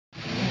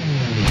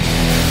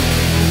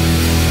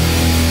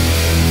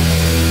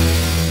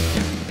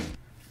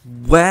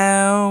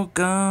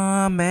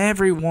Welcome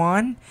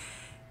everyone.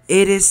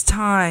 It is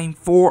time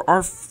for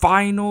our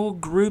final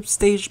group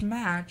stage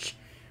match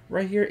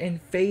right here in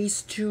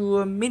phase 2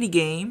 of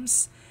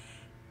minigames.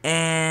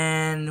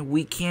 And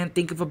we can't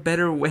think of a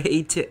better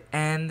way to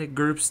end the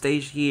group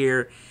stage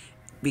here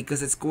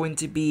because it's going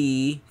to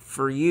be,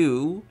 for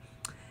you,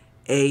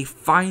 a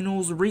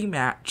finals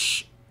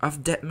rematch of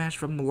Deathmatch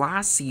from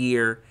last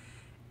year.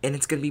 And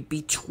it's going to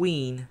be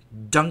between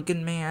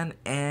Duncanman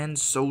and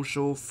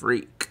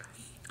Socialfreak.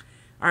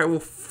 Alright, well,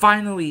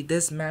 finally,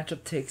 this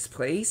matchup takes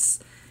place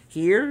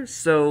here.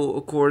 So,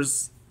 of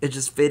course, it's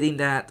just fitting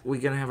that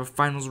we're going to have a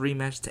finals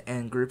rematch to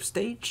end group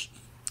stage.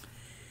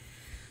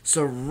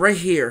 So, right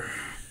here.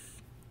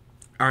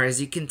 Alright,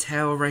 as you can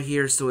tell right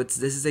here, so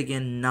this is,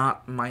 again,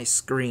 not my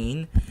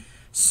screen.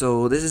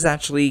 So, this is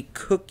actually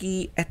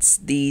Cookie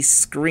XD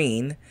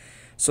screen.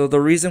 So, the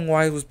reason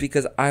why was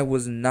because I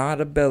was not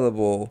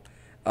available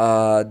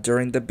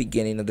during the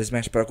beginning of this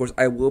match. But, of course,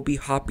 I will be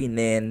hopping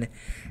in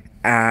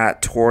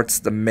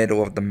towards the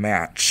middle of the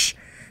match.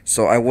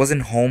 So I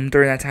wasn't home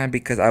during that time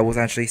because I was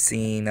actually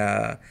saying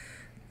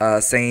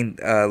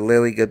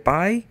Lily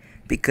goodbye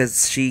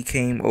because she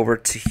came over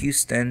to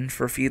Houston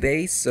for a few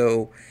days.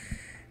 So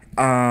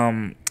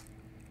I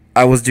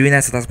was doing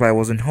that, so that's why I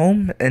wasn't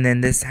home. And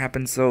then this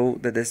happened, so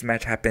that this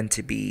match happened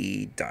to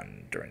be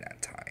done during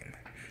that time.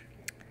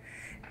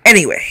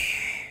 Anyway,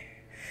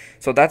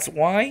 so that's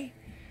why.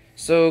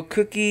 So,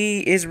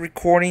 Cookie is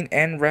recording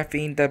and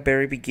reffing the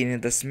very beginning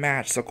of this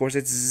match. So, of course,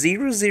 it's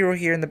 0-0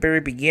 here in the very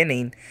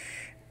beginning.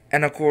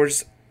 And, of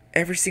course,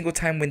 every single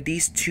time when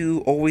these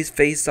two always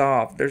face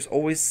off, there's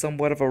always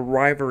somewhat of a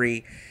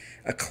rivalry,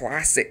 a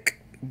classic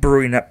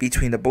brewing up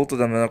between the both of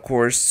them. And, of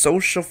course,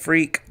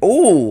 Socialfreak.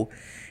 Oh!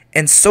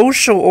 And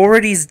Social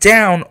already is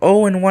down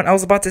 0-1. I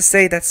was about to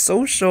say that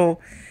Social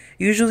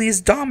usually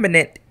is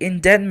dominant in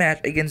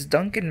Deathmatch against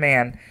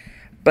Duncanman.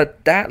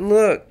 But that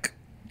look...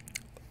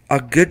 a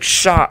good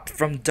shot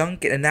from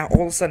Duncan, and now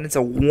all of a sudden it's a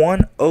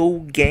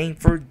 1-0 game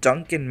for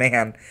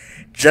Duncanman.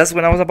 Just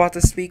when I was about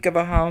to speak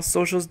about how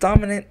Social's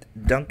dominant,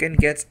 Duncan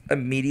gets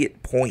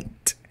immediate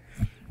point.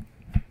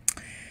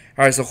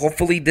 Alright, so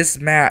hopefully this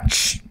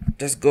match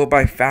just go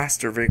by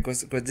faster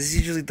because this is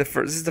usually the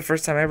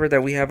first time ever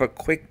that we have a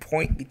quick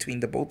point between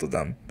the both of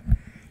them.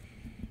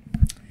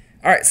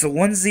 Alright, so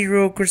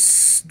 1-0, of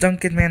course,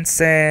 Duncanman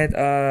said,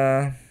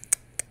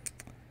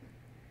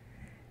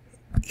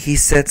 he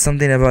said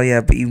something about,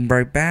 yeah, but you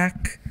right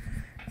back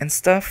and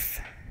stuff.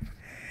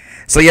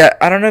 So, yeah,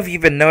 I don't know if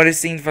you've been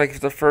noticing for, like,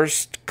 the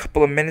first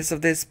couple of minutes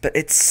of this, but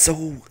it's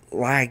so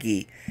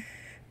laggy.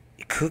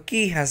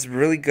 Cookie has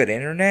really good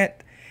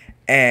internet,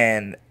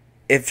 and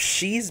if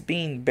she's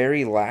being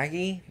very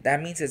laggy,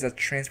 that means it's a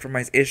transfer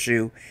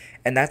issue,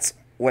 and that's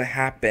what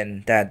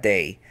happened that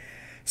day.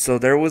 So,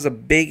 there was a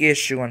big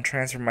issue on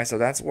transfer, so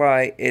that's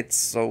why it's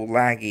so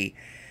laggy.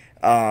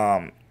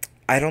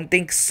 I don't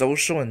think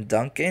Social and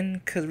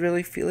Duncan could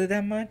really feel it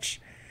that much.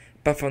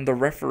 But from the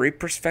referee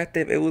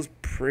perspective, it was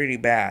pretty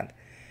bad.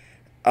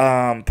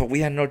 But we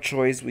had no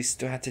choice. We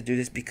still had to do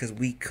this because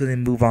we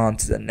couldn't move on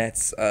to the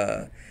next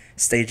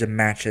stage of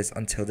matches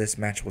until this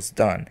match was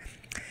done.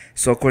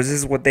 So, of course,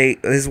 this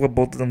is what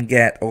both of them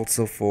get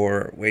also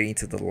for waiting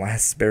to the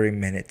last very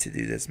minute to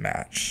do this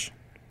match.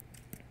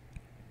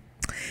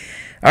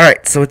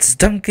 Alright, so it's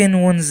Duncan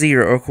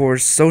 1-0. Of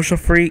course,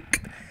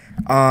 Socialfreak.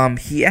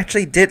 He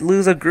actually did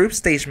lose a group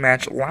stage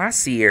match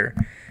last year,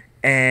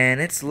 and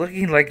it's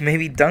looking like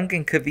maybe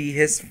Duncan could be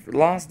his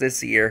loss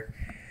this year.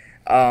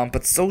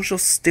 But Social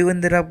still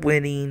ended up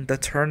winning the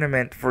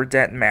tournament for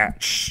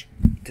Deathmatch,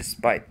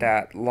 despite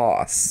that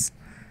loss.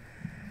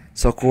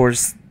 So, of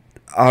course,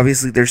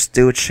 obviously there's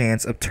still a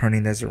chance of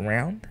turning this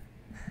around.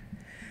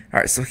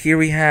 Alright, so here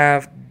we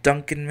have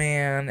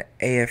Duncanman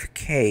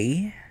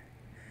AFK.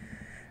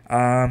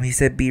 He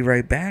said be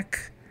right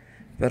back.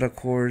 But of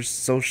course,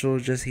 Social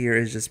just here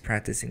is just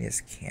practicing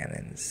his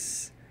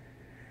cannons.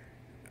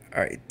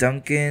 Alright,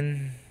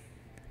 Duncan.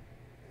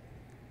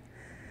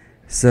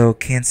 So,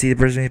 can't see the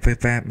person,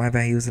 but my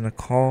bad, he was in a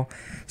call.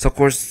 So, of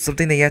course,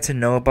 something that you have to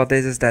know about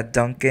this is that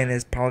Duncan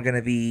is probably going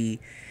to be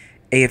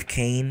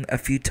AFKing a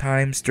few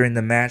times during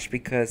the match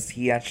because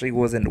he actually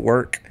wasn't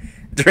work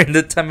during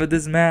the time of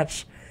this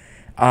match.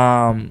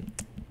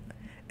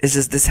 It's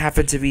just this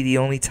happened to be the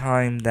only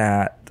time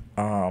that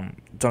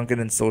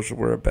Duncan and Social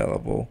were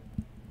available.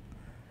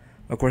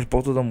 Of course,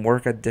 both of them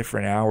work at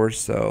different hours,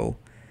 so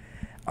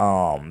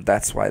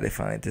that's why they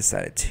finally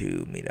decided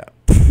to meet up.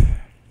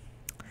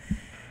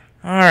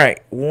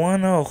 Alright,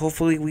 1-0.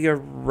 Hopefully we are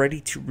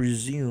ready to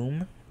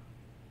resume.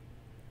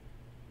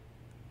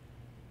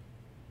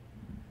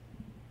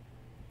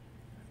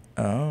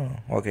 Oh,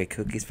 okay,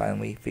 Cookie's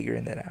finally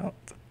figuring that out.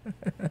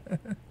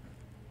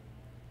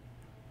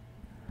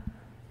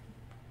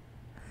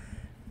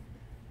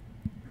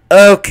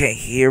 Okay,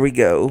 here we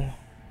go.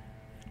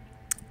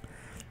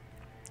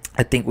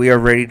 I think we are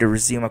ready to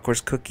resume. Of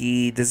course,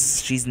 Cookie,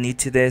 she's new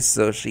to this,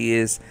 so she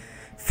is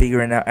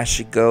figuring out as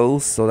she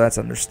goes, so that's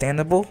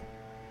understandable.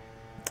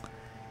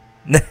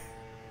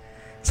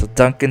 So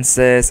Duncan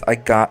says, I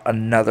got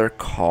another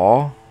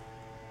call.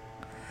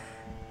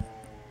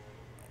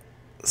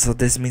 So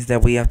this means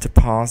that we have to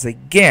pause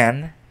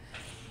again.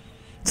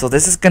 So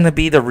this is going to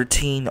be the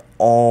routine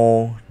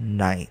all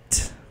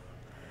night.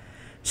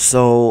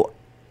 So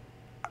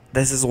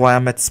this is why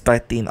I'm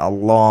expecting a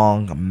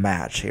long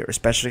match here,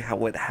 especially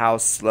with how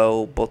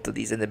slow both of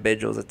these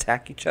individuals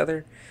attack each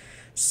other.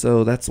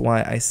 So that's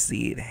why I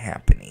see it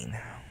happening.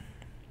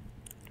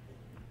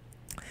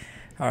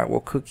 Alright,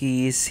 well,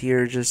 Cookie's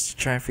here just to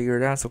try and figure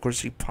it out. So of course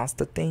she paused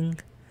the thing.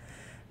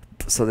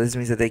 So this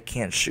means that they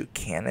can't shoot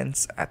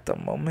cannons at the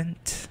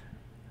moment.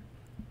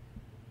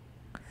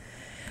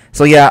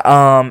 So yeah,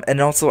 and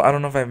also I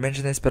don't know if I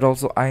mentioned this, but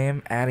also I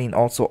am adding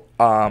also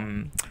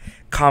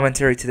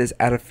commentary to this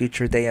at a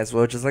future day as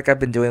well, just like I've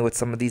been doing with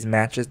some of these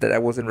matches that I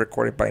wasn't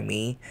recorded by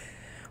me,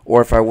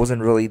 or if I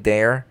wasn't really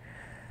there.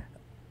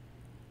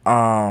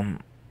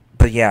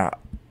 But yeah,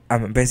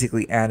 I'm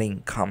basically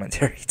adding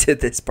commentary to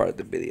this part of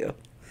the video.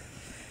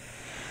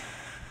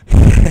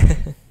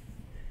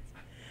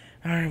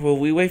 Alright, well,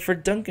 we wait for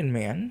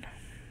Duncanman.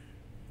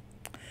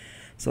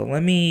 So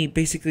let me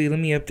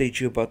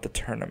update you about the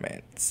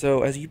tournament.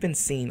 So as you've been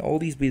seeing, all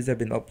these videos have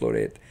been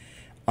uploaded.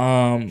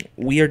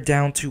 We are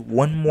down to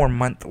 1 more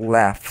month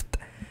left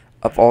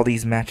of all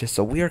these matches.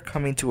 So we are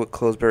coming to a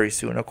close very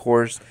soon. Of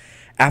course,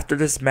 after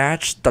this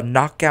match, the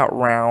knockout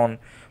round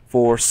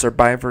for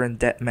Survivor and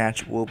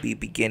Deathmatch will be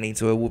beginning.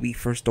 So it will be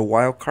first the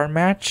wildcard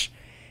match,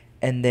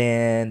 and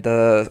then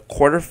the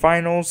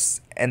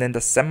quarterfinals, and then the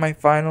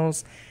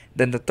semifinals,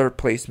 then the third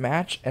place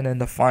match, and then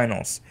the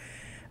finals.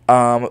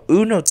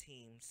 Uno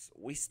teams,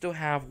 we still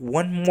have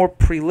 1 more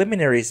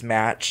preliminaries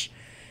match,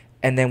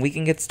 and then we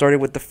can get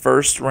started with the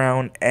first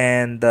round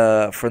and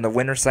from the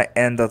winner side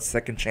and the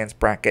second chance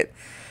bracket.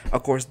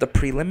 Of course, the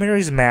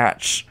preliminaries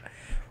match,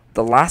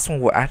 the last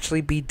one will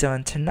actually be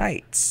done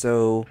tonight.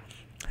 So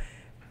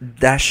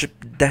that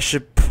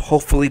should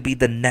hopefully be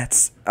the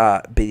next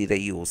video that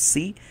you will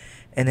see,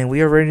 and then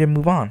we are ready to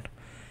move on.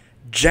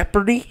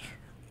 Jeopardy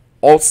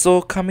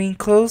also coming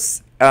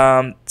close.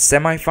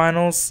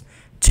 Semifinals,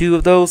 2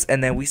 of those,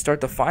 and then we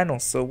start the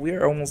finals. So we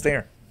are almost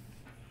there.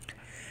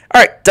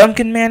 Alright,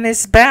 Duncanman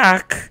is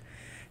back.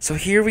 So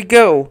here we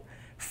go.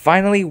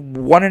 Finally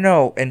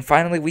 1-0. And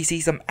finally we see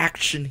some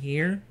action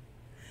here.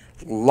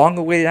 Long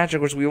awaited action.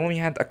 Of course, we only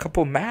had a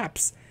couple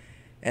maps.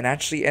 And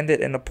actually ended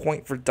in a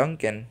point for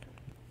Duncan.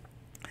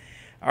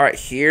 Alright,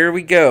 here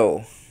we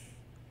go.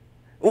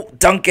 Oh,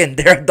 Duncan,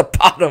 they're at the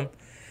bottom.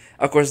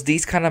 Of course,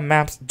 these kind of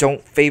maps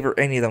don't favor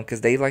any of them because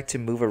they like to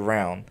move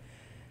around.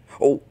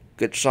 Oh,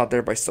 good shot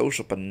there by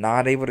Social, but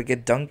not able to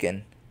get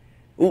Duncan.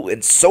 Ooh,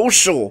 and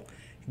Social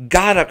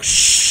got a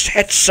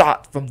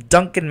headshot from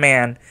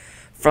Duncanman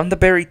from the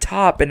very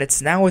top, and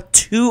it's now a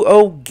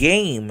 2-0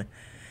 game.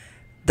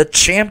 The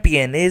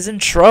champion is in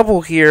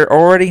trouble here.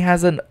 Already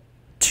has a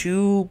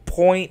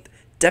 2-point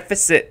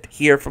deficit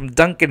here from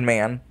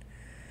Duncanman.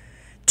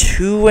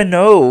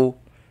 2-0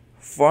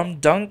 from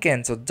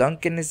Duncan. So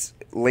Duncan is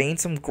laying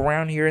some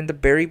ground here in the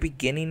very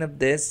beginning of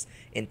this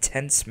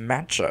intense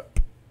matchup.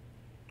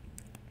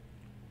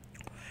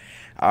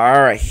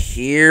 Alright,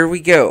 here we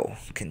go.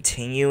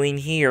 Continuing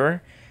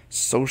here.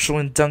 Social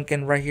and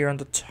Duncan right here on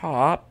the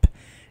top.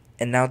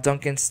 And now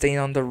Duncan staying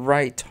on the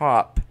right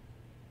top.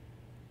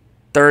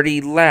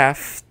 30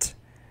 left.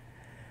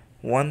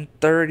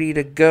 130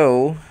 to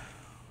go.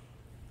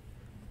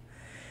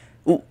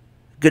 Ooh,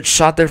 good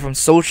shot there from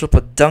Social,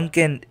 but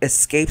Duncan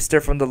escapes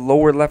there from the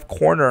lower left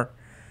corner.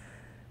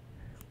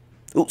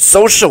 Ooh,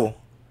 Social.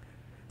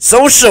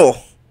 Social.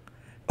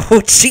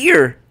 Oh,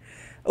 cheer.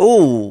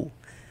 Oh.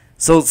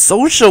 So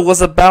Social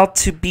was about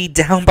to be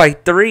down by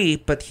 3,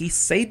 but he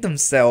saved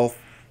himself.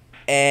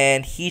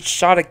 And he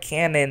shot a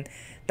cannon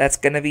that's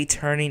going to be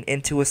turning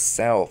into a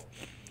self.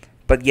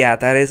 But yeah,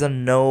 that is a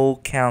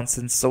no count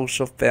since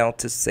Social failed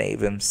to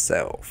save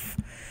himself.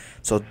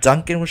 So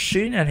Duncan was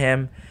shooting at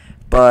him,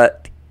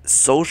 but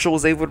Social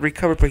was able to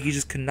recover, but he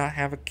just could not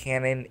have a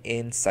cannon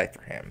in sight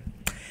for him.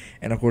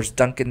 And of course,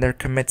 Duncan there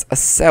commits a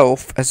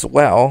self as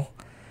well.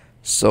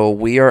 So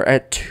we are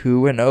at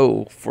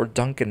 2-0 for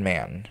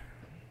Duncanman.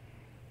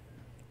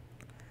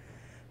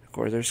 Of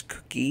course, there's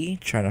Cookie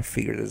trying to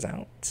figure this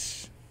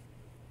out.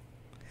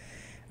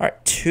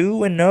 Alright,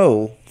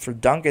 2-0 for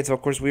Duncan. So,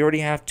 of course, we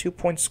already have 2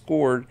 points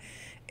scored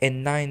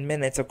in 9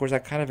 minutes. Of course, I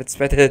kind of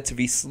expected it to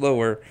be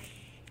slower.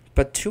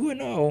 But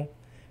 2-0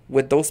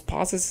 with those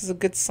pauses is a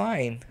good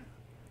sign.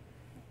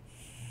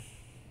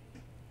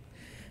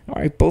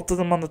 Alright, both of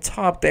them on the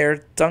top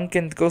there.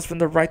 Duncan goes from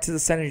the right to the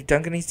center.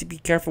 Duncan needs to be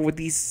careful with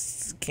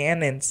these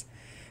cannons.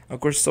 Of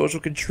course, Social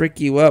can trick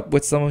you up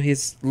with some of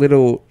his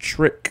little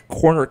trick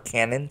corner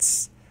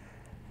cannons.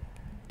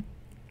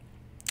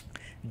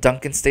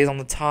 Duncan stays on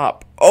the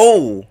top.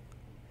 Oh!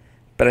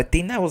 But I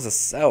think that was a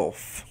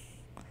self.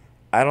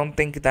 I don't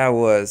think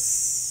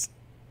that's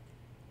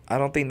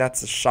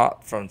a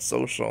shot from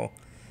Social.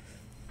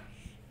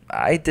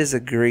 I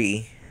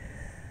disagree.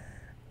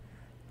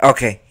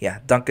 Okay, yeah.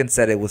 Duncan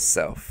said it was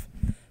self.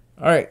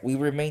 Alright, we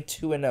remain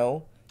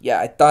 2-0. Yeah,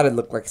 I thought it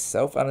looked like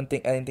Self. I didn't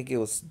think it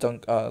was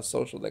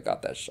Social that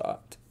got that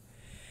shot.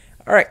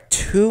 All right,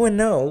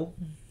 2-0.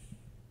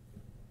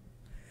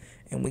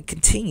 And we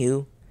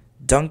continue.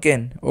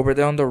 Duncan over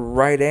there on the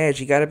right edge.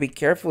 You got to be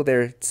careful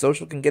there.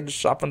 Social can get a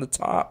shot from the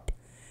top.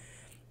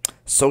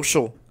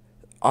 Social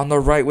on the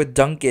right with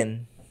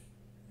Duncan.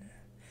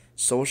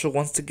 Social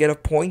wants to get a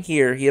point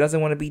here. He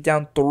doesn't want to be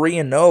down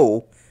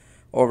 3-0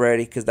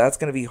 already because that's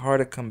going to be hard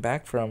to come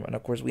back from. And,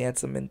 of course, we had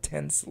some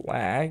intense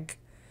lag.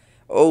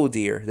 Oh,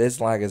 dear.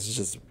 This lag is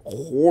just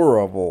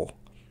horrible.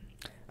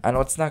 I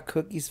know it's not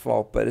Cookie's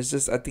fault, but it's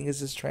just I think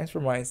it's just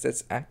Transfer Minds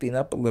that's acting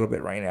up a little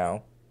bit right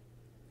now.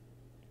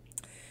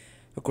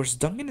 Of course,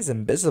 Duncan is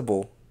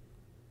invisible.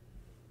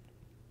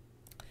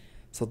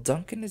 So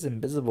Duncan is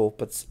invisible,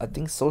 but I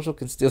think Social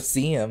can still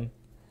see him.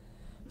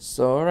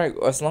 So, alright,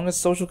 as long as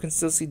Social can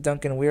still see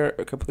Duncan, we are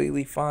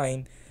completely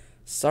fine.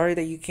 Sorry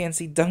that you can't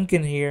see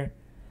Duncan here.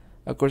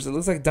 Of course, it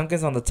looks like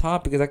Duncan's on the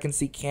top because I can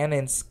see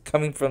cannons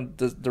coming from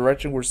the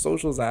direction where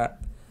Social's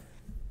at.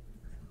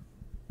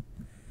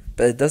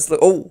 But it does look...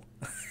 Oh!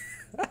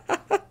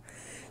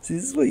 See,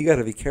 this is what you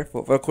gotta be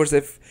careful. But, of course,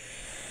 if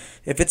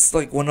it's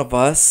like one of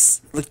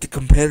us, like the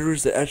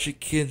competitors that actually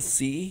can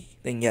see,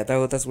 then yeah,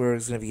 that's where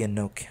it's gonna be a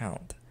no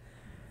count.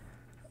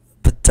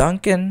 But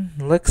Duncan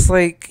looks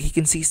like he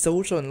can see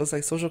Social, and looks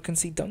like Social can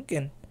see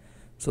Duncan.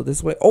 So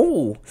this way,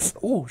 oh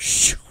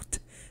shoot,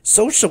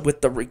 Social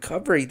with the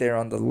recovery there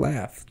on the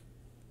left.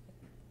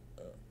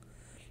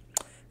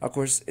 Of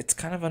course, it's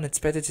kind of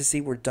unexpected to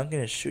see where Duncan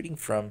is shooting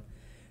from.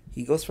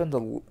 He goes from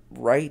the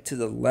right to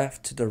the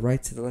left, to the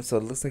right to the left, so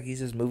it looks like he's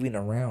just moving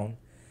around.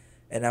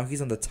 And now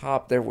he's on the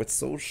top there with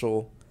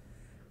Social.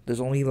 There's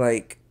only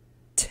like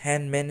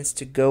 10 minutes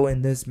to go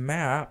in this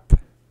map.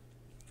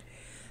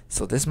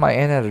 So this might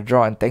end at a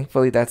draw. And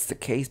thankfully that's the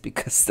case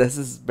because this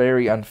is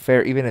very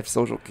unfair even if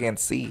Social can't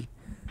see.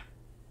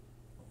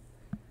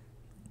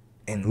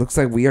 And it looks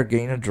like we are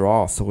getting a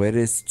draw. So it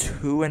is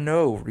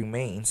 2-0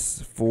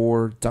 remains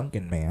for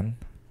Duncanman.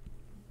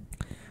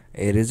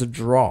 It is a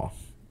draw.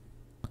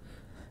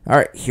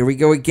 Alright, here we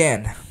go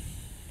again.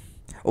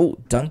 Oh,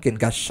 Duncan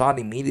got shot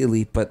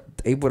immediately, but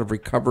able to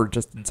recover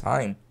just in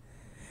time.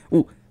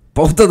 Oh,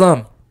 both of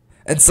them.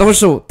 And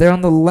Social, they're on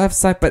the left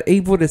side, but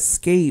able to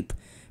escape.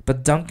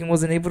 But Duncan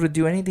wasn't able to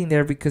do anything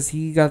there because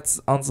he got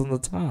on the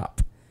top.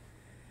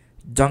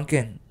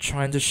 Duncan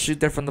trying to shoot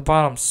there from the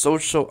bottom.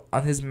 Social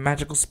on his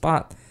magical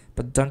spot.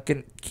 But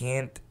Duncan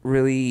can't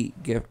really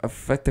get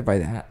affected by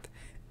that.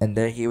 And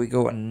then here we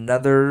go.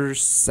 Another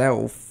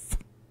Self.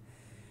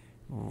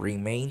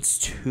 Remains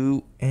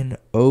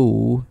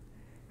 2-0.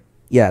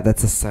 Yeah,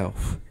 that's a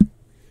Self.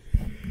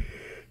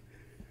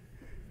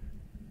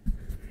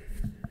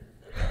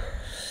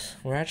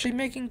 We're actually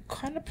making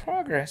kind of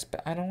progress,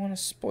 but I don't want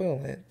to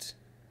spoil it.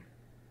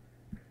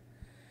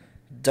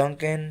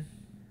 Duncan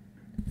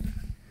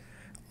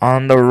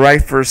on the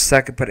right for a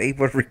second, but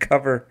able to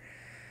recover.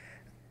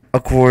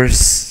 Of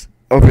course,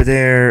 over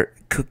there,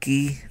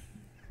 Cookie.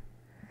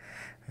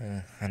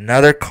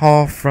 Another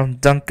call from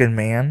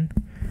Duncanman.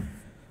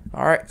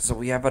 Alright, so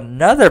we have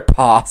another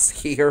pause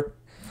here.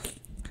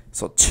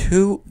 So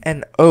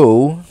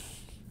 2-0.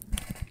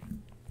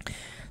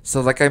 So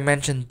like I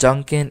mentioned,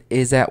 Duncan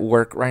is at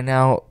work right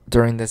now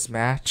during this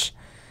match.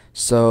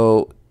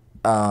 So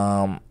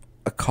a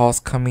call's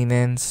coming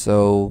in,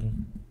 so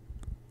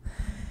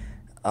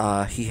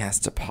he has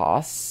to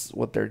pause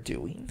what they're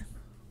doing.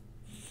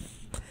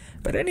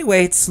 But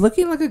anyway, it's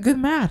looking like a good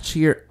match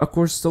here. Of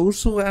course,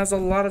 Social has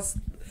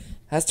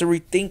to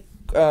rethink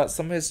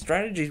some of his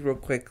strategies real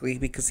quickly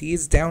because he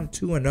is down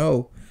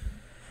 2-0.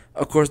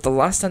 Of course, the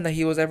last time that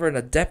he was ever in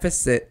a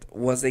deficit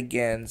was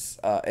against,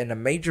 in a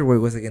major way,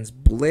 was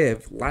against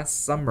Bliv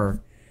last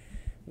summer,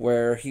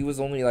 where he was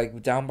only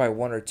like down by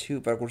 1 or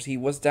 2. But of course, he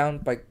was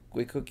down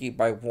with Cookie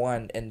by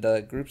 1 in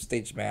the group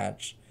stage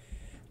match.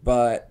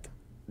 But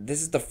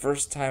this is the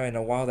first time in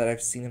a while that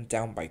I've seen him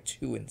down by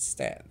 2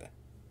 instead.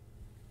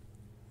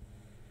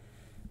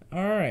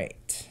 All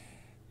right,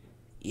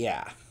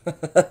 yeah.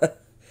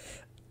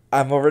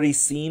 I'm already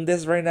seeing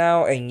this right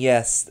now, and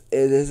yes,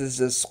 this is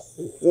just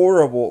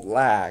horrible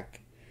lag.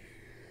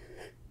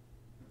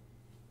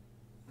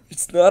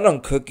 It's not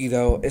on Cookie,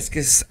 though. It's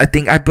because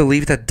I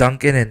believe that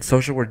Duncan and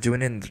Social were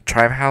doing it in the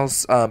Tribe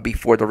House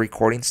before the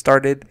recording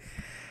started.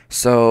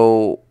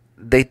 So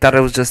they thought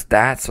it was just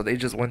that, so they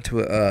just went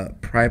to a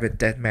private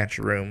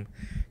deathmatch room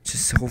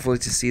just hopefully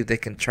to see if they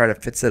can try to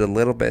fix it a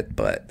little bit,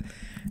 but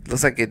it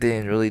looks like it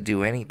didn't really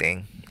do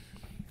anything.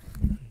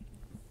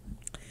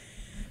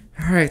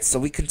 Alright, so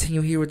we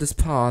continue here with this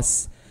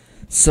pause.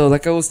 So,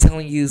 like I was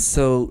telling you,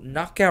 so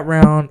knockout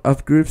round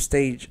of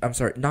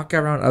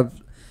knockout round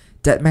of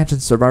Deathmatch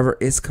and Survivor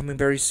is coming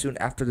very soon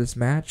after this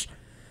match.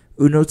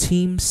 Uno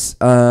teams,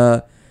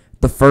 the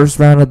first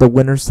round of the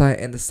winner's side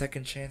and the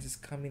second chance is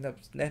coming up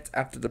next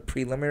after the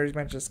preliminary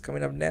match is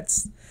coming up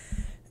next.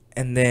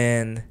 And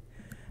then,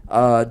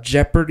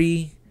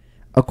 Jeopardy,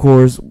 of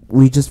course,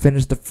 we just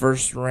finished the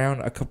first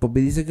round a couple of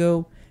days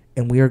ago,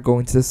 and we are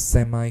going to the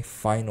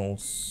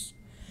semifinals.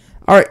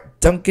 Alright,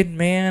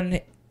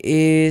 Duncanman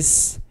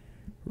is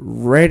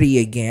ready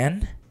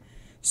again.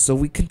 So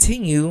we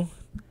continue.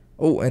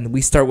 Oh, and we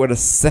start with a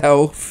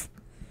self.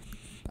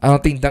 I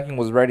don't think Duncan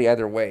was ready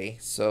either way,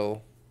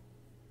 so.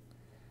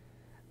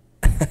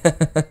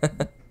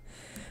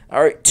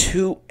 Alright,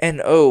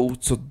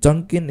 2-0. So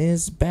Duncan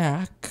is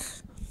back.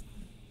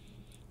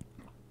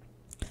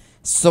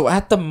 So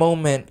at the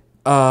moment,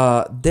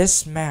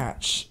 this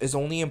match is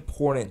only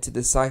important to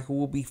decide who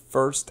will be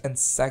first and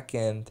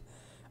second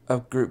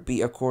of Group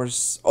B. Of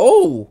course,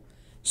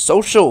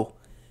 Social.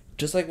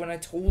 Just like when I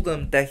told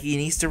him that he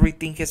needs to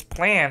rethink his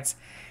plans,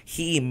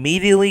 he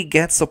immediately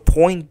gets a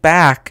point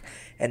back,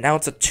 and now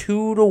it's a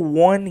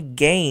 2-1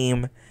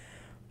 game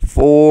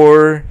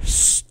for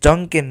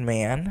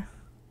Duncanman.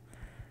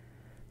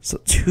 So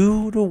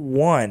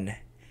 2-1,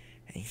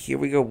 and here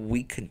we go.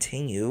 We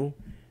continue.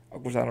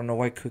 Of course, I don't know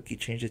why Cookie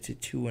changed it to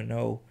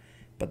 2-0,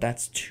 but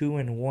that's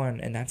 2-1,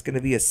 and that's gonna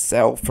be a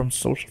sell from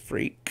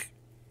Socialfreak.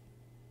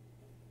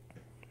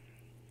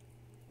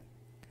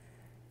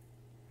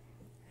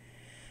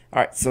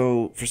 Alright,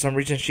 so for some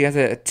reason she has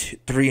it at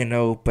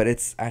 3-0, but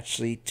it's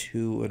actually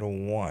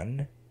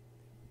 2-1.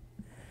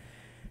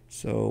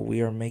 So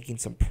we are making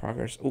some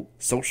progress. Oh,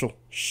 Social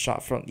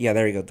shot from. Yeah,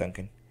 there you go,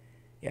 Duncan.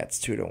 Yeah, it's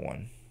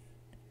 2-1.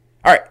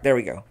 Alright, there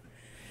we go.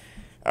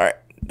 Alright,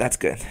 that's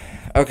good.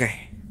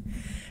 Okay.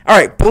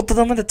 Alright, both of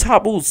them at the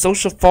top. Ooh,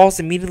 Social falls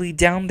immediately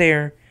down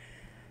there.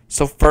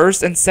 So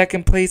first and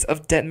second place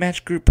of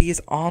Deathmatch Group B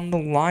is on the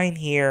line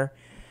here.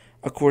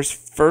 Of course,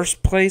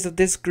 first place of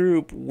this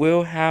group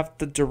will have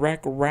the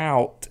direct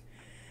route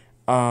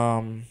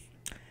by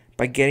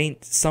getting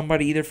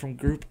somebody either from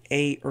Group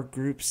A or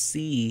Group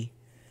C,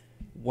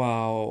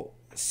 while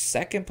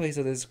second place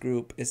of this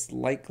group is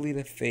likely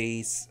to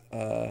face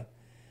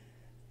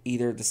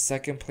either the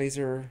second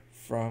placer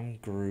from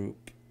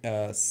Group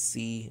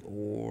C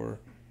or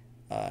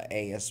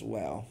A as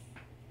well.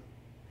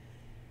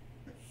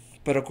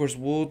 But of course,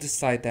 we'll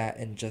decide that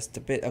in just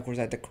a bit. Of course,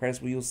 at the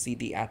credits, we will see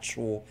the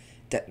actual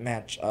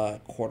Deathmatch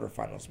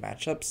quarterfinals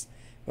matchups.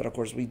 But of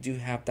course, we do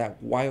have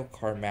that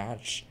wildcard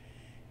match,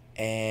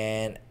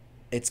 and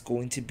it's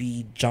going to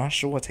be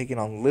Joshua taking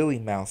on Lily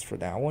Mouse for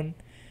that one.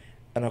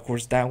 And of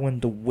course, that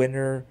one, the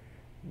winner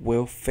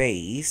will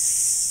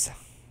face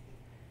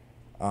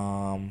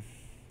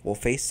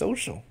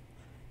Social,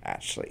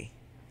 actually,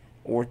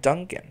 or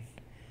Duncan.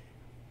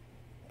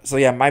 So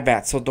yeah, my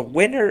bad. So the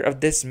winner of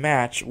this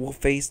match will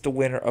face the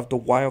winner of the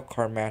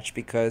wildcard match,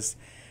 because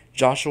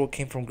Joshua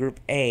came from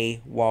Group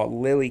A while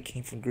Lily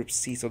came from Group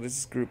C. So this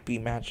is Group B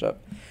matchup.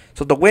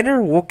 So the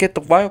winner will get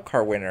the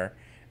wildcard winner,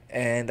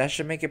 and that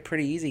should make it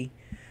pretty easy.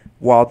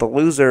 While the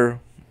loser,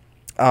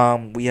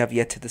 we have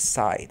yet to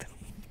decide.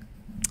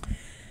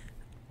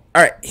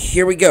 All right,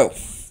 here we go.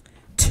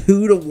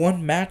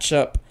 2-1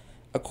 matchup.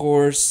 Of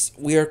course,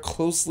 we are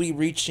closely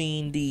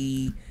reaching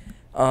the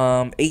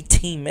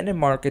 18-minute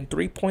mark, and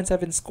 3 points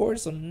have been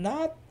scored, so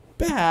not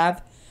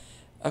bad.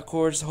 Of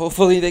course,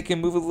 hopefully they can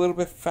move a little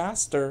bit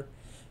faster.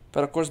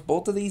 But of course,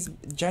 both of these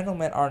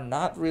gentlemen are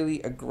not really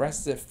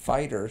aggressive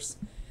fighters,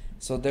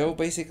 so they'll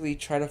basically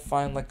try to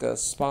find like a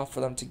spot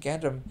for them to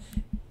get them.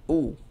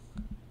 Ooh.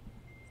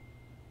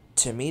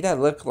 To me, that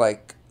looked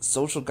like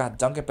Social got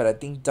Duncan, but I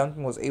think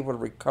Duncan was able to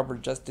recover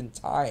just in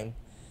time.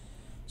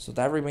 So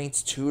that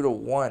remains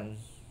 2-1.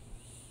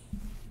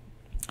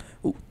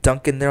 Ooh,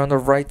 Duncan there on the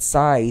right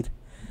side.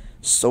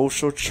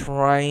 Social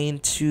trying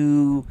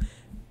to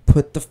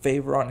put the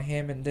favor on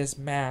him in this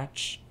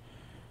match.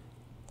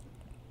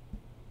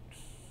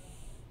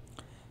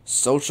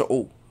 Social.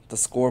 Oh, the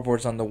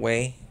scoreboard's on the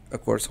way.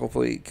 Of course,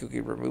 hopefully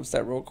Cookie removes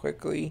that real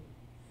quickly.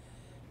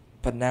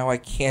 But now I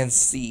can't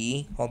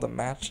see all the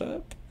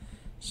matchup,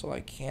 so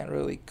I can't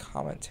really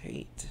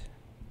commentate.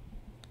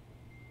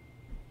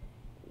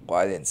 Well,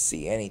 I didn't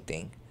see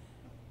anything.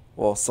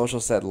 Well, Social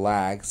said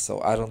lag,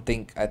 so I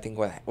think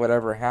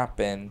whatever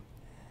happened,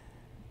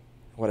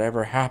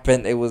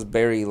 it was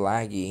very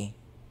laggy.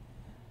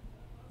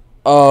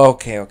 Oh,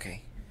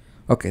 okay,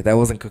 that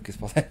wasn't Cookie's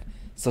fault.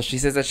 So she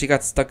says that she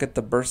got stuck at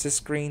the versus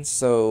screen,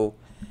 so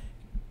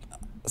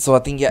I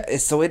think, yeah,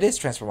 so it is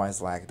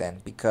transformized lag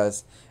then,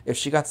 because if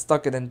she got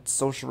stuck and then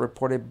Social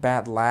reported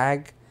bad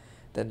lag,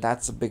 then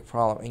that's a big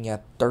problem. And yeah,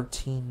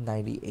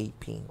 1398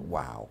 ping.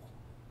 Wow.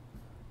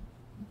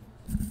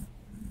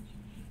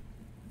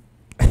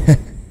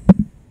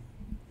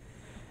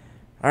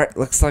 Alright,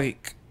 looks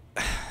like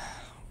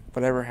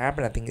whatever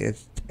happened, I think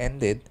it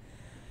ended.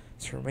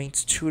 So it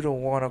remains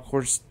 2-1. Of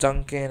course,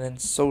 Duncan and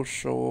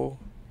Social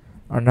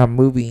are not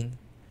moving.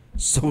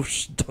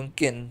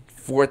 Duncan,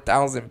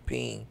 4,000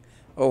 ping.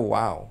 Oh,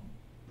 wow.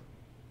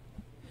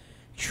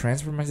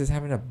 Transformize is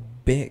having a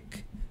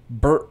big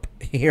burp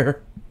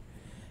here.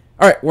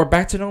 Alright, we're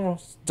back to normal.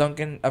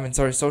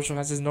 Social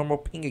has his normal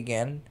ping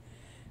again.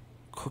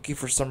 Cookie,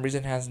 for some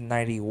reason, has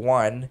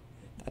 91.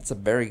 That's a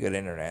very good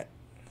internet.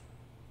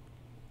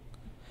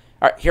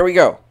 Alright, here we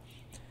go.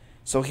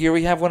 So here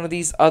we have one of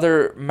these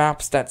other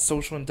maps that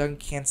Social and Duncan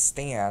can't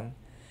stand.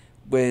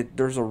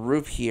 There's a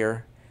roof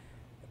here.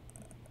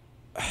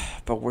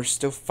 But we're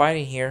still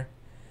fighting here.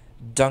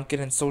 Duncan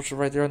and Social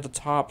right there on the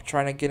top,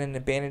 trying to get an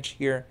advantage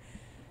here.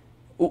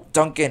 Ooh,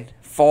 Duncan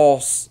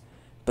falls,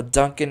 but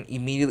Duncan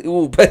immediately.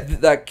 Ooh,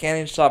 but that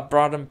cannon shot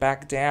brought him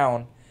back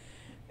down,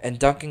 and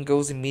Duncan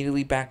goes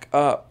immediately back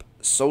up.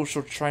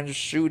 Social trying to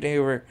shoot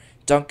over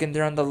Duncan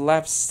there on the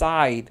left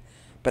side,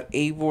 but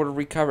able to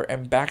recover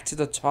and back to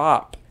the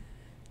top.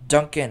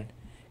 Duncan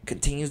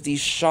continues these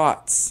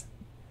shots.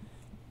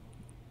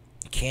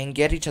 Can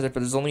get each other, but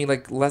there's only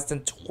like less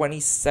than 20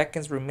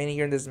 seconds remaining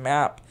here in this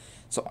map.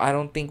 So I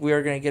don't think we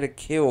are going to get a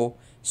kill.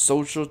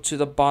 Social to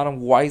the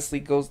bottom wisely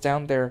goes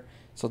down there,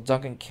 so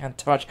Duncan can't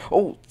touch.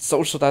 Oh,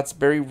 Social, that's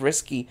very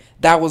risky.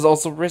 That was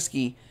also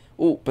risky.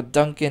 Oh, but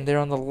Duncan there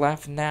on the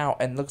left now,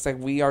 and looks like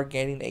we are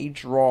getting a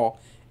draw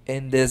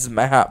in this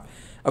map.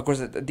 Of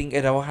course, I think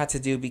it all had to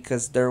do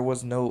because there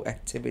was no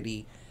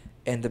activity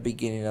in the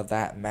beginning of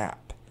that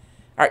map.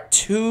 All right,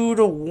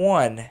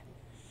 2-1.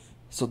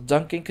 So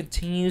Duncan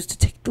continues to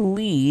take the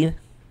lead.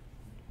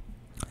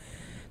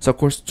 So, of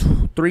course,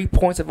 3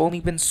 points have only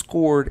been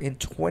scored in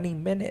 20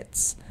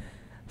 minutes.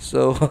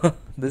 So,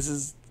 this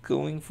is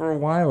going for a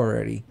while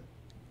already.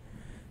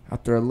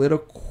 After a little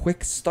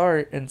quick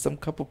start and some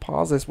couple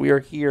pauses, we are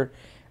here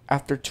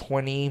after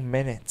 20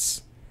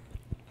 minutes.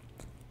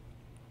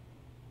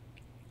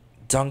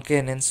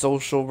 Duncan and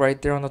Social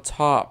right there on the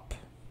top.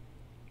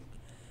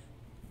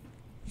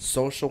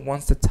 Social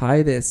wants to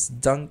tie this.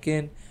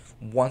 Duncan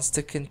wants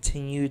to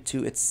continue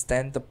to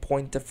extend the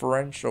point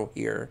differential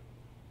here.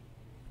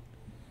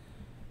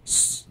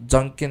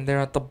 Duncan there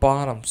at the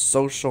bottom.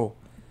 Social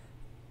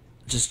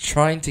just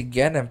trying to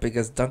get him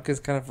because Duncan's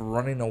kind of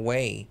running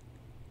away.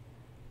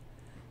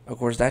 Of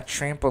course, that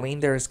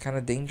trampoline there is kind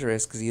of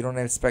dangerous because you don't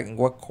expect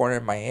what corner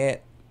it might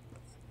hit.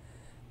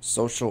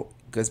 Social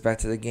goes back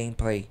to the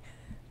gameplay.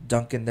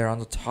 Duncan there on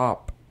the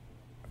top.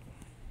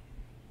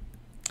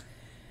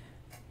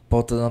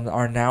 Both of them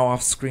are now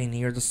off screen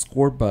near the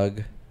score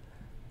bug.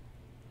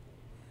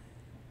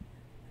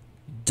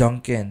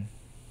 Duncan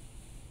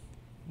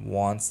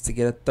wants to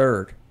get a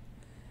third.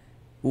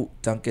 Ooh,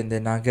 Duncan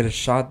did not get a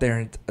shot there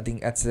and I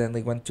think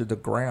accidentally went to the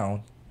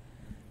ground.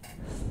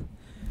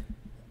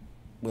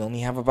 We only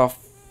have about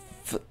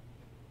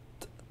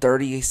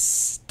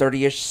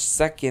 30-ish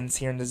seconds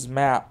here in this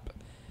map.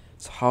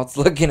 So how it's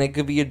looking, it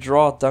could be a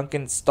draw.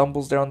 Duncan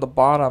stumbles there on the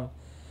bottom.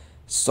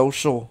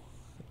 Social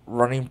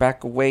running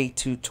back away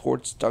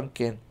towards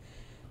Duncan.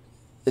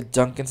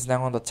 Duncan's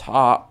now on the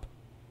top.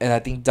 And I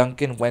think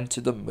Duncan went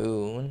to the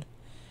moon.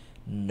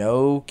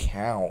 No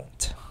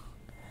count.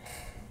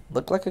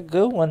 Looked like a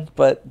good one,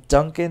 but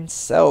Duncan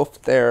self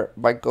there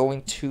by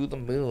going to the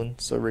moon.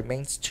 So it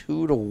remains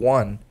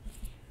 2-1.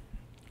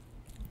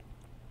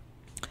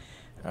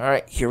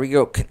 Alright, here we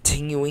go.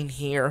 Continuing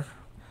here.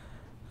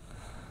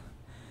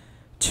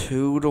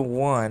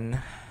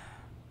 2-1.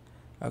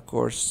 Of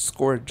course,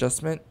 score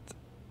adjustment.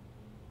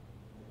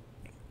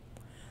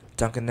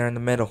 Duncan there in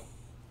the middle.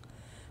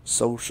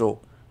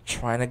 Social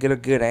trying to get a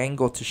good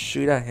angle to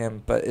shoot at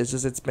him, but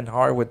it's been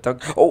hard with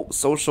Duncan. Oh,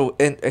 Social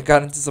and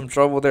got into some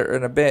trouble there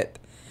in a bit.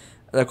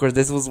 And of course,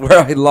 this was where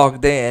I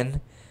logged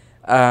in.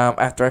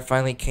 After I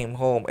finally came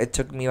home, it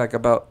took me like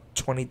about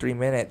 23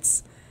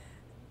 minutes.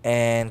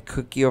 And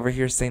Cookie over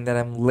here saying that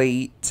I'm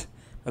late.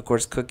 Of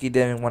course, Cookie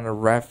didn't want to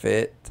ref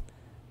it.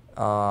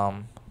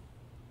 Oh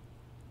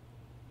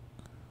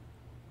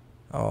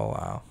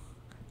wow.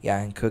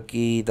 Yeah, and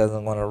Cookie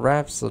doesn't want to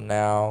ref, so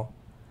now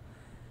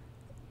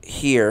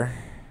here.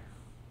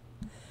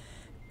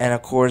 And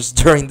of course,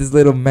 during this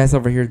little mess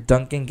over here,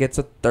 Duncan gets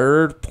a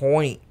third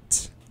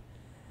point.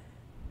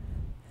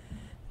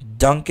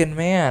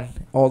 Duncanman.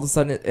 All of a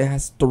sudden, it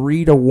has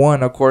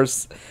 3-1. Of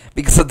course,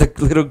 because of the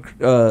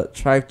little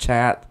tribe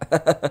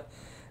chat.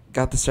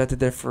 Got distracted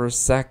there for a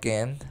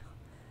second.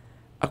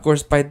 Of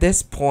course, by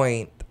this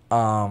point,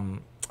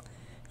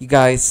 you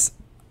guys,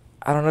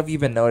 I don't know if you've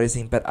been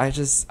noticing, but I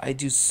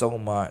do so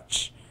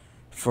much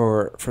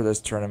for this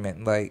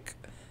tournament. Like,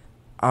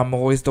 I'm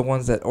always the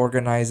ones that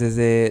organizes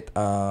it.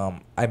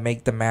 I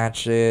make the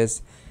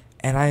matches,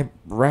 and I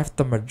ref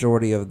the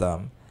majority of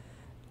them.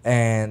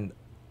 And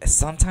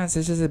sometimes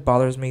it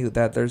bothers me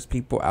that there's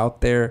people out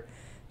there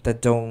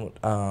that don't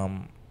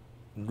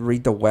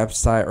read the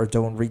website or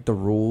don't read the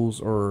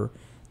rules or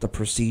the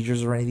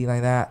procedures or anything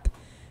like that.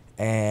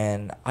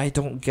 And I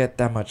don't get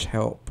that much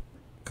help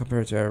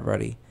compared to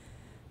everybody.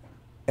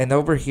 And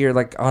over here,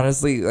 like,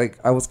 honestly, like,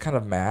 I was kind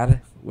of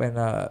mad when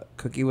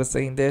Cookie was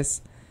saying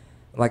this.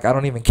 Like, I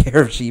don't even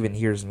care if she even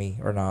hears me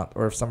or not,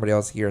 or if somebody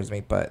else hears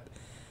me, but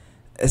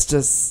it's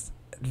just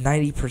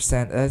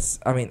 90%. That's,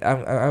 I mean,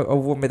 I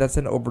will admit that's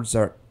an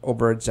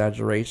over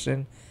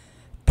exaggeration,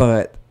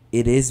 but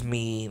it is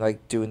me,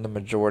 like, doing the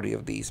majority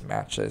of these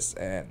matches.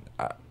 And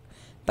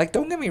like,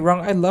 don't get me wrong,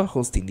 I love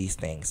hosting these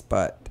things,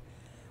 but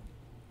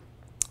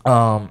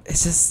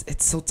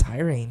it's so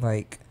tiring.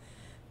 Like,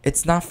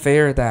 it's not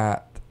fair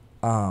that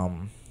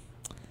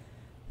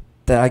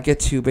that I get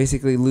to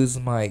basically lose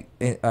my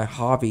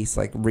hobbies,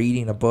 like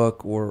reading a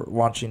book or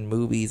watching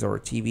movies or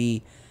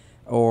TV,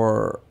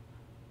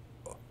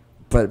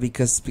 but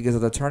because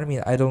of the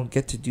tournament, I don't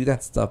get to do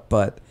that stuff.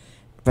 But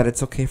but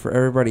it's okay for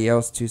everybody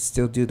else to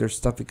still do their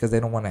stuff because they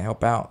don't want to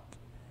help out.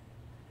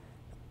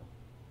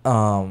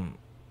 Um,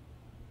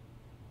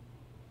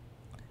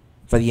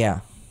 but yeah.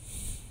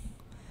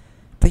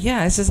 But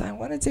yeah, it's just I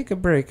want to take a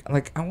break.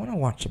 Like I want to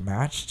watch a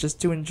match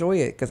just to enjoy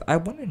it because I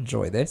want to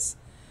enjoy this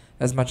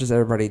as much as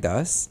everybody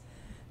does.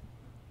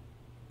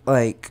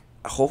 Like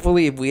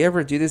hopefully, if we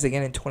ever do this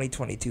again in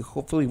 2022,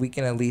 hopefully we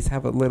can at least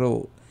have a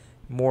little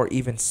more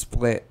even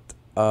split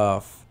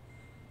of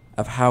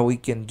how we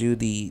can do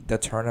the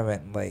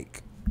tournament.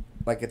 Like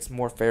it's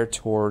more fair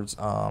towards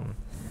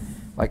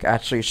like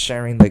actually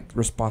sharing like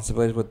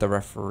responsibilities with the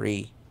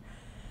referee.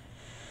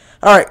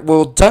 All right,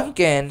 well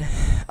Duncan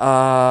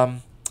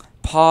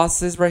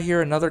pauses right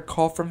here. Another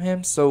call from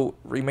him, so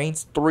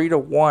remains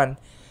 3-1.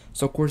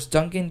 So of course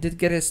Duncan did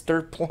get his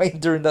third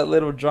point during that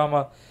little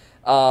drama.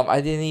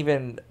 I didn't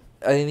even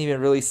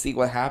really see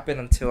what happened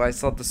until I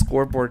saw the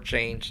scoreboard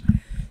change.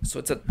 So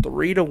it's a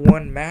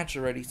 3-1 match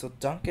already. So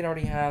Duncan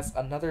already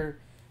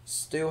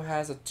still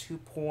has a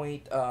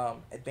 2-point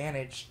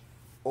advantage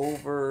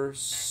over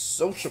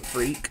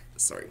Socialfreak.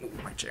 Sorry,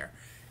 moving my chair.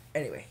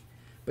 Anyway,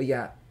 but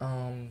yeah,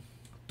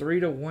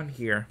 3-1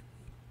 here.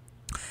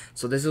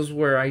 So this is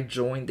where I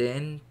joined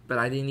in, but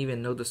I didn't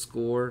even know the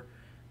score,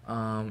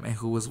 and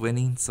who was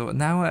winning. So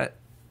now I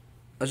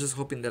was just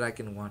hoping that I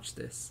can watch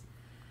this.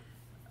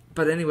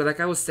 But anyway, like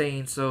I was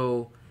saying,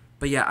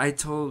 but yeah, I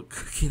told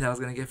Cookie that I was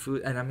gonna get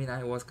food, and I mean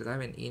I was because I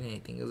haven't eaten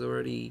anything. It was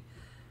already,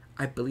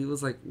 I believe it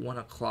was like 1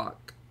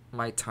 o'clock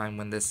my time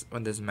when this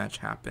match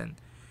happened,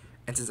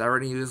 and since I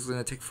already knew this was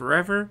gonna take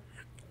forever,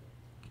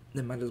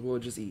 then might as well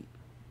just eat.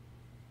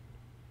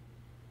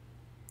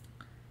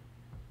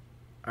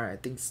 All right, I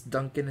think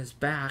Duncan is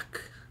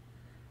back.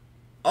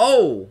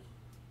 Oh,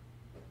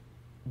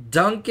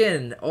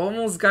 Duncan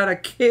almost got a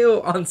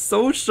kill on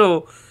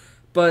Social.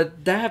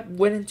 But that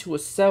went into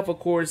itself, of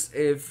course,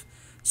 if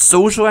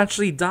Social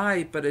actually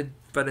died, but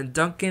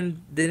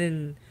Duncan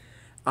didn't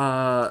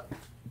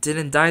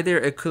die there,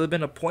 it could have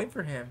been a point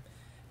for him.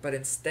 But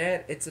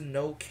instead, it's a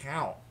no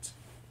count.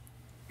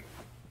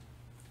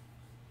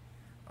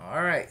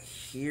 Alright,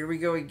 here we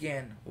go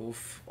again.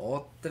 Oof,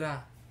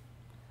 otra.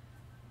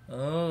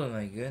 Oh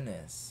my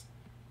goodness.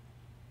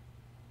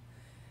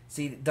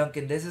 See,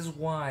 Duncan, this is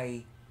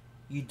why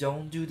you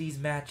don't do these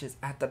matches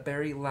at the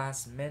very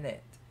last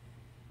minute.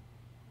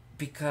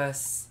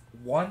 Because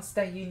once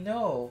that you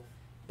know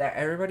that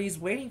everybody's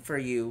waiting for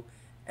you,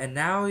 and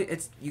now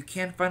you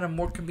can't find a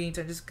more convenient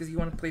time just because you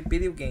want to play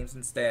video games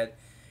instead,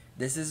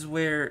 this is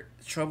where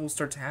trouble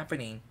starts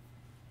happening.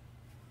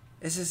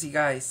 It's just, you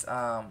guys,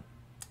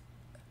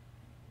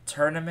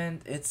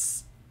 tournament,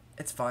 it's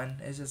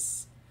fun. It's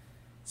just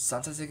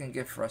sometimes it can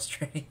get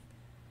frustrating.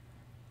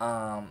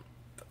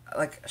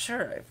 Like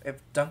sure,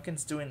 if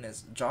Duncan's doing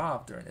his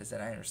job during this,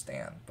 then I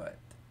understand, but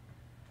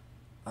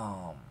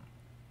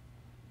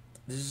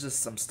this is just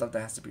some stuff that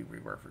has to be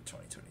reworked for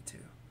 2022.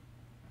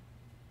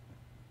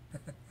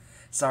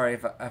 Sorry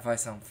if I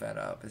sound fed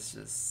up. It's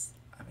just,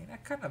 I mean, I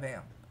kind of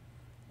am.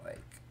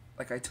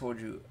 Like I told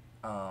you,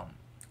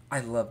 I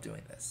love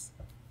doing this.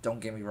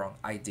 Don't get me wrong,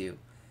 I do.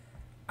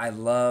 I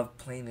love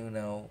playing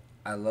Uno.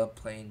 I love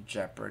playing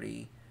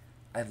Jeopardy.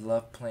 I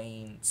love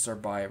playing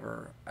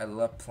Survivor. I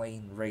love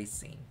playing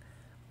Racing.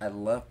 I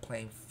love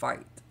playing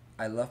Fight.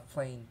 I love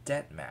playing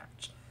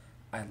Deathmatch.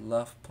 I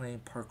love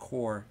playing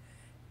Parkour.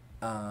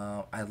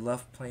 I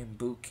love playing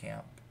Boot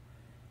Camp.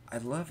 I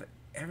love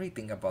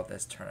everything about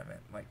this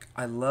tournament. Like,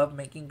 I love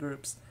making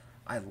groups.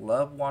 I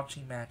love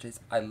watching matches.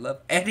 I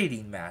love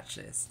editing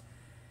matches.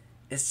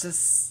 It's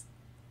just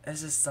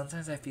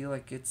sometimes I feel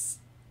like it's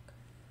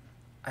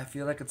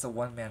a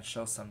one-man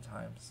show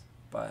sometimes,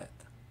 but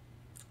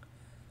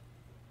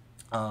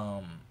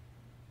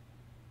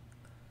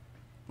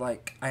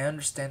like I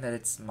understand that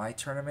it's my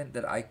tournament,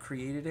 that I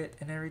created it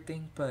and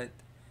everything, but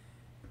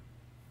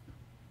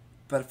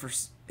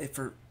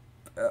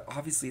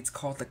obviously it's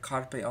called the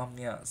Carpe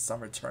Omnia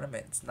Summer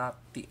Tournament. It's not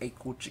the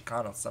Eco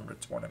Chicano Summer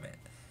Tournament.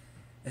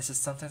 It's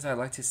just sometimes I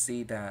like to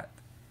see that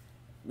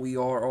we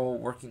are all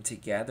working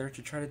together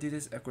to try to do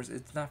this. Of course,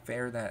 it's not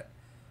fair that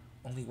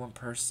only one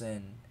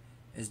person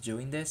is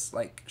doing this.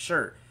 Like,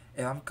 sure,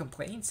 if I'm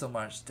complaining so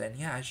much, then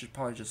yeah, I should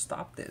probably just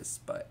stop this.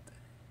 But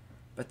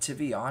to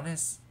be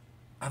honest,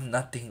 I'm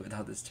nothing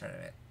without this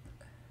tournament.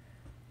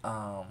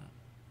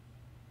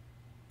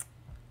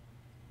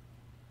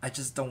 I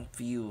just don't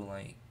feel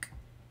like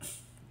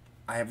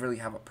I really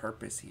have a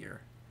purpose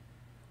here.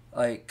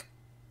 Like,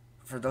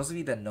 for those of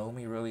you that know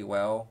me really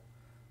well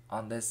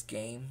on this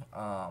game,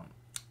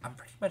 I'm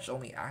pretty much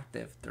only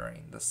active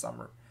during the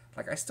summer.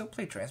 Like, I still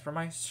play Transfer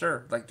Mice,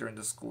 sure, like during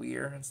the school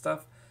year and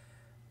stuff.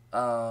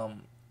 But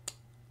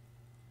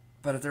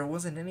if there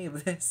wasn't any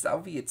of this, I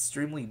would be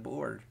extremely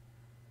bored.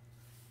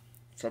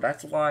 So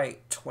that's why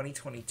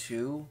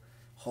 2022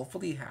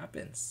 hopefully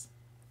happens.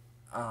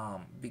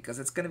 Because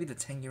it's going to be the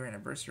 10-year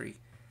anniversary.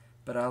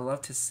 But I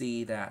love to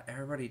see that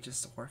everybody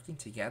just working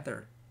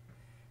together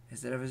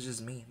instead of it's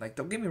just me. Like,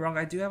 don't get me wrong,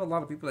 I do have a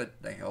lot of people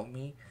that help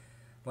me.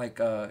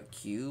 Like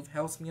Cube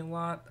helps me a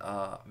lot.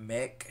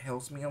 Mick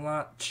helps me a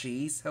lot.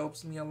 Cheese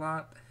helps me a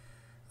lot.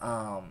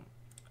 Um,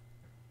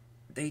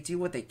 they do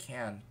what they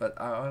can, but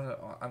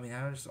I mean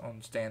I just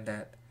understand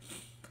that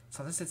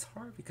sometimes it's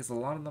hard because a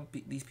lot of them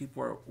these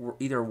people are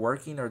either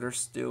working or they're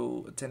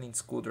still attending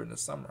school during the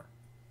summer.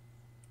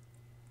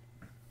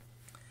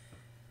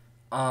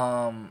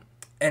 Um.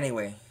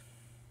 Anyway.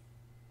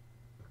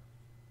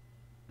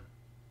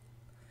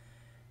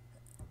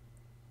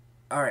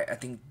 All right. I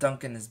think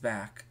Duncan is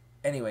back.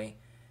 Anyway,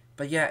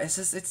 but yeah,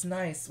 it's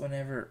nice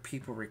whenever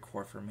people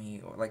record for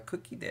me or like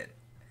Cookie did,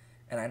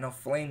 and I know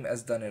Flame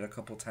has done it a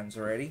couple times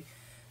already,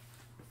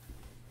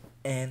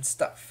 and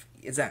stuff.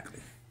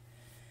 Exactly.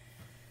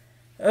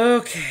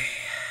 Okay.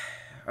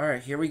 All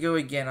right. Here we go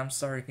again. I'm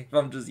sorry if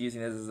I'm just using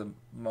this as a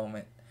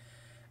moment.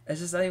 It's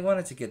just I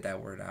wanted to get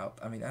that word out.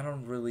 I mean, I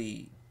don't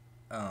really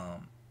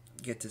um,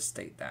 get to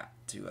state that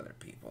to other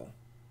people.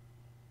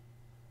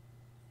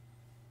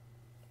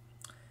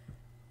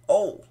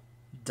 Oh,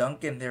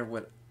 Duncan there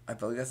with I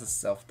believe that's a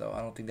self though.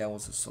 I don't think that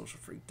was a social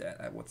freak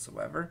that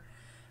whatsoever.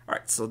 All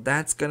right, so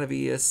that's gonna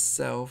be a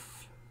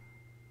self.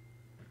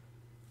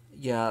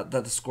 Yeah,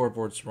 that the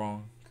scoreboard's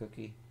wrong,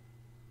 Cookie.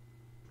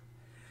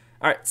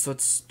 All right, so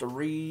it's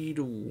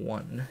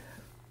 3-1.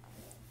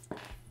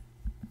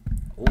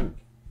 Oh,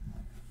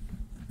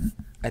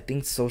 I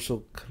think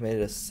social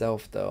committed a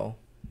self though.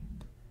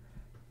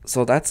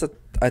 So that's a.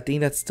 I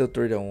think that's still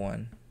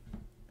 3-1.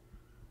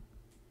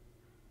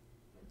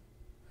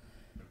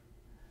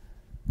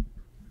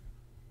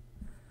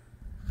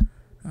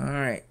 All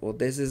right. Well,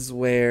 this is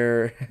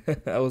where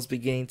I was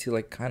beginning to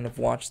like kind of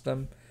watch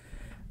them.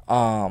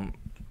 Um,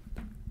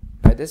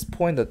 by this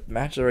point, the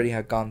match already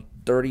had gone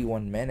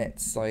 31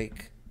 minutes.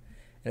 Like,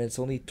 and it's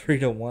only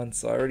 3-1,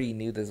 so I already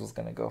knew this was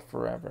gonna go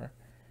forever.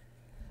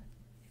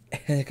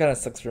 And it kind of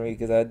sucks for me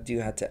because I do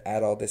have to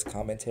add all this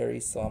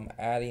commentary, so I'm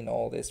adding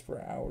all this for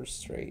hours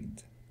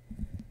straight.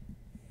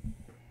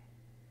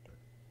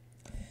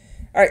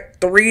 All right,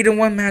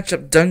 3-1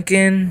 matchup.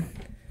 Duncan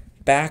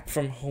back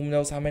from who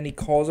knows how many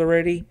calls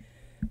already.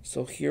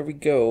 So here we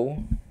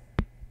go.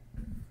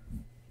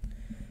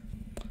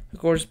 Of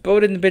course,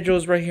 both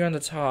individuals right here on the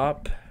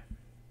top.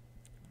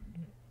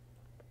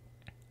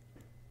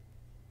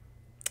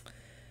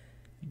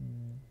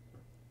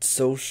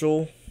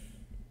 Social.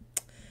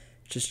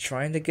 Just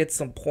trying to get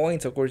some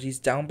points. Of course, he's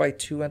down by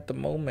 2 at the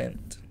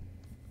moment.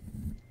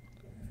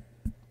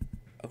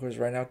 Of course,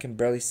 right now I can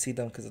barely see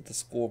them because of the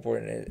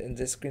scoreboard. And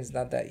this screen's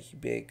not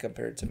that big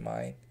compared to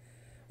mine.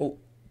 Oh.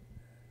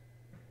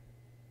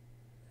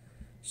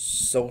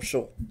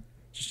 Social.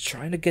 Just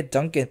trying to get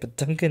Duncan, but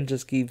Duncan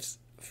just keeps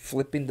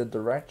flipping the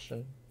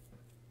direction.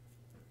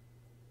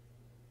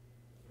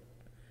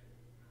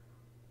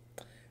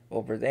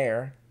 Over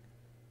there.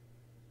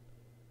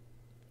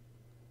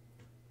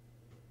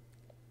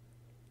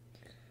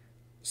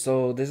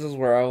 So this is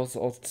where I was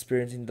also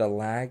experiencing the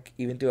lag,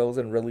 even though I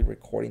wasn't really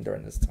recording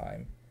during this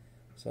time.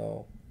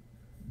 So,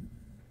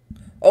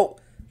 oh,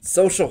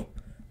 social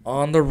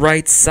on the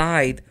right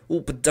side.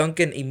 Oh, but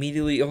Duncan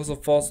immediately also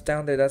falls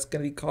down there. That's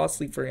gonna be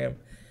costly for him.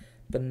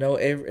 But no,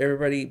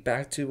 everybody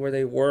back to where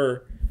they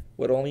were,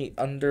 with only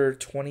under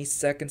 20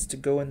 seconds to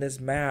go in this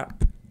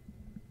map.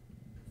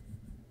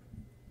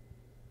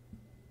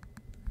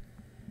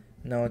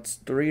 No, it's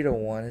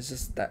 3-1. It's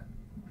just that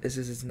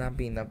it's not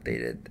being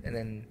updated, and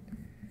then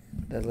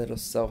that little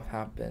self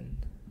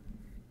happened.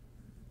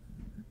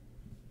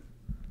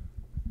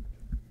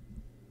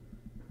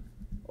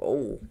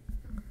 Oh,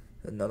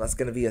 no, that's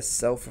gonna be a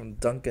self from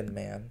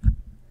Duncanman.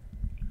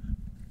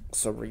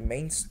 So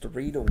remains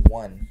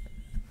 3-1.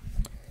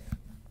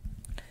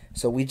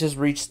 So we just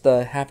reached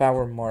the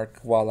half-hour mark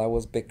while I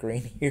was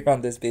bickering here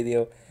on this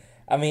video.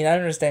 I mean, I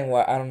understand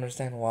why. I don't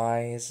understand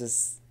why. It's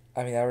just,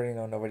 I mean, I already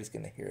know nobody's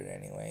gonna hear it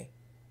anyway.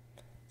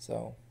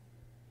 So,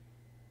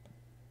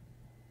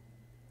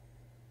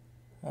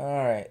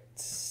 all right.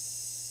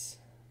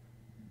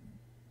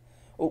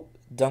 Oh,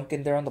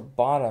 Duncan there on the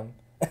bottom.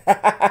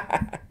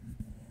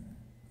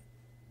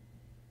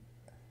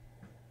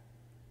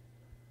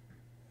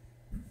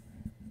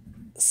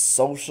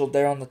 Social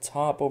there on the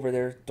top over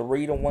there.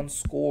 3-1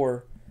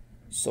 score.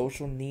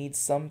 Social needs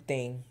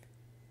something.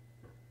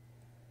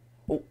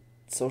 Oh,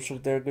 Social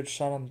there. Good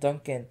shot on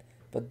Duncan.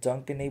 But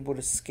Duncan able to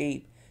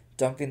escape.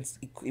 Duncan's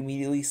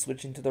immediately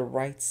switching to the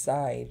right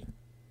side.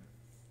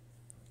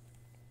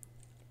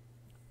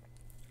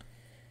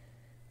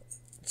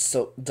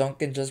 So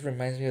Duncan just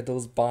reminds me of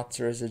those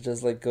boxers that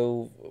just like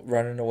go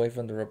running away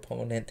from their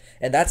opponent.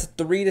 And that's a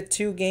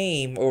 3-2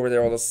 game over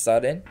there all of a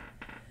sudden.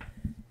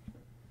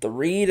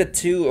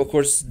 3-2. Of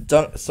course,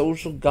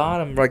 Social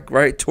got him like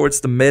right towards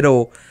the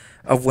middle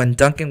of when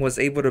Duncan was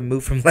able to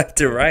move from left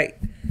to right.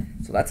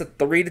 So that's a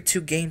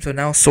 3-2 game. So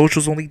now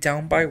Social's only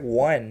down by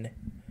 1.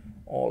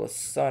 All of a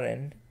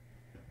sudden.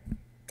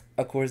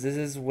 Of course, this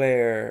is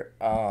where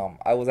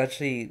I was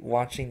actually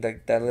watching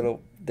like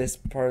this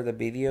part of the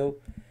video.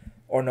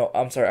 Or no,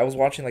 I'm sorry, I was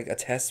watching like a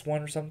test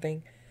one or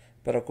something.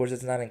 But of course,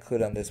 it's not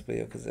included on this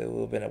video because it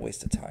would have been a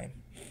waste of time.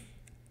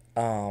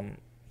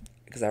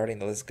 because I already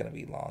know this is going to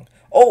be long.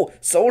 Oh,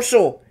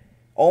 Social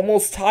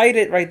almost tied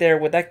it right there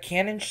with that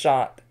cannon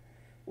shot.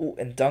 Ooh,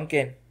 and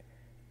Duncan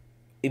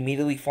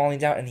immediately falling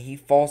down, and he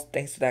falls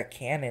thanks to that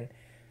cannon.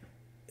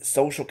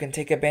 Social can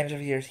take advantage of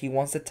here. He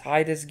wants to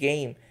tie this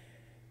game.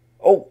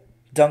 Oh,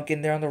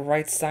 Duncan there on the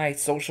right side.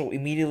 Social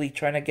immediately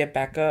trying to get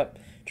back up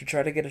to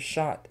try to get a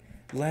shot.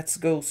 Let's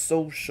go,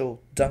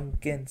 Social.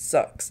 Duncan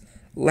sucks.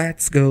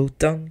 Let's go,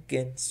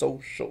 Duncan.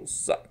 Social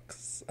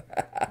sucks.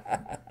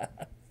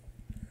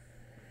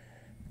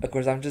 Of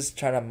course, I'm just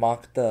trying to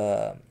mock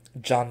the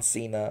John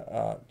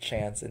Cena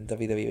chants in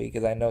WWE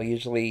because I know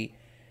usually,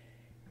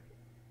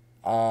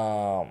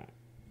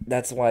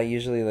 that's why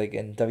usually like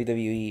in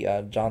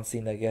WWE, John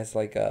Cena gets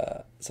like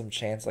some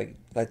chants like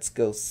 "Let's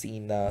go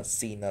Cena,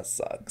 Cena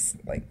sucks"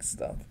 like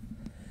stuff.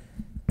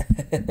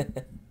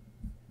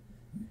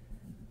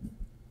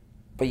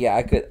 But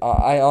yeah,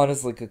 I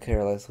honestly could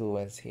care less who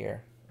wins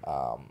here.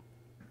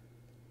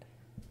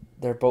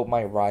 They're both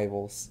my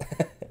rivals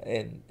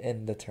in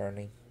the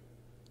tourney.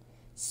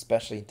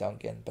 Especially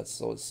Duncan, but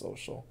so is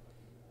Social.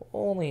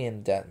 Only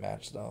in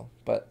Deathmatch, though.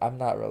 But I'm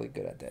not really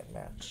good at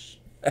Deathmatch.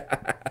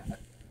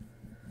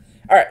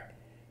 Alright.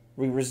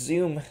 We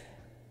resume.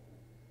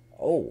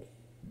 Oh.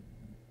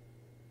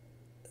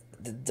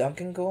 Did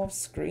Duncan go off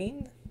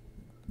screen?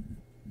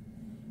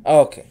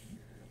 Oh, okay.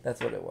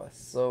 That's what it was.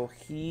 So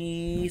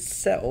he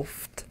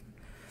selfed.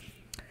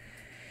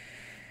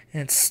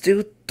 And it's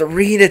still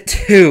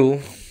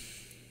 3-2.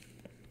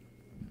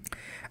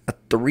 A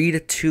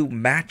 3-2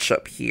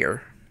 matchup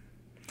here.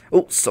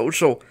 Oh,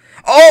 Social.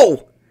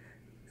 Oh!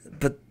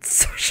 But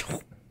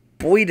Social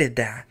voided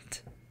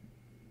that.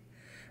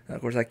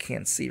 Of course, I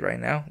can't see right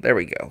now. There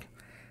we go.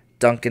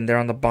 Duncan there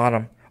on the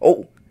bottom.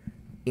 Oh!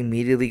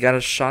 Immediately got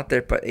a shot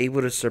there, but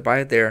able to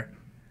survive there.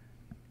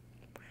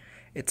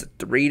 It's a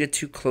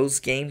 3-2 close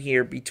game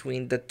here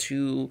between the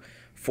two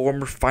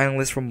former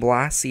finalists from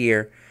last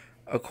year.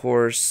 Of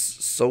course,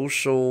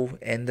 Social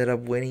ended up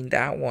winning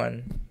that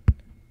one.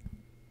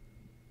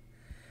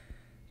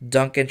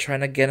 Duncan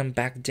trying to get him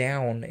back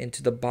down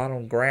into the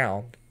bottom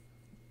ground.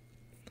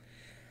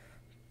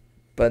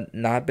 But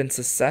not been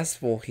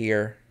successful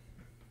here.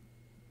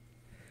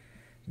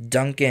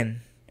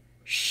 Duncan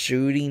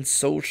shooting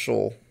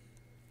Social.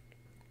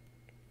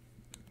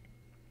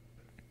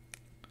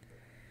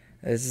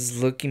 This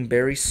is looking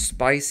very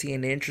spicy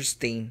and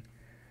interesting.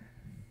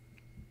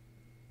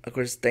 Of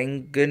course,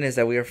 thank goodness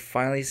that we are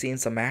finally seeing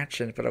some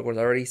action. But of course,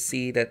 I already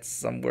see that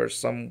somewhere,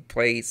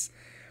 someplace,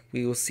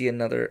 we will see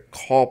another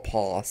call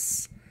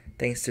pause.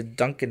 Thanks to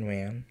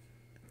Duncanman.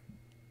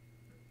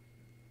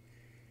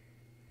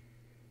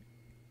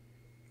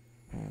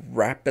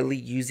 Rapidly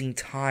using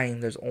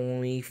time. There's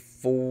only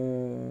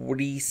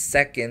 40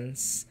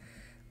 seconds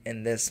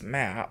in this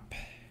map.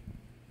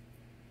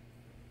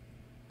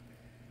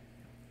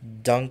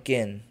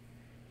 Duncan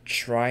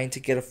trying to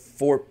get a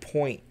 4th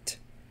point.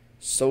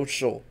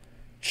 Social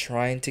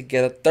trying to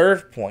get a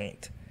 3rd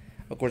point.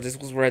 Of course, this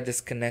was where I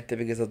disconnected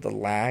because of the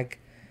lag.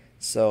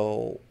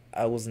 So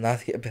I was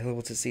not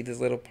able to see this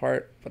little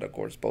part. But of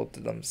course, both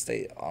of them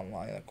stay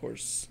online, of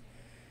course.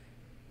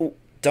 Oh,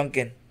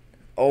 Duncan.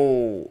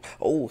 Oh,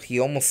 he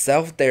almost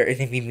selfed there and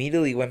he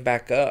immediately went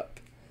back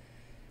up.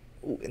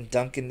 Ooh, and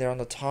Duncan there on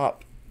the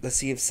top. Let's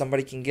see if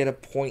somebody can get a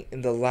point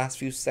in the last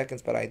few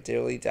seconds, but I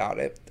dearly doubt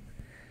it.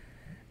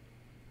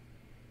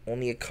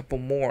 Only a couple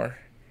more.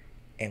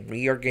 And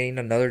we are getting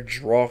another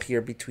draw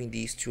here between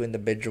these two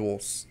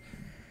individuals.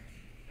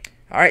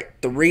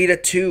 Alright,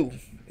 3-2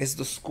 is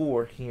the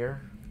score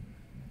here.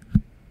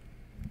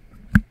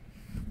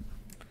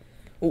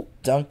 Oh,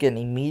 Duncan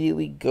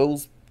immediately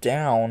goes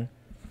down,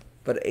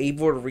 but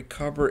able to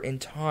recover in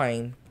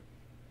time.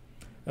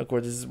 Of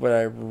course, this is where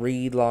I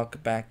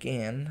relock back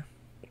in.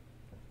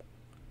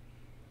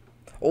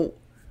 Oh,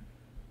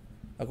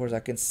 of course, I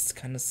can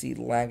kind of see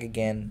lag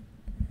again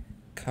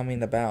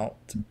coming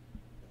about.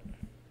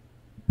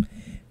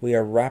 We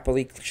are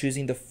rapidly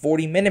choosing the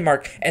 40-minute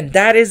mark, and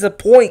that is a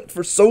point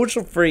for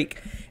Socialfreak,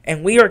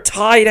 and we are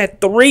tied at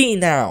 3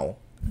 now.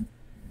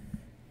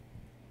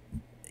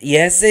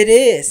 Yes, it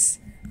is.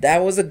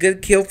 That was a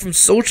good kill from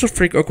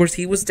Socialfreak. Of course,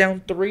 he was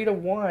down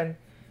 3-1,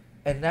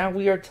 and now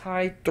we are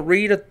tied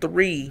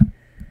 3-3.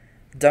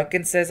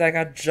 Duncan says I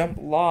got jump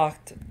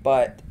locked,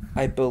 but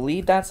I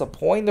believe that's a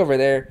point over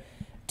there.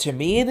 To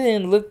me, it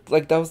didn't look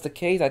like that was the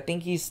case. I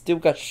think he still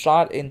got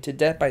shot into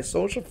death by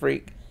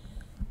Socialfreak.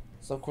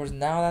 So, of course,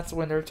 now that's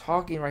when they're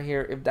talking right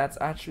here, if that's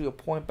actually a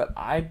point. But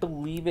I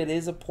believe it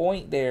is a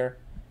point there.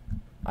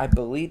 I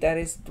believe that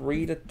is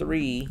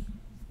 3-3.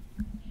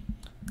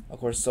 Of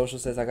course, Social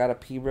says, I gotta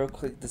pee real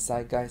quick.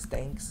 Decide, guys.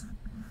 Thanks.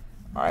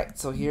 Alright,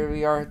 so here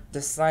we are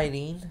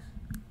deciding.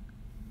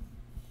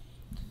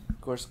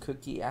 Of course,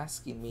 Cookie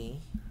asking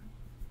me.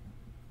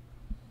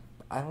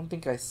 I don't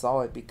think I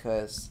saw it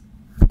because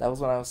that was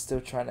when I was still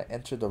trying to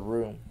enter the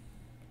room.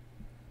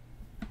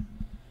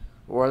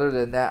 Or other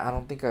than that, I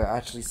don't think I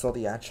actually saw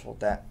the actual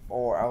that.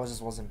 Or I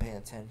just wasn't paying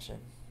attention.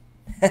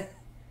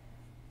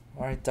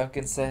 Alright,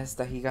 Duncan says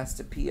that he got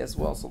to pee as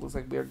well. So it looks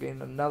like we are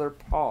getting another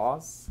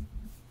pause.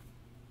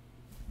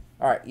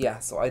 Alright, yeah,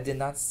 so I did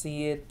not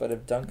see it, but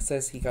if Dunk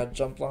says he got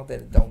jump blocked,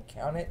 then don't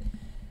count it.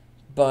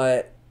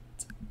 But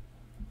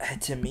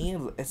to me,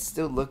 it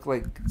still looked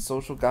like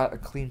Social got a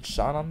clean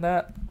shot on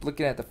that,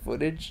 looking at the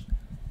footage.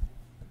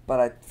 But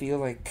I feel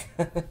like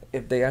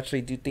if they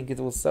actually do think it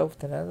was self,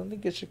 then I don't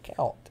think it should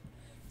count.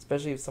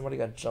 Especially if somebody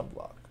got jump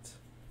blocked.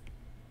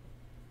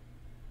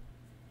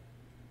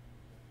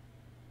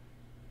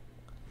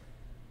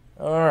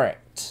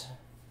 Alright.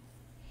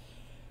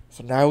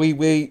 So now we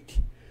wait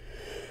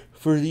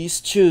for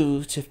these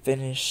two to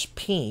finish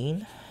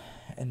peeing.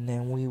 And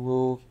then we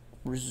will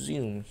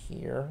resume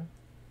here.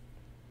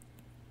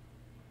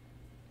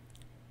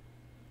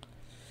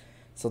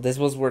 So this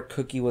was where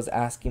Cookie was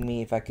asking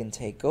me if I can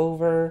take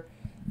over.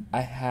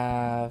 I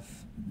have...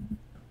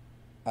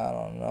 I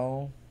don't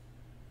know.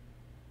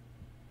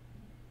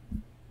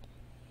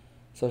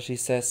 So she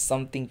says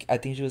something... I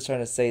think she was trying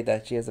to say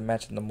that she has a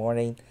match in the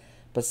morning.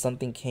 But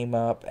something came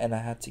up and I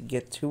had to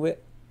get to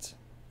it.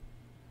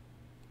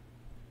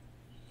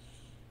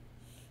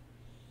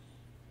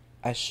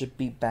 I should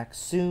be back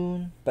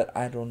soon, but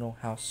I don't know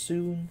how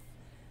soon.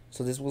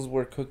 So this was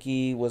where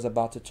Cookie was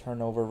about to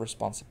turn over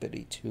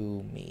responsibility to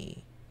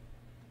me.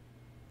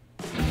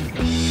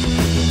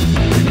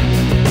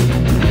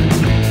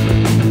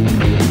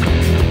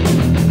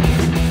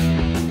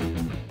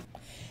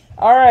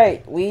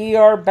 Alright, we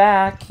are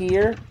back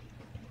here.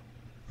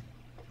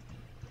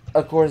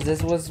 Of course,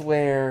 this was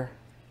where...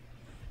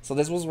 So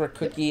this was where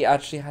Cookie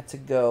actually had to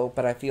go,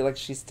 but I feel like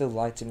she still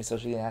lied to me, so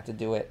she didn't have to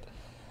do it.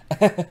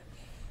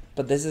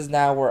 But this is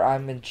now where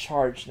I'm in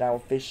charge now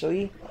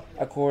officially.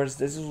 Of course,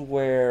 this is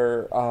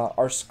where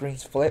our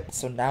screens flip,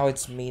 so now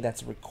it's me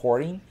that's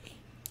recording.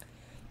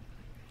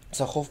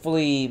 So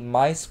hopefully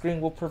my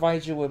screen will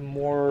provide you with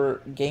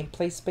more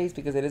gameplay space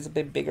because it is a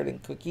bit bigger than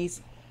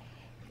Cookie's.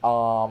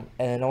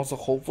 And also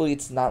hopefully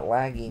it's not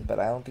lagging, but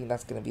I don't think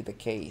that's going to be the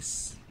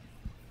case.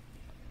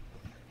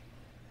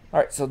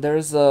 Alright, so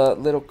there's a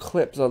little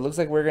clip. So it looks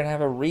like we're going to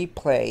have a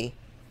replay,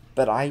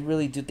 but I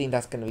really do think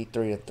that's going to be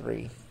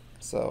 3-3.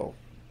 So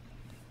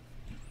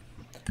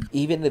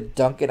even if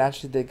Duncan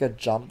actually did get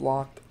jump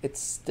blocked, it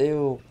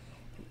still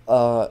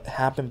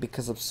happened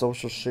because of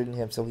Social shooting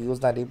him, so he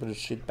was not able to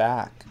shoot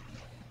back.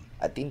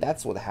 I think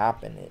that's what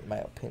happened, in my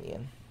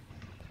opinion.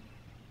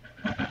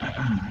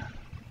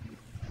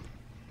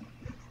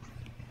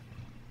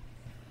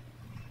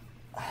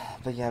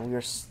 But yeah, we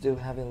are still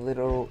having a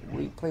little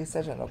replay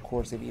session. Of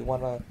course, if you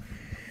want to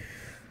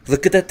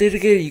look at that data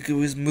again, you can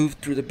always move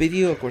through the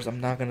video. Of course,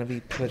 I'm not going to be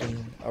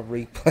putting a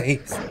replay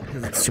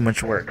because it's too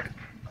much work.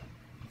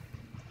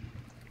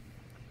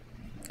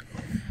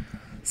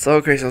 So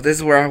okay, so this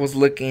is where I was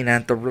looking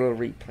at the real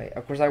replay.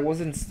 Of course, I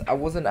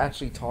wasn't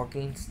actually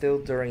talking still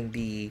during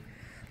the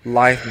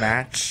live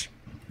match.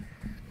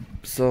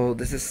 So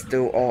this is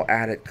still all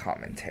added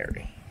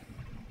commentary.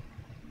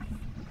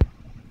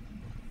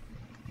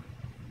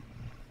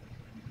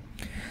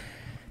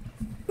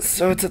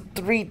 So it's a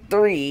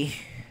 3-3.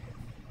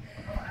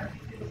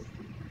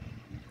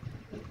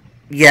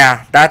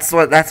 Yeah, that's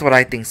what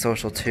I think,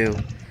 Social too.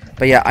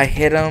 But yeah, I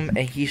hit him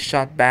and he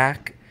shot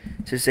back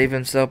to save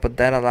himself, but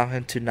that allowed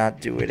him to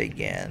not do it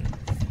again.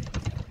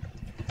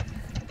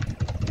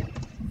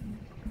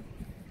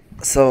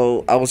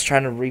 So I was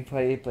trying to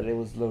replay it, but it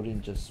was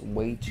loading just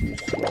way too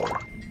slow.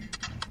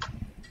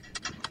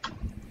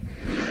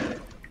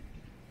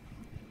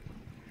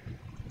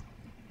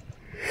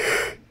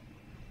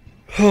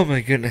 Oh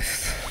my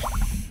goodness.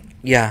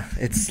 Yeah,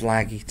 it's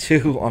laggy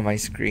too on my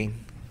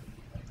screen.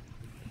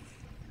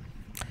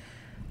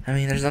 I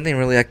mean, there's nothing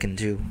really I can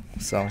do,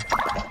 so.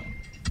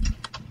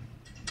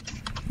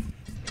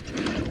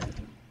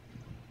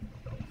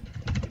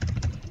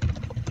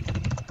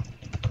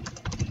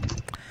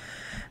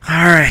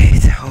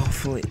 Alright,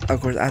 hopefully,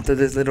 of course, after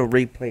this little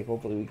replay,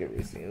 hopefully we can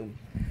resume.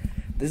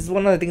 This is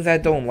one of the things I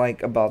don't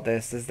like about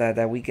this, is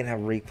that we can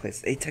have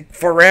replays. They take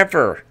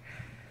forever.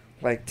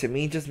 Like, to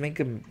me, just make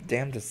a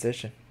damn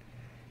decision.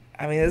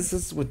 I mean, this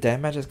is, with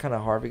Deathmatch, it's kind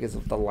of hard because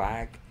of the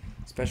lag.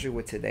 Especially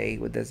with today,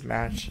 with this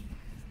match.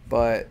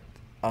 But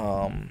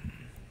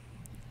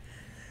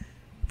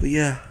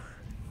yeah.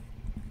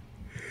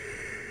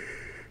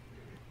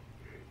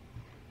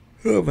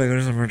 Oh my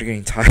goodness, I'm already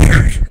getting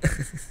tired.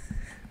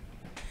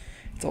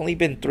 It's only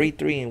been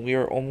 3-3 and we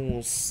are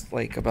almost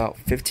like about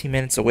 15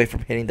 minutes away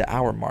from hitting the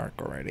hour mark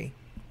already.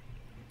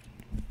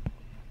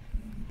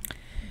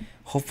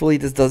 Hopefully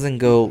this doesn't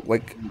go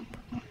like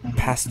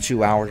past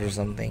 2 hours or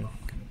something.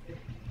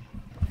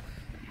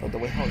 But the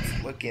way how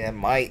it's looking, it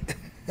might.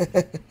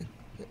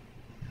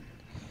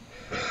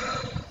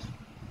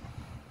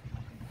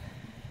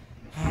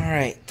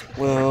 Alright,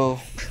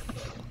 well,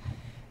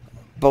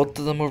 both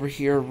of them over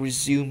here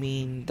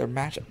resuming their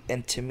match,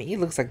 and to me it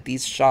looks like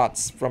these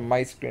shots from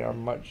my screen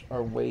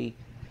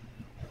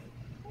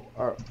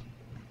are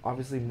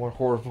obviously more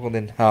horrible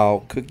than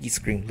how Cookie's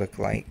screen looked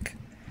like.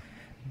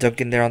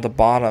 Duncan there on the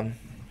bottom,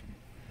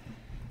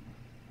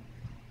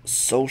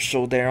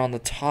 Social there on the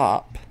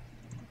top.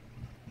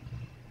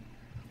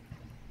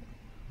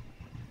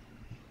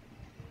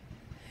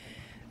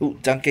 Ooh,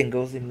 Duncan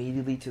goes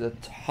immediately to the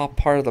top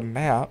part of the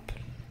map.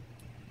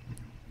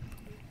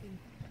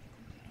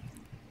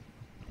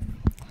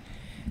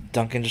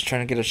 Duncan just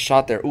trying to get a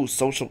shot there. Ooh,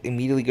 Social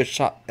immediately good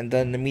shot. And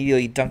then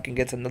immediately Duncan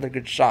gets another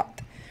good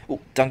shot. Ooh,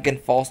 Duncan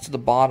falls to the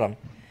bottom.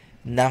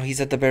 Now he's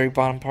at the very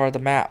bottom part of the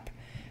map.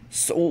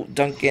 So,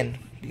 Duncan,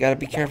 you gotta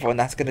be careful. And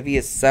that's gonna be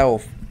his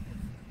self.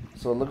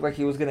 So it looked like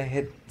he was gonna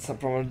hit some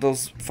from one of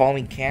those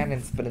falling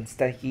cannons. But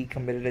instead he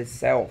committed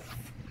himself.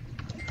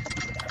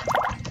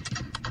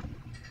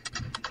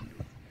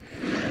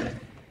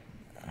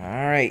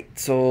 Alright,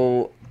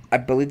 so I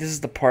believe this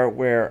is the part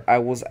where I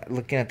was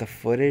looking at the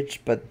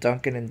footage, but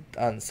Duncan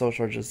and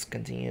Social just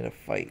continue to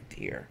fight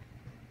here.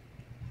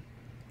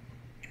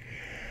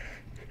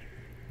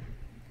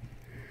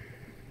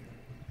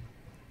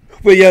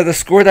 But yeah, the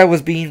score that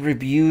was being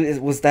reviewed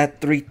was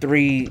that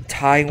 3-3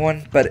 tie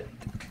one, but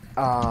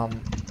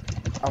I'm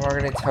not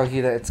gonna tell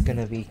you that it's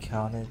gonna be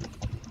counted.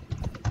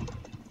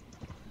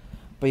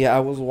 But yeah, I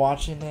was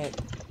watching it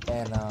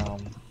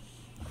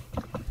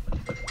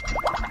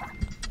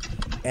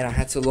and I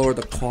had to lower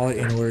the quality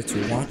in order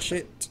to watch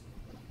it.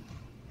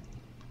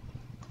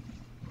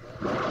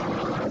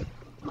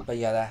 But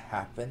yeah, that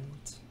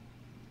happened.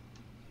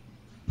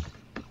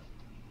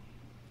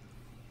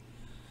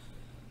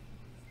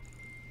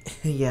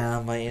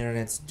 Yeah, my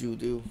internet's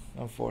doo-doo,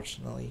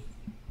 unfortunately.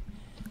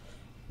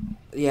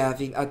 Yeah, I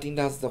think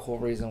that's the whole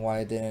reason why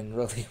I didn't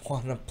really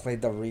want to play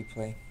the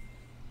replay.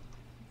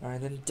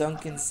 Alright, then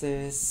Duncan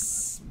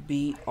says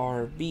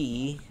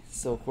BRB.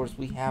 So of course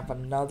we have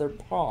another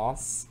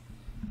pause.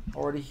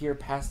 Already here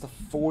past the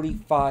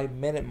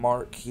 45-minute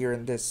mark here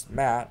in this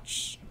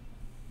match.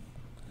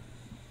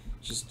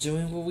 Just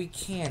doing what we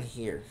can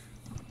here.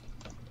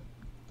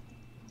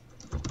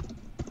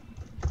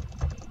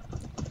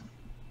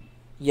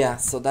 Yeah,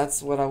 so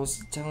that's what I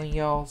was telling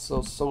y'all.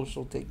 So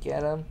Social did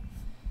get him.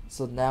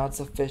 So now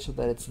it's official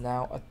that it's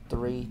now a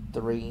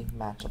 3-3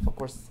 matchup. Of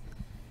course.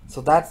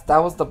 So that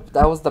was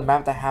the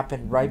map that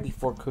happened right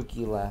before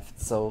Cookie left.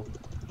 So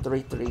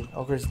 3-3.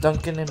 Of course,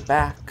 Duncan in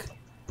back.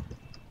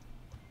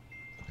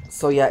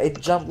 So yeah, it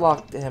jump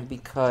locked him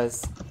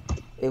because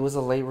it was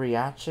a late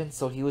reaction.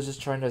 So he was just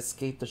trying to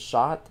escape the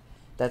shot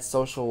that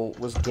Social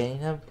was getting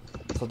him.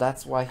 So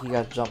that's why he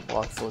got jump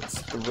locked. So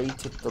it's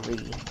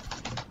 3-3.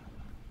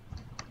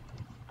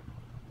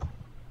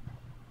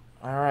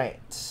 Alright.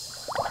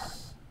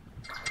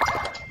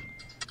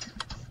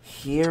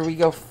 Here we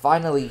go,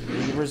 finally.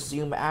 We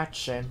resume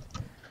action.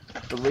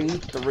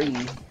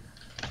 3-3.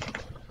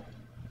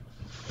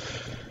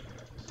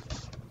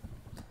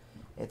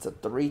 It's a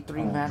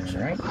 3-3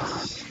 matchup. Right.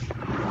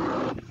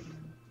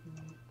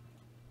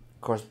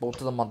 Of course, both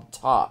of them on the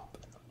top.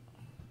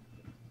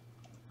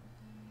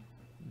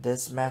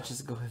 This match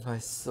is going by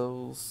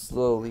so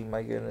slowly,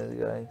 my goodness,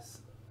 guys.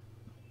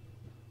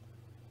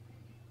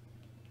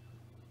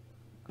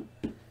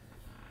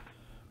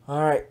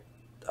 Alright,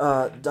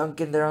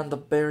 Duncan there on the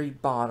very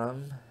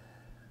bottom.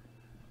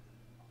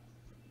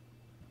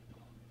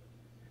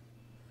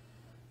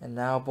 And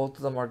now both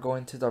of them are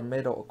going to the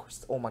middle. Of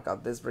course, oh my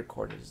god, this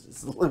recording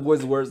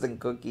was worse than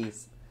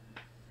Cookies.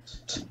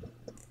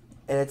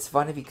 And it's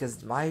funny because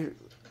the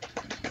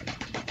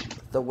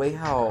way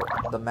how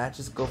the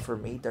matches go for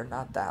me, they're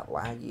not that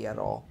laggy at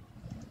all.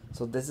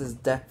 So this is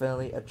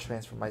definitely a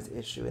transformized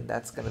issue, and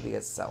that's going to be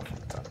a self from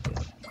Duncan.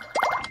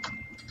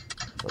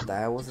 So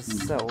that was a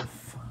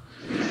self.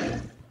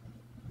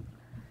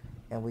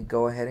 And we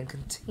go ahead and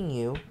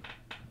continue.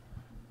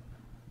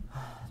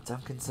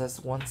 Duncan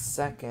says 1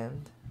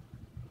 second.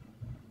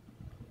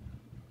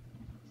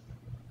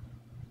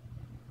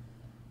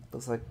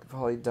 Looks like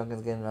probably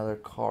Duncan's getting another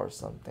car or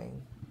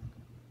something.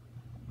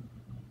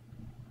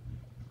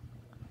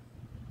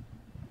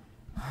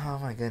 Oh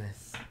my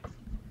goodness.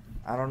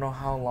 I don't know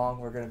how long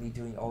we're going to be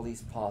doing all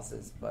these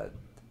pauses, but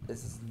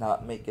this is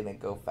not making it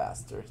go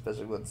faster,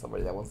 especially with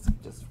somebody that wants to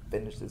just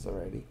finish this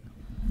already.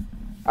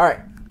 Alright,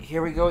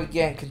 here we go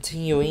again,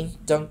 continuing.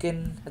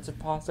 Duncan had to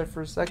pause there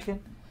for a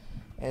second,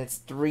 and it's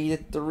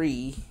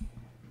 3-3.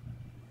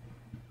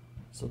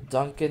 So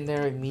Duncan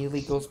there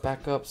immediately goes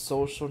back up.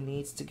 Social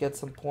needs to get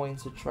some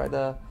points to try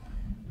to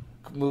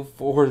move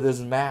forward this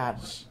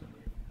match.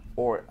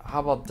 Or how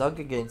about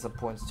Duncan getting some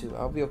points too?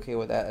 I'll be okay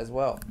with that as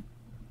well.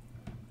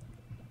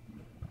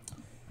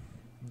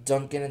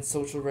 Duncan and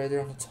Social right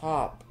there on the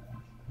top.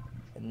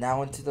 And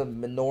now into the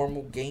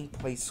normal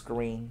gameplay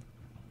screen.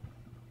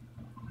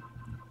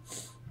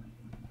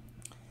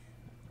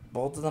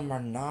 Both of them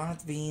are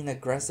not being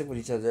aggressive with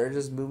each other. They're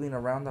just moving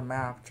around the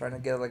map, trying to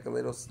get like a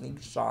little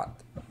sneak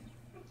shot.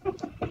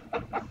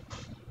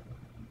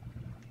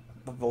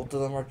 But both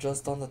of them are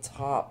just on the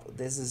top.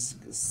 This is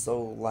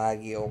so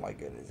laggy. Oh my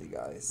goodness, you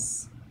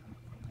guys.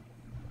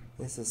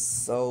 This is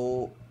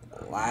so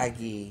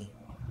laggy.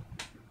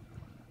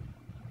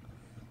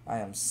 I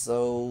am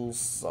so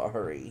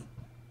sorry.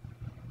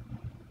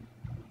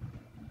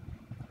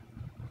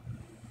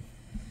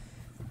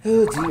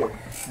 Oh dear.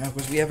 And of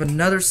course we have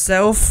another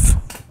self.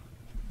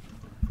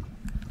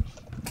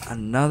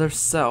 Another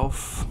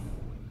self.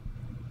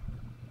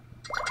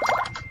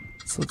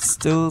 So it's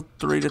still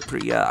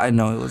 3-3. Yeah, I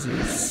know it was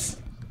yours.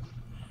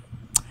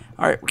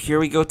 Alright, here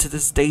we go to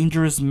this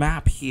dangerous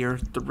map here.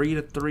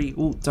 3-3.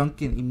 Ooh,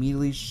 Duncan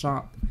immediately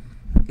shot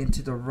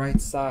into the right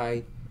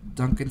side.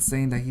 Duncan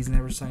saying that he's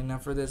never signed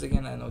up for this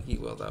again. I know he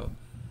will, though.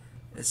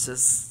 It's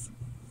just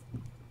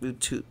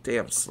too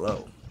damn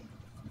slow.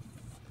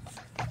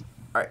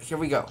 Alright, here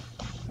we go.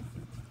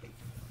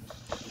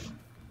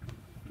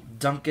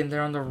 Duncan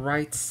there on the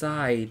right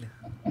side.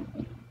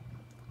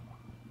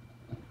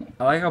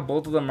 I like how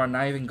both of them are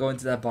not even going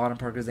to that bottom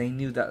part because they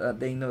knew that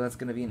they know that's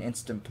gonna be an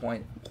instant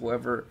point.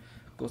 Whoever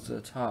goes to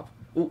the top.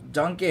 Ooh,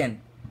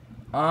 Duncan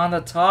on the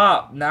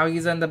top. Now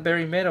he's in the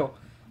very middle.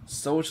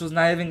 Social's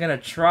not even gonna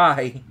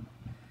try.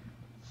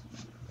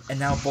 And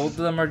now both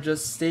of them are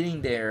just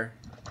sitting there.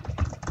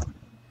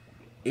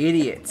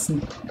 Idiots.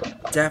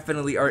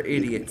 Definitely are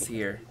idiots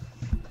here.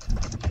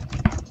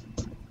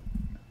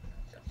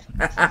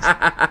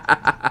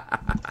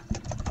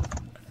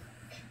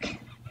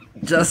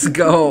 Just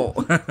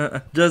go.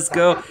 Just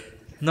go.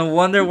 No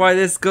wonder why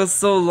this goes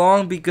so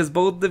long, because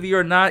both of you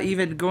are not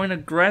even going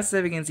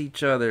aggressive against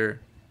each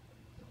other.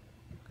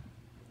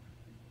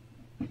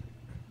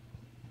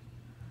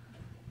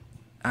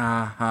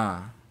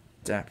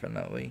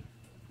 Definitely.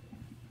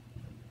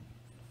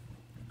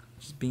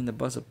 Just being the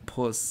bus of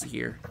puss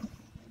here.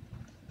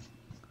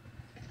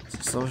 So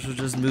Social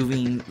just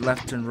moving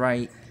left and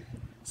right.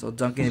 So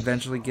Duncan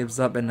eventually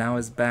gives up and now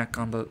is back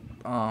on the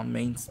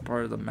main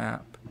part of the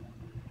map.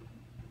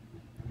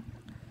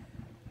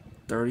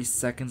 30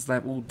 seconds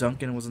left. Ooh,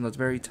 Duncan was on the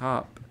very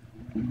top.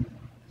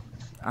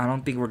 I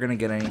don't think we're going to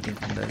get anything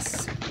from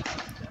this.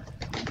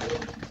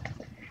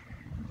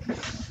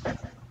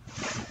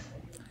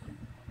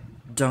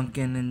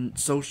 Duncan and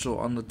Social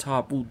on the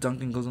top. Ooh,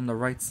 Duncan goes on the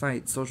right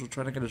side. Social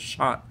trying to get a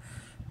shot,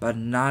 but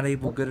not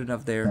able good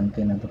enough there.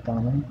 Duncan at the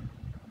bottom.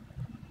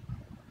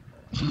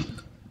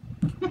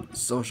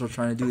 Social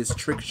trying to do his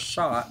trick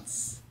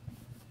shots.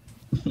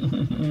 But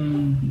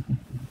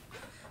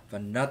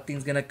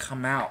nothing's going to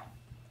come out.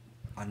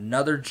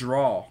 Another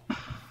draw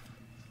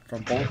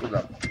from both of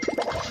them.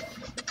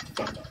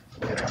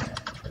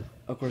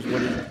 Of course,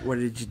 what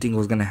did you think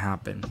was going to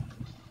happen?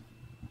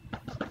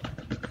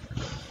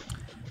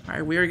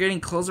 Alright, we are getting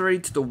close already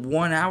to the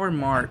 1 hour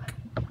mark.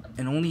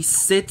 And only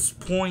 6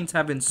 points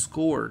have been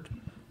scored.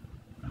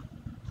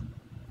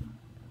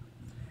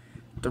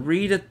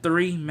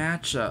 3-3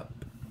 matchup.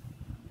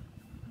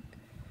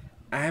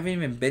 I haven't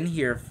even been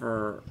here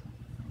for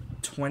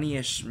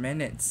 20-ish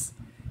minutes.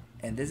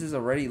 And this is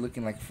already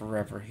looking like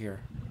forever here.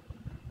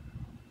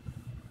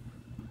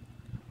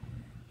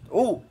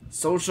 Oh,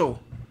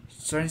 Social.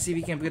 Trying to see if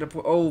he can get a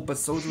point. Oh, but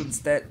Social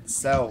instead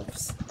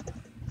selves.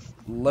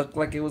 Looked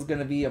like it was going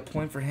to be a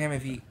point for him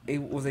if he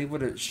was able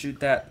to shoot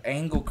that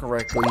angle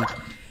correctly.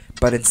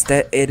 But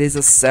instead, it is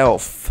a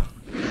self.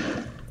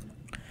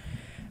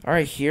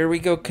 Alright, here we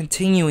go.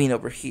 Continuing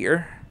over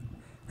here.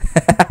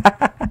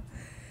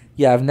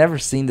 Yeah, I've never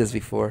seen this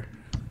before.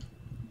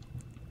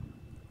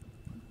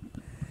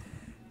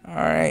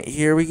 Alright,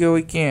 here we go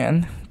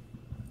again.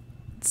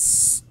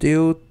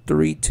 Still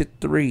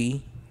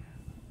 3-3.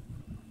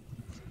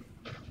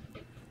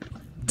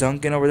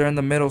 Duncan over there in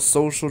the middle.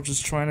 Social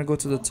just trying to go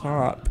to the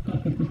top.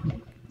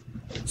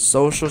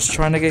 Social's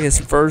trying to get his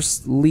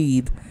first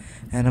lead.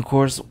 And of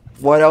course,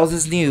 what else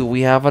is new?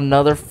 We have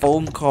another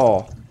phone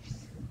call.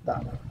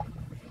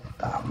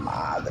 Puta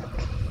madre.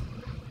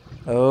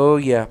 Oh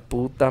yeah,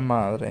 puta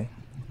madre.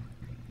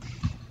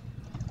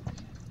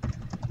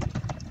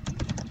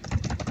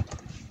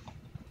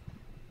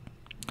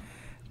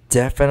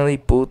 Definitely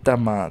puta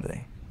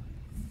madre.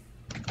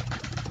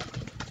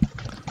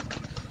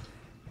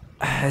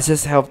 It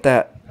just helped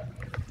that.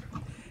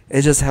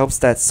 It just helps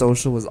that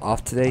Social was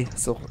off today,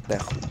 so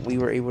that we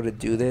were able to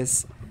do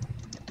this.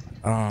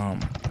 But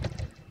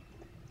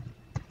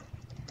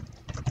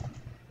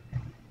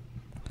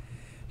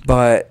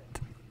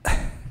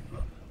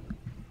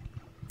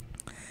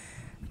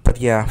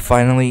yeah,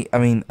 finally. I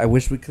mean, I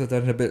wish we could have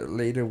done it a bit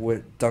later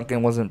where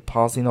Duncan wasn't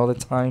pausing all the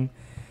time.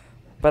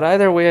 But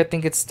either way, I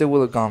think it still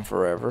would have gone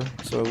forever,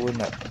 so it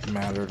wouldn't have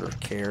mattered or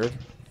cared.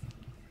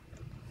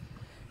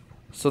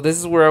 So this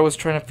is where I was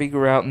trying to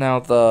figure out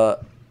now the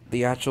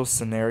actual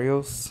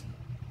scenarios.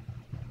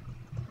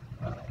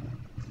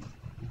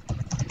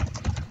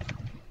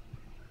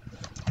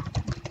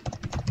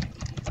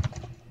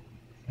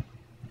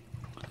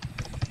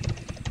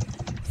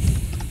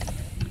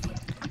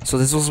 So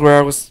this was where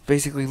I was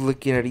basically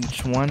looking at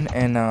each one,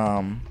 and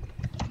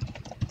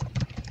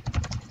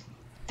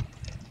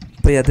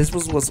but yeah, this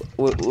is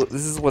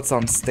what's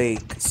on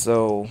stake.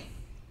 So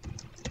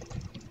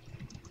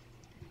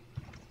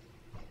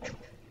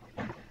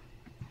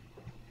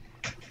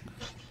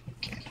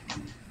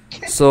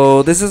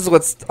this is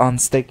what's on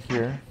stake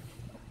here.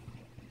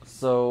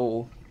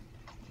 So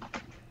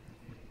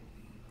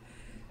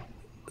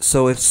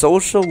if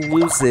Social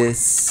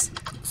loses,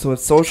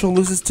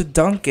 to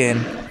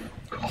Duncan,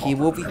 he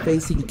will be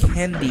facing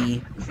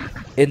Kendi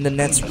in the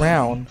next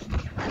round.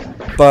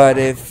 But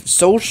if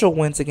Social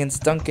wins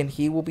against Duncan,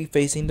 he will be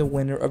facing the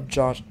winner of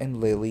Josh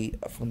and Lily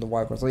from the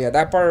wild card. So yeah,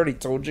 that part I already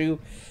told you.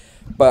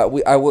 But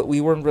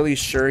we weren't really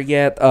sure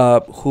yet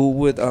who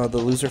would the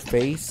loser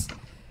face.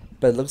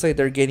 But it looks like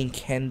they're getting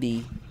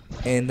Candy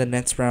in the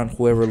next round,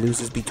 whoever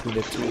loses between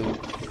the two.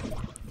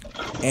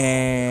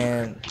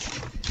 And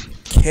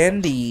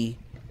Candy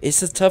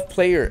is a tough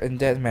player in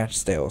Deathmatch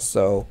still,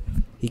 so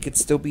he could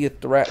still be a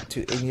threat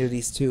to any of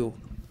these two.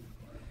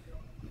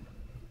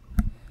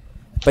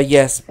 But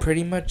yes,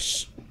 pretty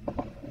much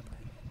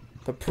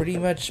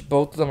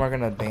both of them are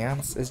gonna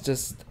advance. It's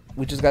just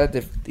we just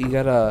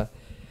gotta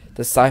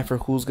decipher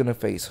who's gonna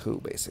face who,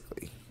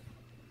 basically.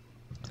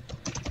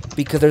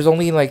 Because there's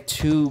only like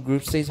 2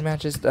 group stage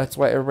matches, that's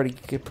why everybody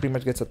pretty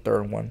much gets a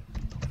third one.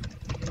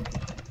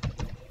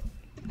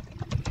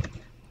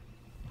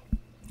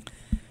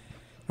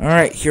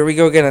 Alright, here we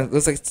go again. It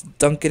looks like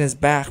Duncan is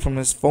back from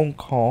his phone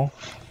call.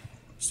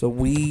 So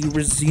we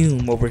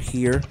resume over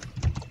here.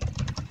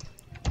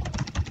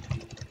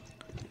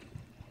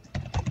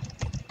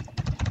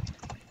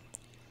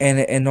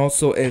 And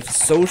also, if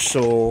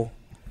Social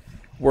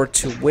were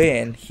to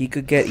win, he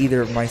could get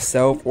either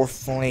myself or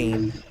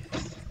Flame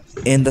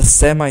in the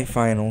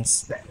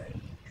semifinals.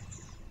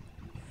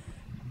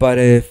 But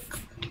if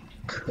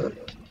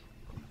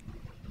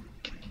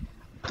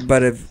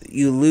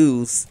you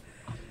lose,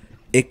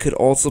 it could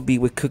also be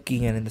with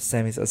Cookie in the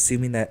semis,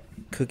 assuming that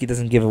Cookie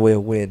doesn't give away a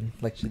win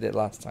like she did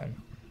last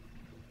time.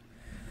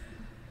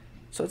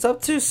 So it's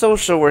up to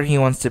Social where he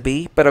wants to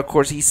be, but of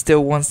course he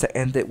still wants to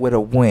end it with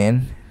a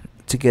win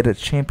to get a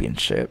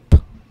championship.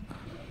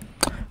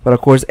 But of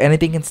course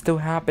anything can still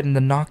happen in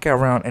the knockout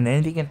round, and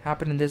anything can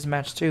happen in this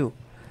match too.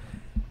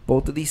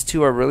 Both of these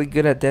two are really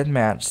good at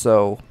deathmatch,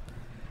 so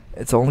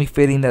it's only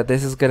fitting that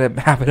this is going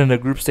to happen in a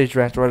group stage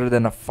match rather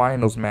than a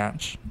finals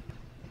match.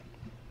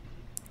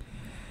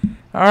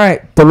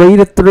 Alright,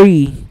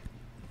 3-3.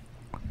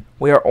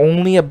 We are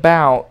only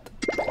about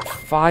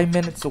 5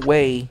 minutes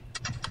away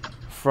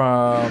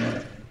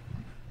from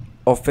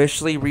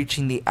officially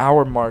reaching the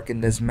hour mark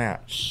in this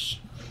match.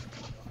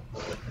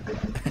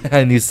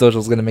 I knew Social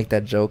was going to make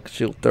that joke.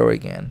 She'll throw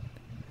again.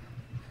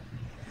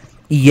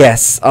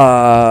 Yes,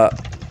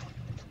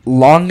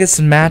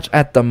 longest match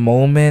at the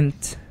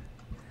moment.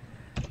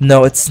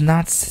 No, it's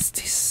not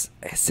 60.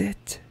 Is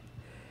it?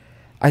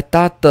 I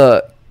thought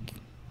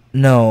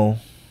no.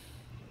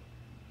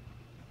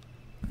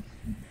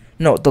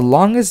 No, the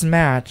longest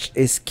match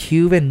is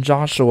Cube and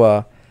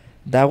Joshua.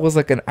 That was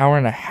like an hour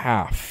and a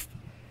half.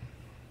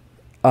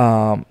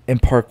 In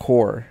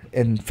parkour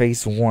in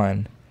phase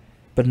 1.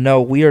 But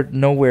no, we are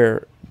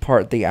nowhere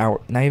part the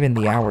hour. Not even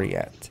the hour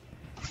yet.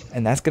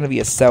 And that's gonna be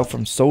a sell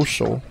from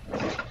Social.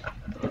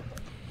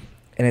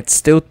 And it's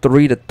still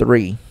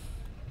 3-3.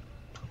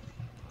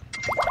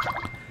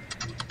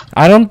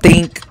 I don't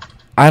think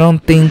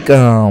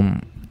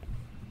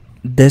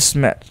this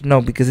match, no,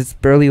 because it's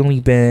barely only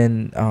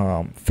been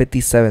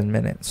 57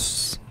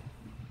 minutes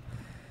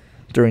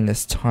during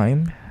this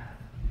time.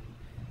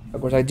 Of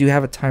course, I do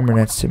have a timer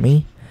next to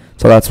me,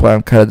 so that's why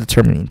I'm kind of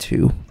determining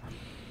to.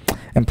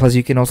 And plus,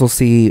 you can also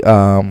see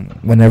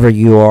whenever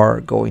you are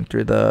going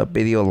through the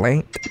video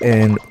length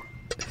and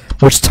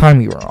which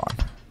time you are on.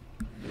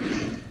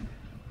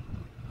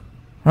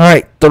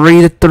 Alright,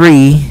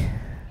 3-3.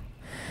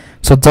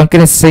 So Duncan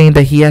is saying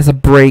that he has a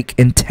break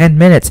in 10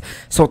 minutes.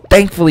 So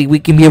thankfully we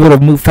can be able to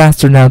move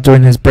faster now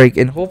during his break.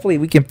 And hopefully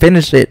we can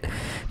finish it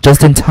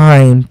just in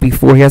time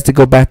before he has to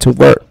go back to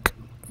work.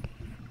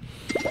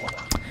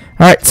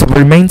 Alright, so it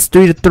remains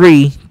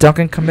 3-3.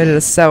 Duncan committed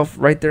a self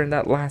right there in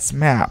that last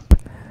map.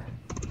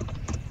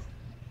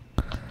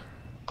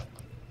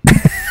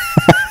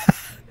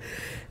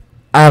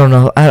 I don't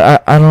know.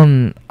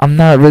 I'm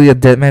not really a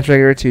deathmatch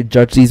regular to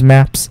judge these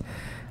maps.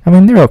 I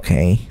mean, they're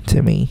okay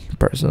to me,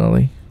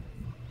 personally.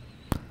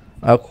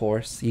 Of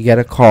course, you get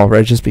a call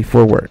right just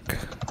before work.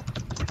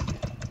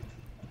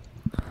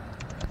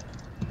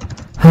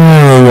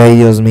 Ay,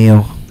 Dios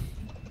mío.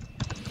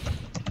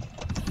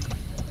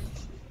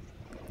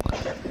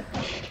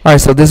 Alright,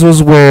 so this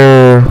was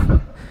where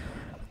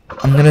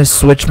I'm gonna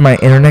switch my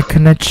internet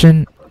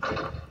connection.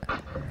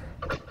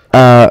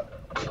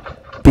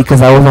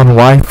 Because I was on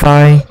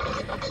Wi-Fi.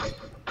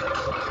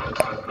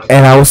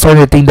 And I was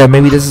starting to think that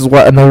maybe this is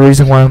another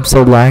reason why I'm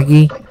so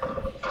laggy.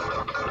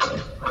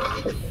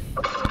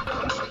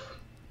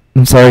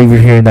 I'm sorry if you're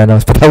hearing that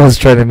noise, but I was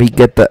trying to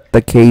get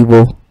the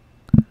cable.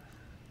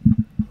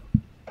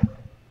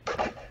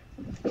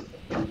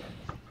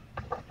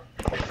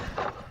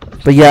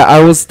 But yeah,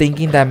 I was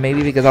thinking that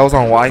maybe because I was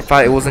on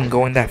Wi-Fi, it wasn't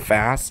going that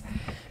fast.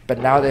 But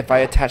now that if I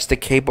attach the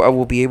cable, I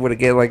will be able to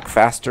get like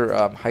faster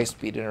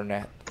high-speed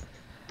internet.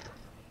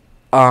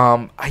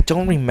 I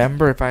don't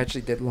remember if I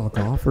actually did log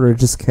off or it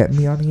just kept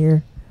me on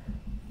here.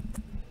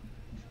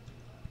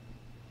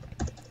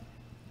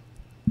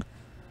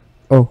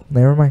 Oh,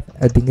 never mind.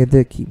 I think it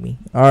did keep me.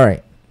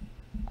 Alright.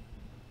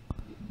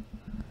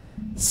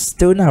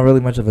 Still not really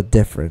much of a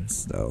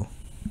difference, though.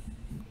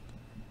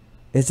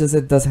 It's just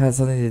it does have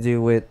something to do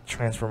with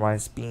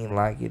Transformice being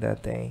laggy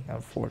that day,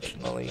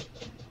 unfortunately.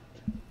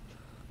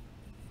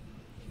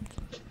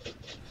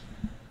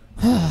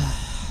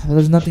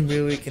 There's nothing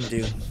really we can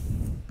do.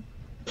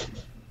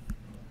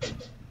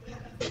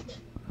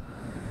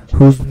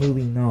 Who's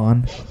moving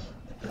on?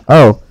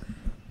 Oh,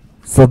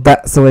 so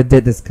it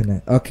did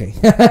disconnect. Okay,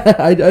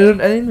 I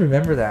didn't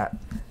remember that.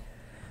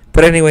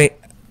 But anyway,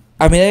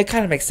 I mean it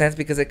kind of makes sense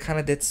because it kind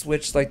of did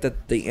switch like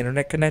the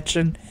internet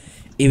connection,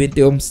 even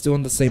though I'm still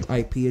on the same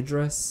IP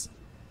address.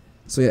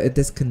 So yeah, it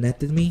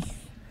disconnected me.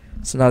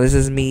 So now this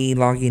is me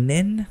logging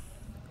in.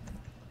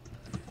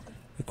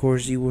 Of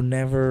course, you will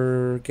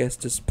never guess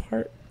this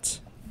part.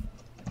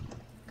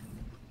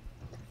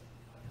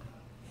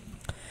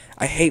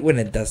 I hate when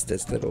it does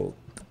this little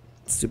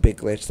stupid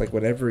glitch. Like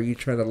whenever you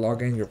try to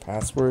log in your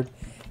password,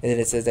 and then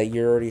it says that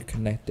you're already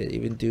connected,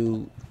 even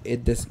though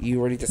you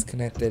already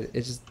disconnected.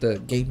 It's just the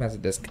game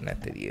hasn't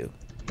disconnected you.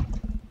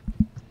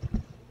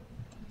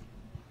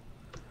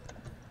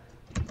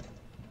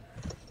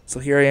 So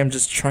here I am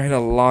just trying to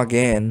log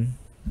in.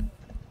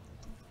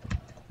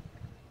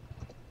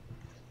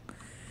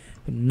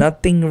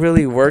 Nothing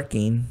really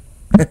working.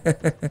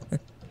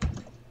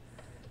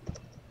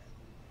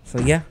 So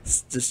yeah,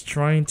 just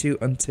trying to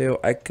until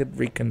I could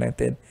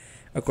reconnect it.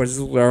 Of course, this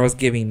is where I was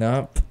giving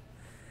up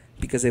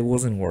because it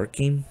wasn't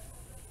working.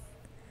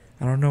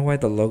 I don't know why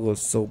the logo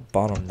is so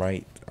bottom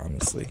right,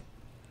 honestly.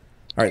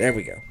 Alright, there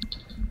we go.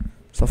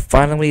 So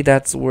finally,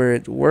 that's where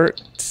it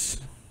worked.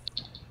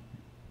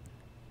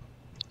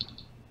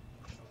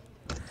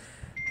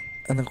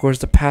 And of course,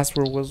 the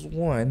password was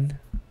 1.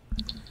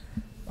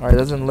 Alright, it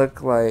doesn't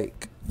look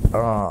like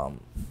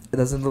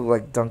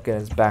Duncan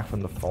is back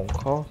from the phone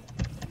call.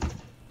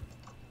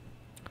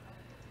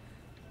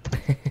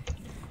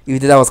 Even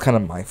though that was kind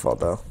of my fault,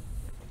 though.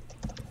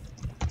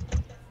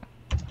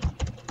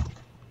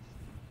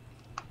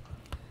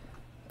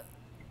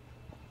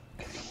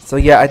 So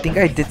yeah, I think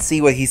I did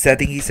see what he said. I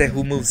think he said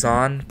who moves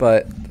on,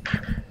 but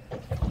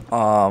if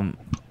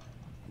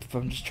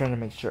I'm just trying to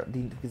make sure,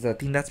 because I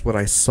think that's what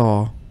I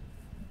saw.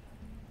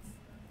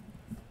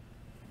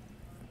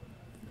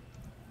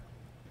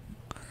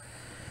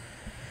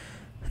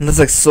 It looks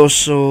like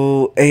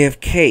Social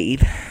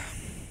AFK'd.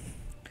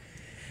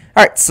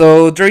 Alright,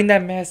 so during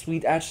that mess,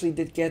 we actually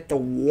did get the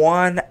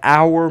 1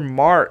 hour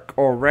mark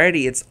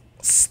already. It's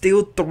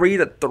still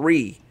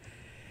 3-3.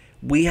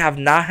 We have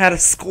not had a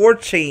score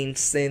change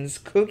since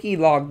Cookie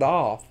logged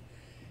off.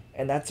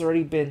 And that's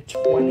already been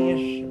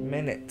 20-ish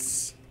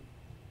minutes.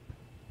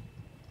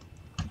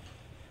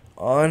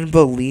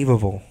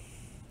 Unbelievable.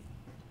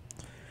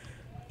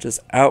 Just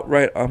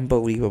outright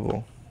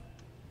unbelievable.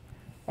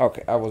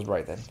 Okay, I was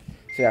right then.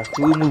 So yeah,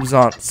 who moves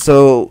on?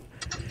 So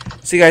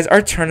you guys,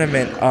 our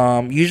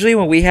tournament, usually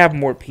when we have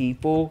more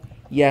people,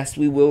 yes,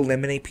 we will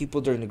eliminate people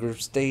during the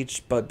group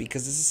stage, but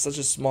because this is such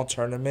a small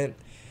tournament,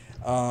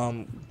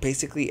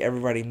 basically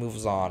everybody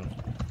moves on.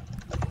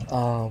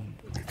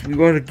 We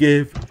want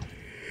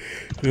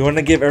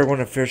to give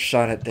everyone a fair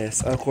shot at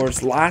this. Of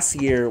course, last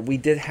year we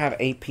did have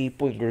 8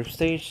 people in group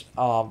stage,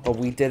 but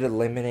we did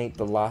eliminate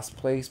the last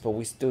place, but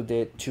we still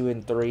did 2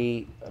 and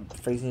 3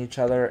 facing each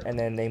other, and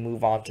then they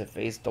move on to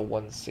face the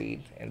 1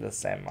 seed in the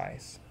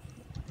semis.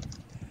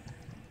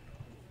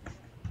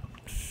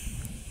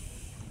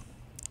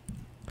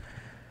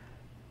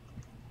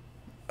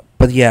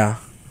 But yeah,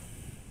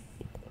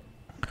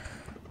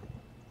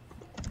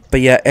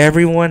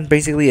 everyone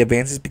basically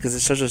advances because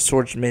it's such a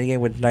short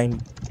minigame with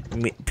 9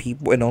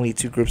 people and only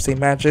 2 group stage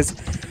matches.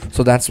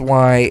 So that's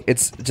why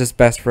it's just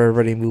best for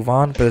everybody to move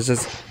on. But it's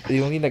just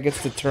the only thing that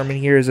gets determined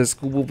here is that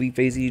who will be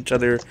facing each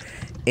other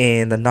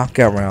in the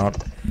knockout round.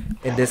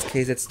 In this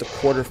case, it's the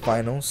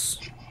quarterfinals.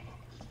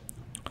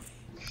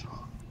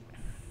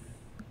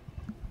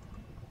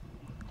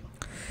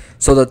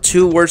 So the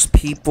 2 worst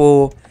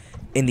people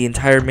in the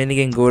entire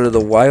minigame go to the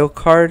wild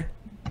card.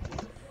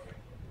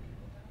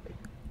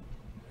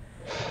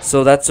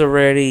 So that's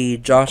already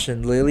Josh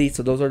and Lily.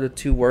 So those are the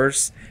 2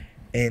 worst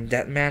in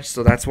that match.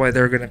 So that's why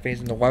they're going to face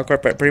in the wild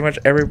card. But pretty much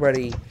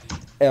everybody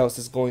else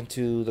is going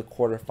to the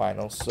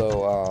quarterfinals.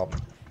 So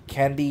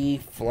Candy,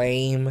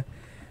 Flame,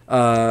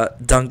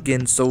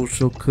 Duncan,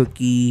 Social,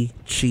 Cookie,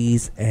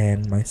 Cheese,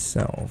 and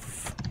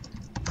myself.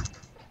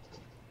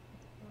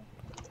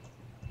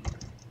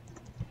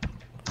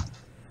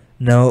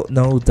 No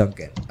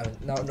Duncan.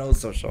 No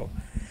Social.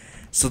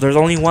 So there's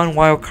only 1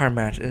 wild card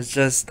match. It's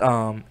just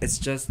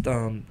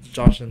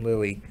Josh and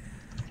Lily.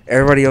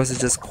 Everybody else is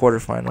just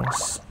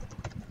quarterfinals.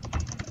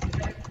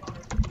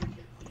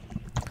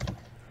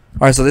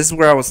 Alright, so this is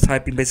where I was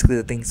typing basically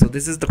the thing. So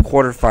this is the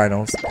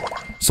quarterfinals.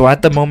 So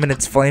at the moment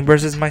it's Flame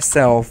versus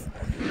myself.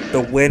 The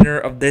winner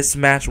of this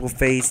match will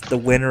face the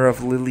winner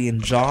of Lily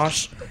and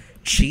Josh.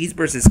 Cheese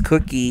versus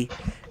Cookie.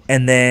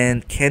 And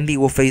then Candy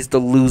will face the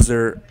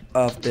loser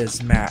of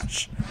this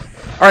match.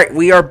 Alright,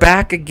 we are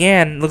back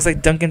again. Looks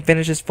like Duncan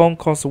finished his phone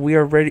call, so we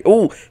are ready.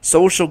 Oh,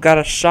 Social got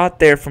a shot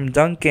there from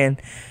Duncan,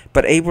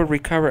 but able to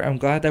recover. I'm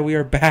glad that we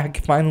are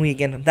back finally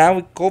again.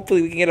 Now,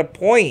 hopefully, we can get a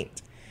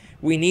point.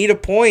 We need a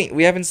point.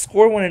 We haven't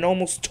scored one in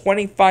almost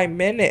 25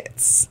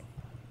 minutes.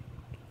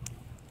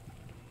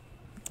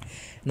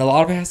 And a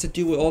lot of it has to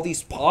do with all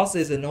these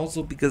pauses, and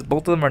also because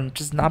both of them are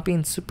just not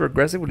being super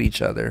aggressive with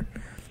each other.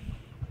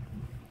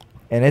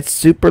 And it's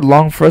super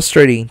long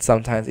frustrating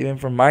sometimes, even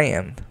from my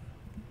end.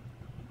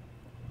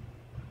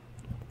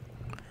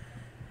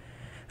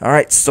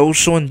 Alright,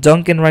 Social and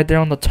Duncan right there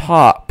on the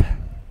top.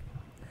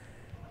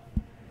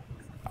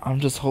 I'm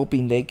just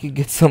hoping they could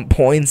get some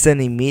points in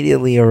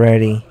immediately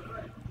already.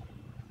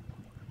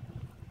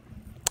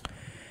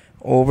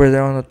 Over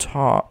there on the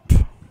top.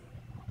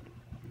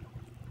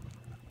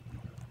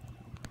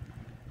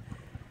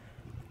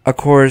 Of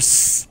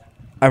course,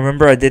 I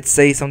remember I did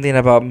say something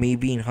about me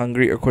being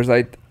hungry. Of course,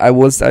 I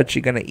was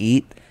actually going to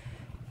eat.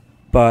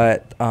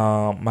 But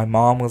my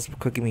mom was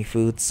cooking me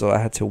food, so I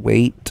had to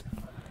wait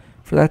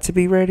for that to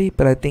be ready.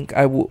 But I think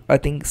I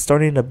think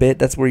starting in a bit,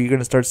 that's where you're going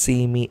to start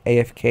seeing me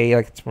AFK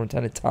like from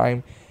time to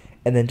time.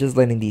 And then just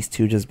letting these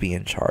two just be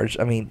in charge.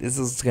 I mean, this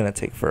is going to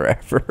take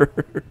forever.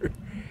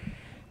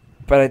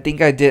 But I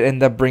think I did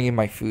end up bringing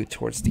my food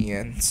towards the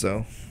end,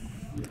 so.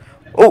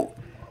 Oh!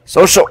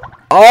 Social!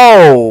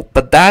 Oh!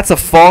 But that's a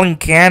falling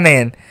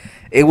cannon.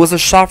 It was a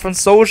shot from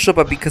Social,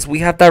 but because we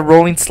have that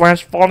rolling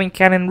slash falling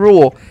cannon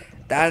rule,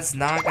 that's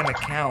not going to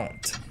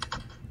count.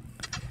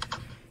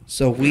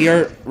 So we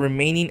are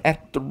remaining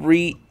at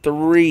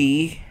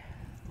 3-3.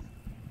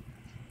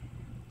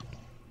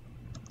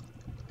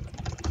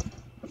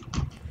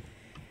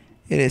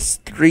 It is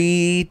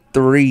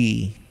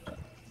 3-3.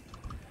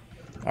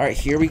 Alright,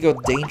 here we go.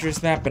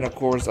 Dangerous map, and of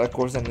course,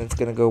 and it's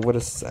gonna go with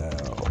a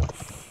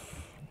self.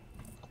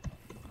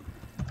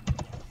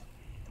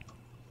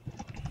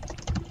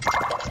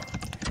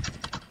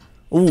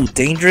 Ooh,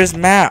 dangerous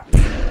map.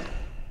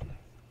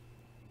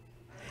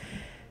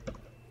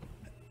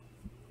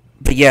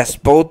 But yes,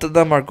 both of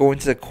them are going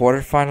to the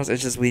quarterfinals.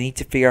 It's just we need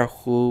to figure out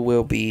who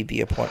will be the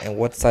opponent and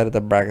what side of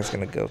the bracket is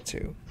gonna go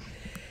to.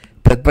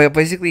 But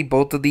basically,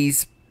 both of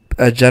these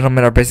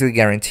gentlemen are basically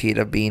guaranteed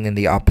of being in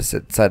the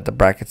opposite side of the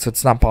bracket, so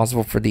it's not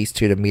possible for these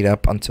two to meet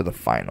up until the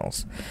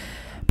finals.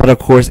 But of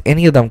course,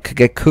 any of them could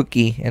get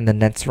Cookie in the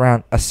next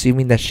round,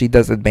 assuming that she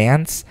does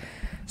advance.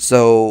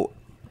 So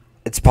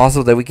it's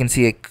possible that we can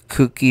see a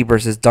Cookie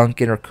versus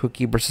Duncan or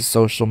Cookie versus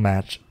Social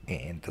match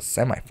in the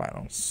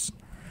semifinals.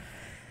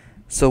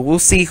 So we'll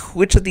see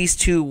which of these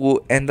two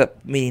will end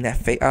up meeting that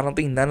fate. I don't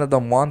think none of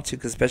them want to,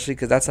 especially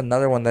because that's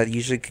another one that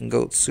usually can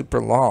go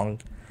super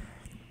long.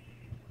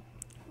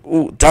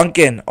 Ooh,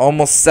 Duncan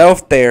almost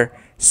self there.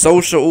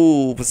 Social,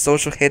 ooh, but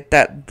Social hit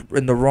that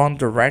in the wrong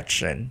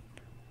direction.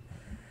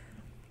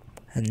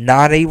 And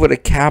not able to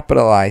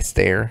capitalize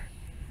there.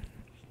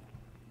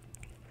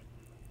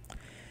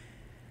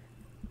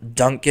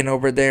 Duncan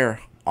over there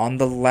on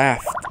the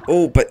left.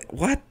 Oh, but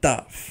what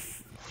the?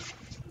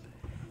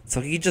 So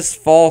he just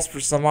falls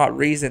for some odd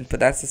reason, but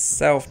that's a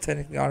self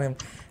technically on him.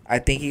 I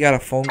think he got a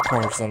phone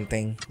call or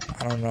something.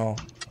 I don't know.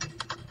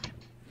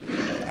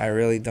 I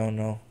really don't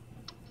know.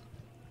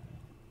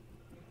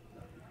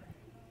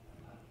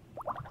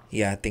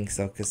 Yeah, I think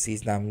so, because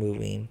he's not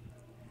moving.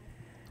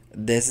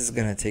 This is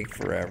going to take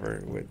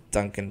forever with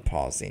Duncan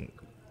pausing.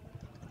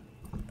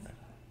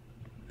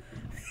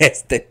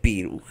 Este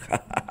piru.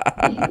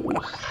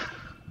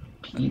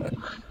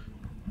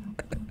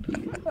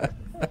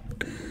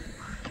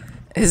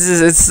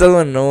 It's so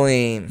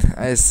annoying,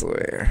 I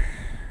swear.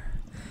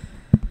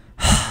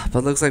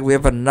 But looks like we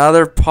have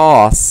another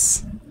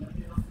pause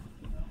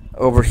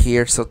over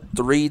here. So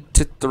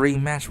 3-3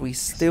 match. We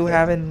still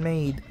haven't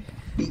made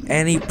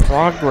any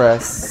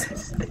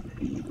progress.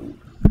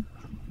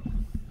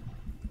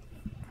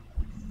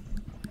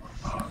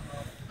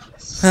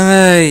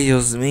 Ay,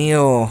 Dios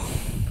mío.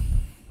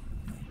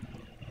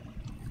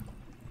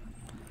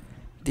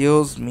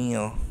 Dios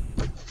mío.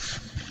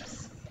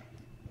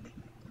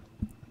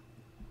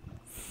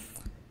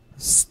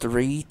 It's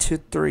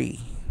 3-3.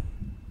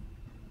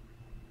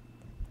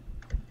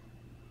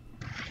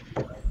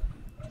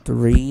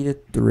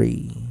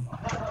 3-3.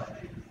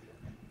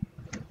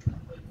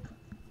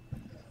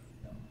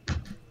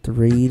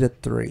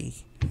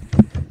 3-3.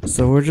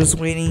 So we're just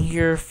waiting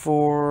here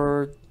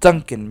for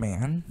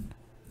Duncanman.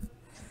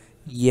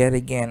 Yet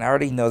again, I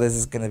already know this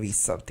is gonna be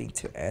something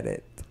to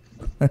edit.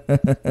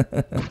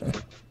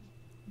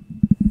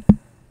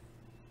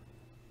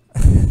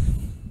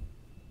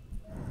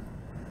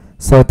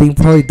 So I think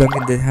probably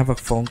Duncan didn't have a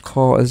phone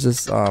call. It's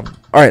just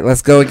alright,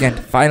 let's go again.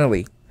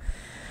 Finally.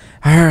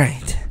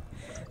 Alright.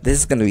 This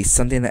is gonna be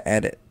something to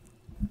edit.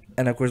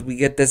 And of course we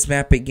get this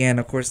map again.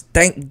 Of course,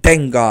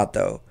 thank God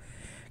though.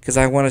 Because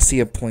I want to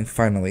see a point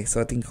finally. So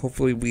I think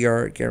hopefully we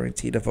are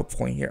guaranteed of a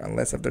point here.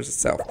 Unless if there's a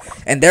self.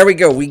 And there we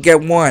go. We get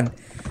one.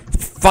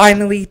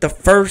 Finally, the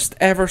first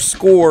ever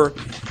score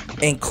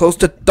in close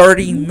to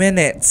 30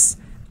 minutes.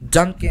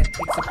 Duncan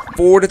takes a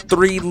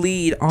 4-3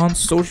 lead on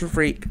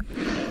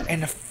Socialfreak.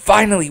 And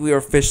finally we are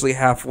officially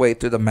halfway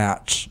through the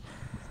match.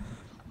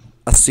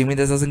 Assuming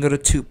this doesn't go to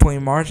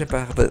 2-point margin.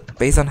 But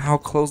based on how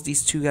close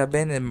these two have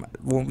been, it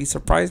won't be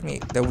surprised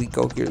me that we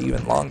go here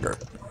even longer.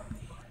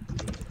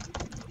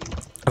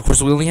 Of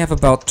course, we only have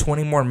about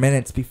 20 more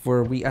minutes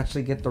before we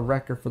actually get the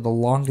record for the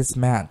longest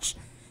match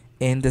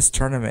in this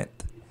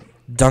tournament.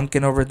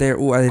 Duncan over there.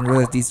 Ooh, I didn't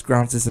realize these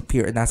grounds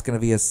disappear, and that's gonna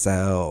be a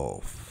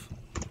self.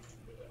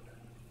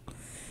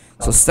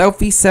 So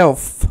selfie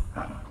self.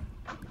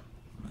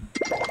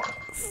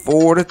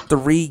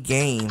 4-3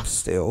 game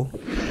still.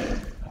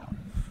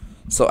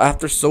 So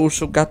after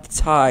Social got the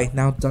tie,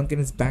 now Duncan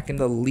is back in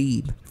the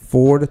lead.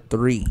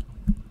 4-3.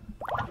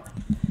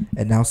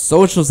 And now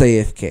Social's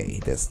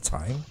AFK this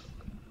time.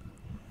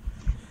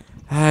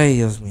 Ay,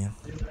 Dios mío.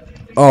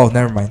 Oh,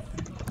 never mind.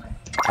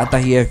 I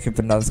thought he AFK,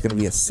 but now it's gonna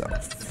be a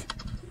self.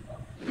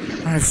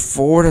 Alright,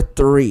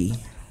 4-3.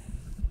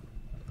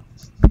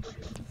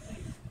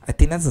 I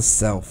think that's a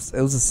self.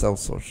 It was a self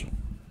Social.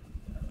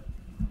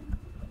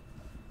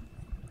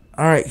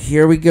 Alright,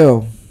 here we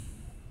go.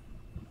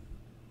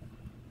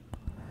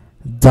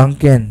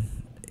 Duncan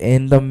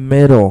in the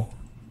middle.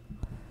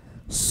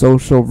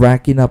 Social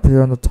racking up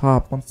here on the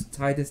top. Wants to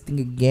tie this thing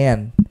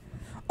again.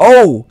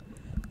 Oh!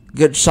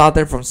 Good shot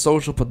there from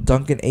Social, but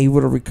Duncan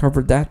able to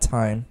recover that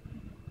time.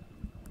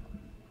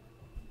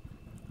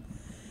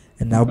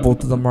 And now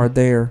both of them are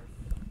there.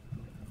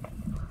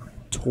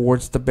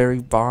 Towards the very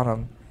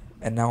bottom.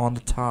 And now on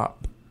the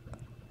top.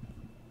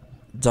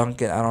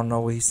 Duncan, I don't know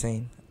what he's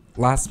saying.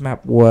 Last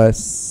map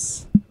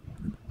was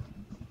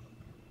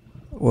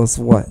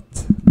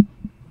what?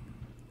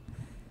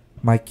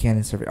 Mike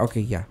Cannon survey.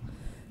 Okay, yeah.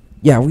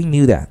 Yeah, we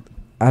knew that.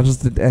 I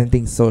just did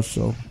anything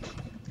Social.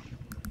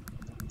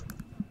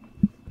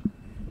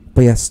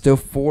 But yeah, still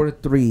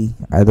 4-3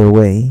 either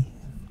way.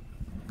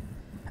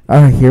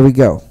 Alright, here we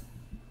go.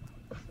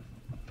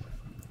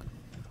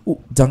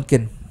 Ooh,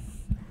 Duncan.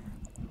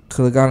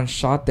 Could have gotten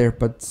shot there,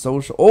 but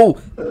Social.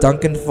 Oh!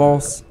 Duncan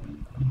falls.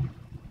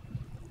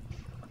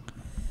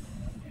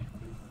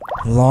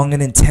 Long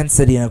and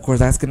intensity, and of course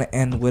that's going to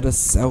end with a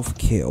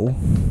self-kill.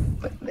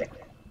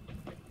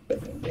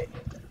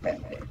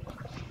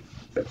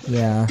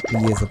 Yeah, he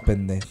is a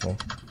pendejo.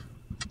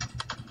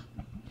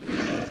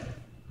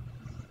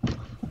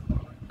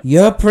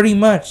 Yeah, pretty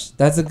much.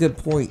 That's a good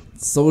point.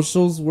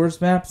 Social's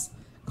worst maps,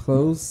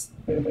 close.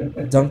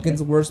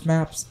 Duncan's worst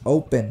maps,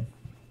 open.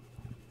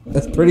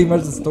 That's pretty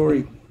much the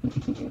story.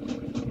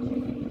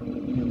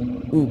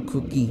 Ooh,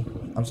 Cookie.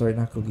 I'm sorry,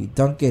 not Cookie.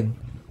 Duncan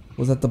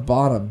was at the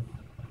bottom.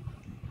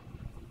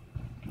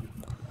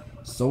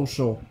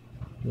 Social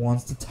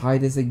wants to tie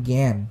this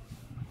again.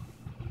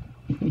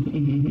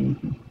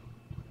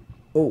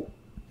 Oh,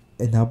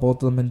 and now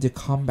both of them into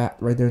combat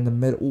right there in the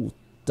middle. Ooh,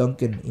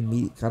 Duncan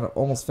immediately kind of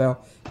almost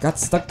fell. Got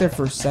stuck there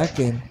for a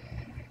second.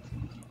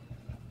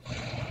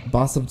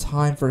 Bought some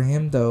time for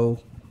him though.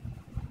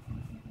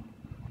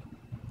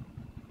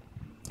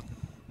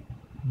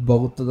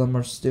 Both of them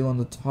are still on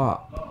the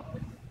top.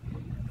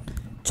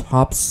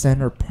 Top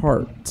center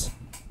part.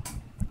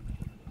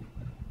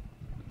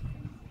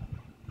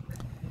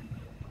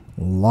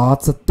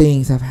 Lots of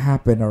things have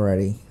happened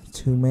already.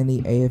 Too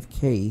many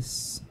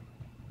AFKs.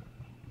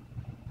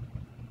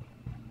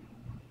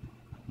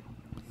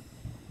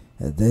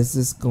 This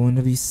is going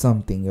to be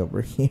something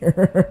over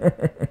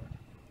here.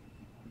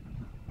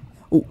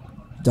 Oh,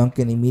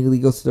 Duncan immediately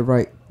goes to the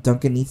right.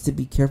 Duncan needs to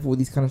be careful with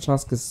these kind of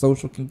shots because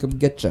Social can come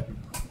get you.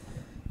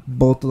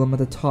 Both of them at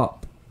the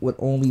top with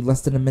only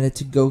less than a minute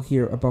to go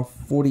here. About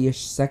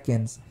 40-ish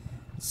seconds.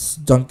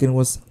 Duncan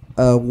was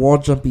wall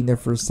jumping there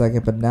for a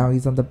second, but now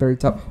he's on the very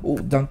top. Oh,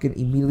 Duncan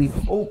immediately.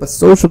 Oh, but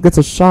Social gets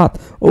a shot.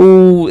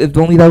 Oh, if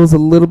only that was a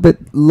little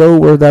bit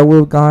lower, that would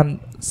have gone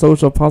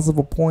Social a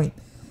possible point.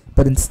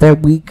 But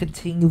instead, we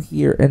continue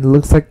here, and it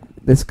looks like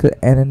this could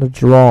end in a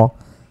draw.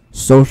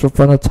 Social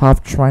from the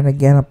top, trying to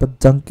get up, but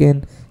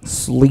Duncan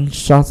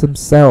slingshots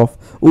himself.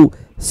 Ooh,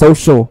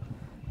 Social.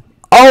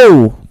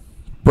 Oh!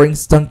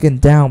 Brings Duncan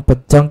down,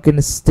 but Duncan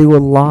is still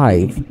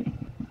alive.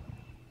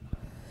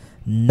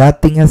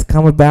 Nothing has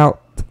come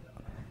about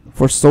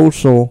for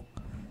Social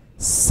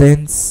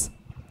since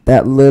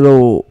that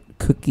little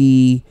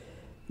Cookie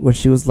when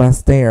she was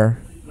last there.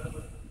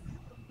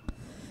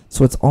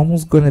 So it's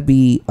almost going to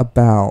be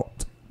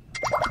about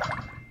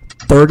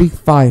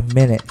 35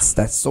 minutes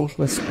that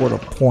Social has scored a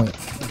point.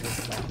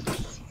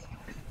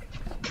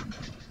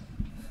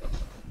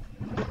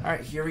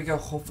 Alright, here we go.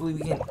 Hopefully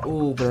we can...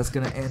 Oh, but that's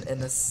going to end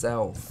in a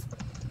self.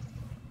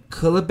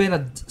 Could have been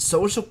a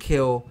Social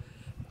kill,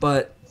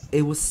 but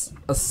it was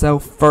a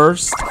self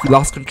first. He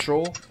lost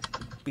control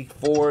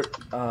before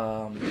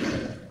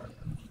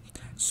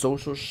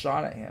Social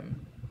shot at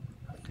him.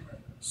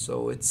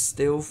 So it's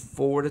still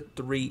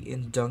 4-3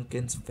 in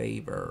Duncan's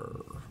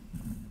favor.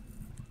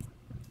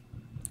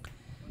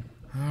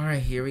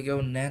 Alright, here we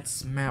go.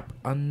 Next map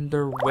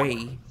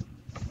underway.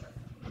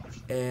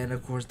 And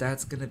of course,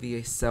 that's going to be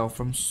a sell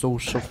from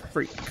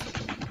Socialfreak.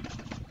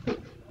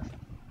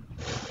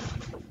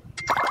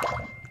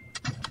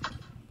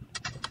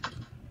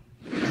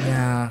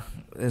 Yeah,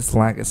 this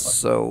lag is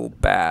so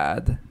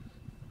bad.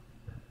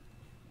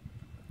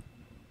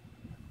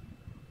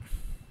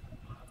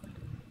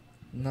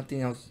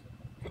 Nothing else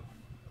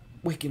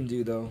we can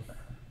do though.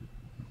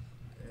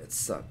 It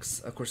sucks.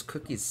 Of course,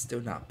 Cookie's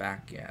still not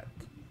back yet.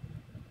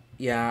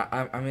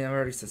 Yeah, I mean, I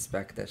already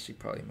suspect that she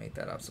probably made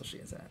that up so she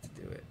doesn't have to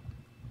do it.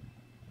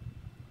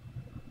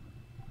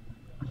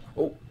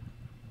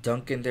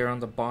 Duncan there on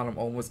the bottom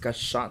almost got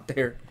shot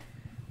there,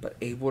 but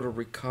able to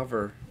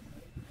recover.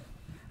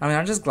 I mean,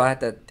 I'm just glad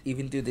that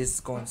even though this is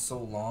going so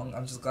long,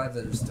 I'm just glad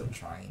that they're still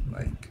trying.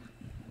 Like,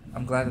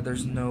 I'm glad that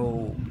there's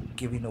no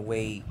giving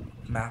away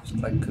maps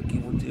like Cookie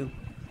will do.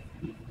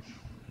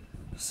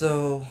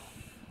 So,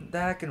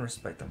 that I can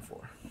respect them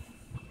for.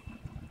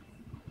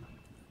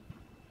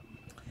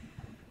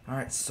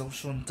 Alright,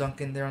 Social and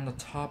Duncan there on the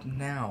top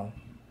now.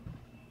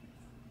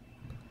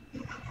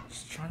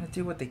 Just trying to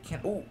do what they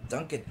can. Oh,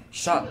 Duncan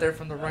shot there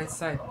from the right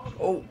side.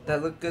 Oh,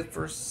 that looked good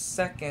for a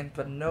second,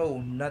 but no,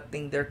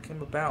 nothing there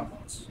came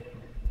about.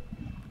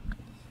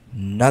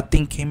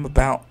 Nothing came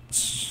about.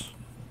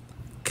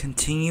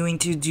 Continuing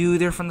to do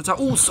there from the top.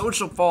 Oh,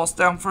 Social falls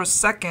down for a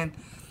second.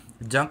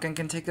 Duncan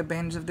can take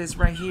advantage of this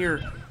right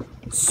here.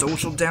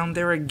 Social down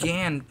there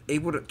again.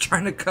 Able to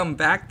trying to come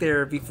back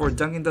there before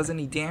Duncan does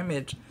any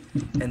damage.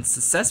 And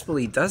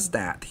successfully does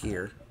that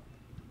here.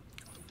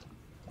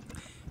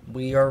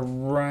 We are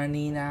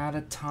running out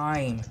of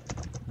time.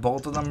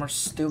 Both of them are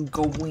still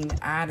going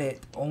at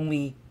it.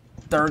 Only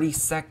 30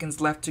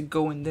 seconds left to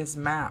go in this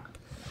map.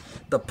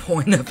 The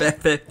point of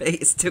FFA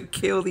is to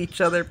kill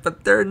each other,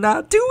 but they're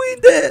not doing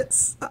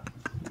this.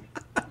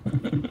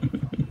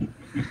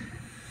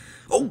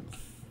 Oh,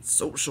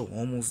 Social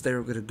almost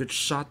there with a good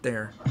shot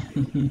there.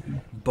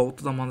 Both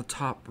of them on the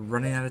top,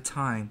 running out of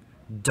time.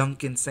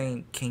 Duncan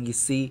saying, "Can you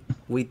see?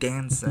 We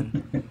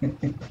dancing."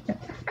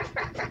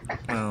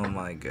 Oh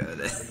my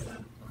goodness.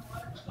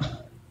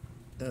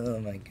 Oh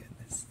my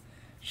goodness.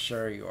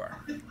 Sure you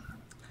are.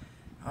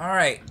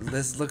 Alright,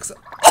 this looks...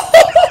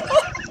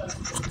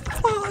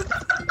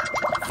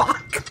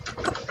 Fuck.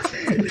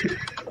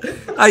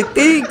 I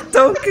think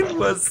Duncan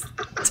was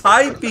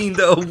typing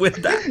though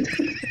with that.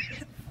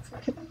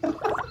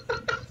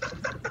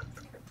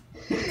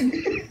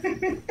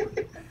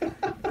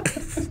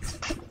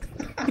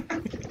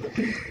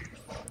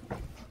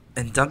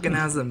 And Duncan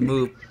hasn't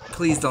moved.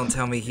 Please don't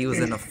tell me he was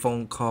in a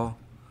phone call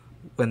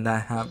when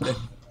that happened.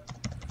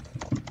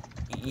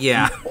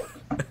 Yeah.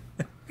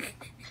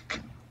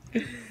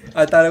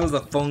 I thought it was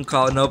a phone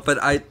call. No,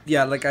 but I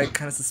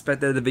kind of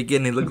suspected at the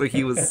beginning. It looked like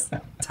he was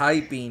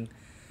typing.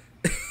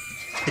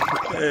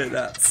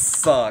 That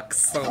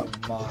sucks so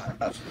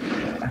much.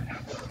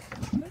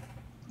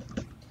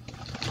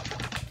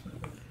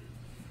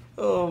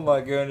 Oh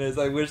my goodness.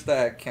 I wish that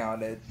had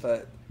counted,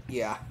 but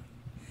yeah.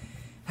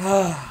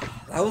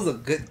 That was a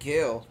good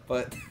kill,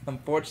 but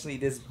unfortunately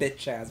this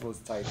bitch ass was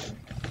typing.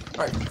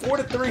 Alright,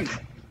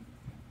 4-3.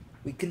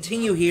 We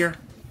continue here.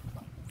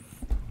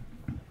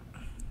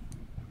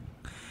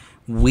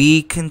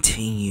 We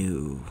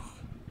continue.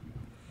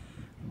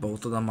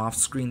 Both of them off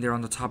screen there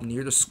on the top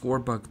near the score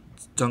bug.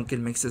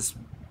 Duncan makes this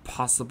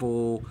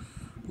possible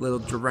little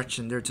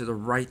direction there to the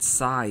right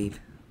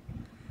side.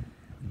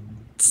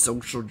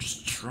 Social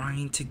just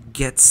trying to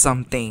get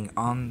something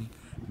on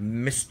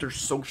Mr.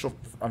 Social,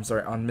 I'm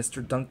sorry, on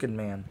Mr.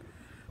 Duncanman,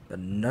 but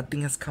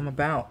nothing has come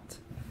about.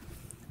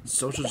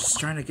 Social just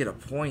trying to get a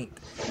point,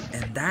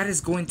 and that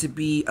is going to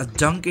be a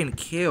Duncan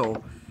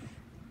kill.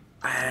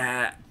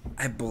 I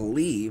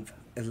believe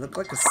it looked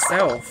like a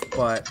self,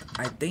 but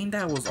I think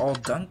that was all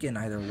Duncan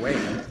either way,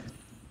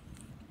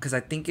 because I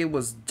think it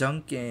was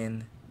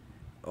Duncan.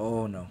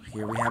 Oh no,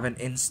 here we have an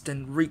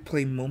instant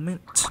replay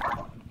moment.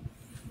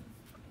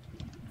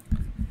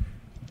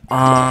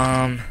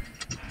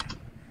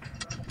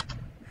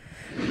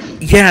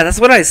 Yeah, that's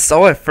what I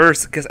saw at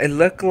first, because it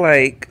looked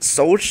like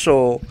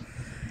Social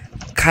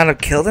kind of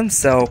killed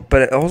himself,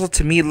 but it also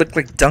to me it looked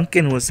like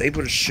Duncan was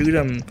able to shoot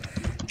him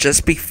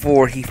just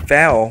before he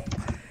fell.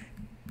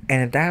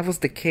 And if that was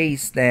the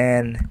case,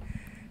 then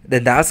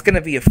that's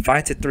gonna be a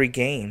 5-3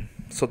 game.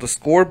 So the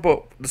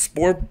scorebook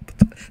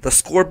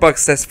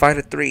says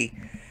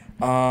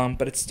 5-3,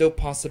 but it's still a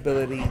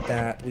possibility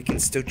that we can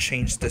still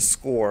change the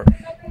score.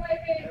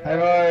 Bye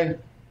bye.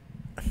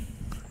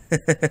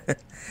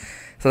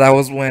 So that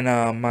was when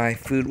my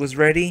food was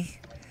ready.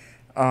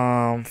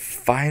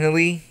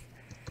 Finally.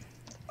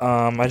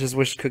 I just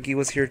wish Cookie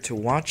was here to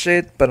watch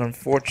it, but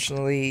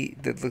unfortunately,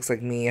 it looks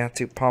like me have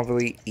to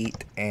probably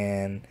eat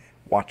and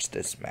watch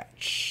this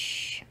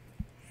match.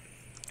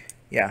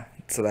 Yeah,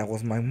 so that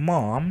was my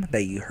mom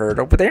that you heard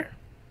over there.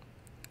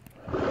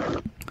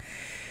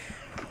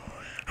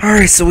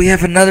 Alright, so we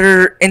have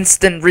another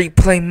instant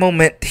replay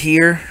moment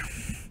here.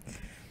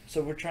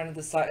 So we're trying to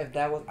decide if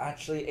that was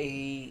actually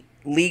a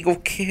legal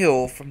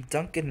kill from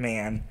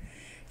Duncanman.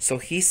 So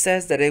he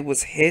says that it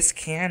was his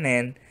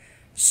cannon.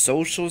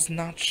 Social's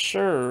not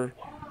sure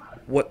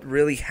what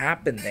really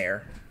happened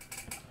there.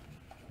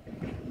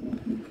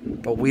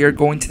 But we are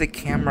going to the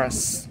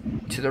cameras,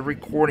 to the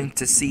recording,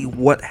 to see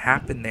what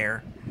happened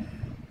there.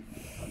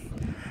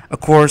 Of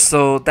course,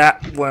 so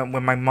that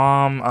when my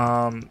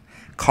mom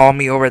called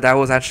me over, that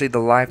was actually the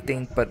live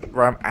thing. But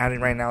what I'm adding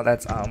right now,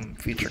 that's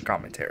feature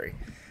commentary.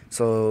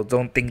 So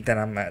don't think that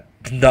I'm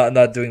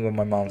not doing what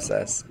my mom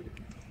says.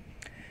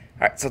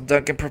 Alright, so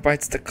Duncan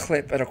provides the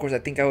clip, and of course I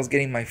think I was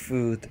getting my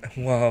food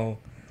while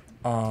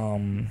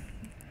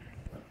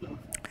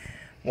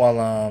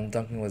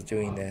Duncan was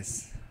doing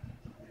this.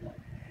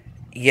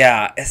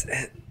 Yeah,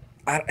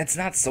 it's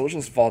not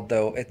Social's fault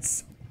though.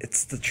 It's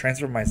the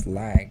transfer mice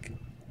lag.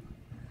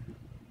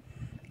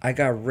 I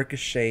got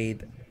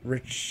ricocheted,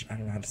 I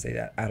don't know how to say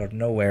that, out of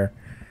nowhere.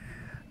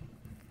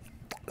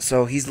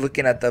 So he's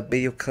looking at the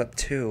video clip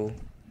too.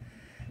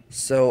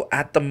 So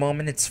at the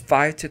moment it's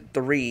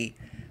 5-3.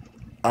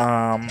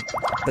 Um,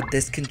 but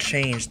this can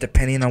change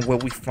depending on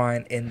what we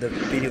find in the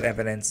video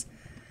evidence.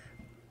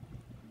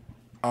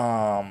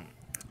 Um,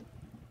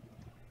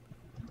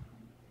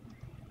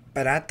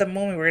 but at the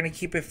moment we're gonna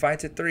keep it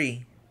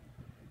 5-3.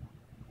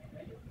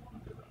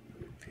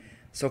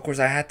 So of course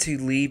I had to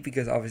leave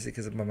because obviously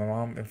because of my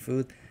mom and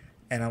food,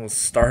 and I was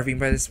starving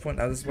by this point.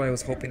 That was why I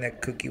was hoping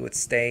that Cookie would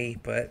stay,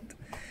 but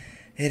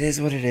it is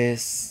what it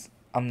is.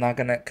 I'm not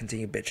gonna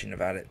continue bitching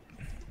about it.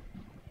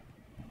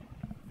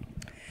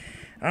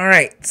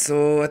 Alright,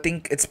 so I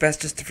think it's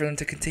best just for them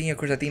to continue. Of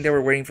course, I think they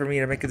were waiting for me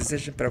to make a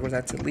decision, but of course I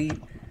had to leave.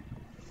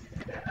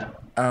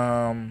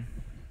 I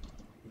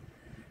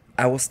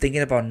was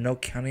thinking about no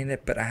counting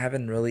it, but I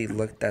haven't really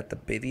looked at the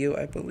video,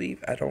 I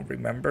believe. I don't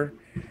remember.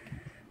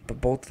 But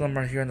both of them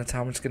are here on the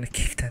top. I'm just going to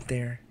keep that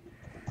there.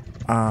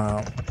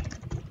 Oh.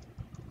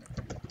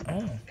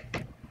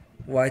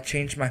 Well, I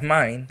changed my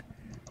mind.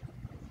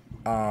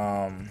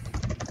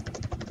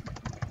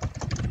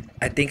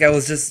 I think I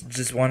was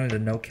just wanted to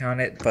no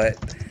count it,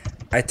 but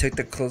I took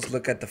the close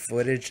look at the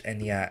footage, and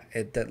yeah,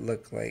 it did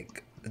look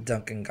like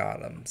Duncan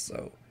got him.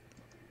 So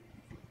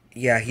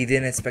yeah, he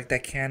didn't expect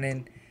that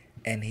cannon,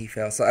 and he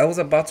fell. So I was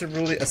about to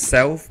rule it a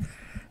self,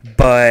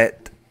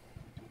 but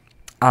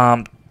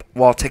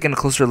while taking a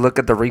closer look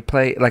at the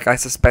replay, like I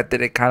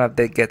suspected, it kind of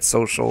did get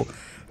Social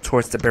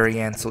towards the very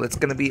end. So it's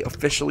gonna be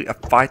officially a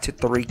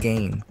 5-3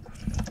 game.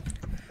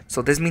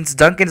 So this means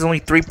Duncan's only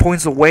 3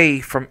 points away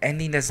from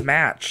ending this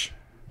match.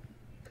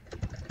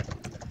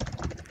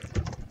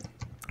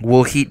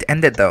 Will he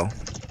end it though?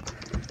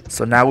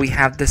 So now we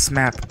have this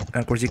map. And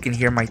of course you can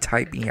hear my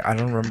typing. I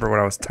don't remember what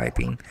I was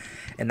typing.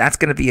 And that's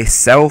going to be a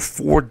sell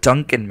for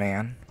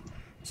Duncanman.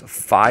 So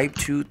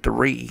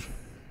 5-3.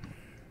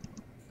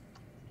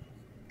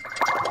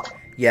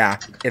 Yeah,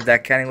 if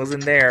that cannon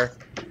wasn't there,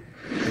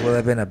 it would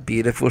have been a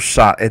beautiful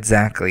shot.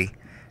 Exactly.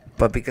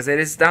 But because it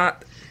is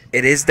not,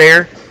 it is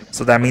there.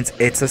 So that means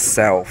it's a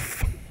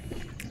self.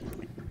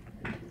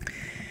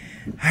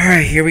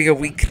 Alright, here we go.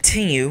 We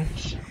continue.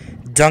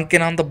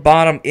 Duncan on the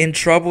bottom, in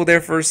trouble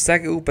there for a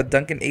second. Ooh, but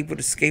Duncan able to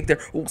escape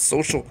there. Ooh,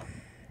 Social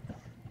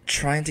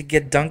trying to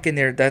get Duncan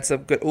there. That's a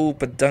good. Ooh,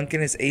 but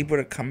Duncan is able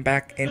to come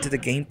back into the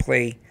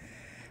gameplay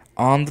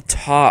on the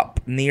top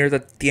near the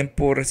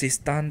tiempo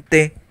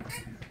resistante.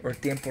 Or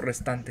tiempo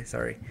restante,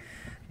 sorry.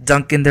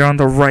 Duncan there on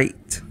the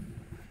right.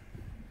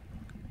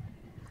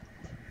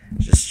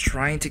 Just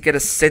trying to get a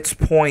 6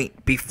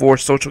 point before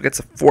Social gets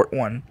a 4th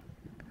one.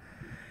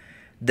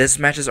 This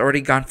match has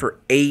already gone for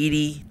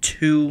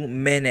 82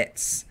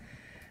 minutes.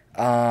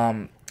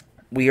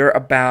 We are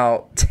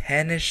about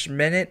 10-ish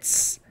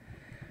minutes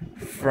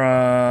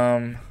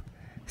from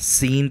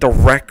seeing the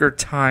record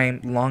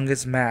time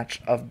longest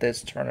match of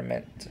this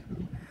tournament.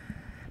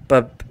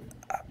 But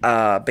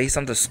based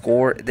on the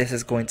score, this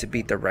is going to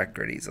beat the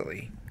record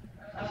easily.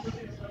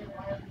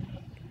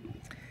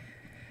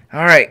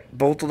 Alright,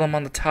 both of them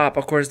on the top.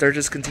 Of course, they're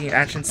just continuing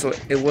action, so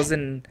it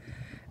wasn't...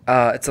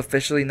 it's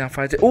officially now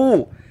 5-2.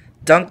 Ooh!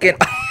 Duncan,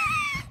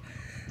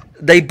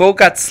 they both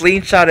got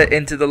slingshotted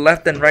into the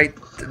left and right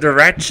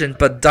direction,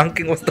 but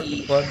Duncan was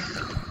the one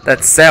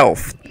that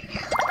self.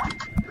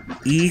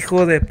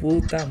 Hijo de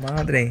puta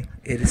madre.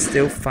 It is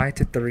still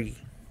 5-3.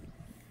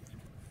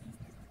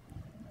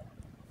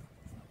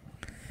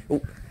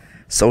 Ooh,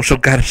 Social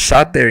got a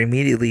shot there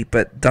immediately,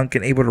 but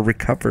Duncan able to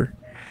recover.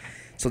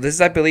 So this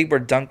is, I believe, where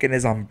Duncan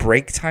is on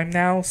break time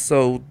now.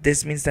 So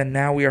this means that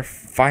now we are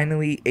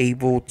finally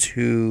able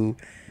to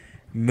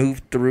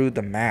move through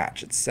the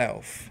match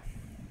itself.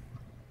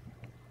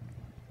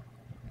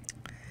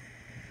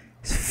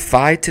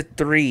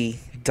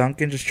 5-3.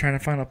 Duncan just trying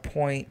to find a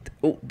point.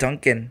 Oh,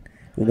 Duncan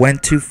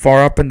went too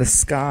far up in the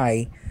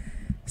sky.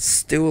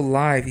 Still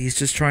alive. He's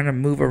just trying to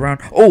move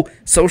around. Oh,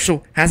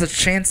 Social has a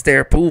chance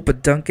there.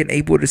 But Duncan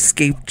able to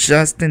escape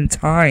just in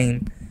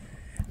time.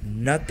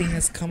 Nothing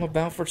has come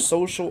about for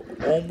Social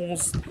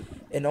almost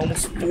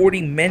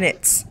 40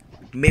 minutes.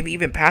 Maybe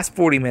even past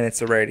 40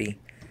 minutes already.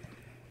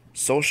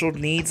 Social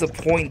needs a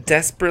point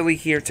desperately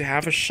here to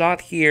have a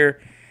shot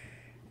here.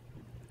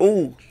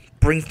 Oh,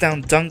 brings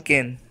down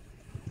Duncan.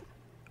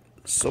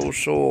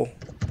 Social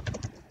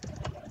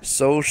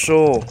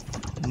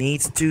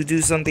needs to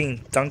do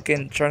something.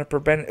 Duncan trying to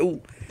prevent it.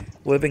 Oh,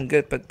 would have been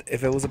good, but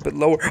if it was a bit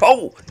lower.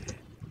 Oh,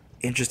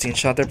 interesting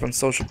shot there from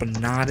Social, but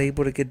not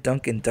able to get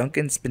Duncan.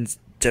 Duncan's been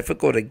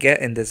difficult to get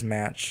in this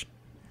match.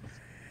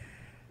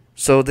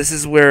 So this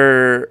is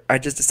where I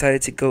just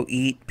decided to go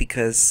eat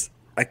because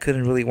I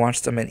couldn't really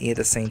watch them and eat at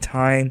the same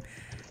time.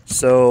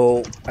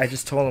 So I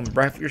just told them,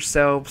 ref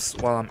yourselves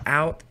while I'm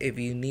out. If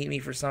you need me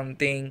for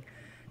something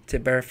to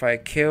verify a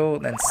kill,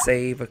 then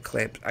save a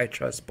clip. I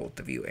trust both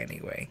of you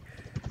anyway.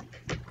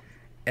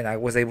 And I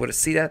was able to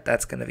see that.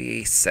 That's going to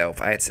be a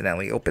self. I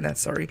accidentally opened that,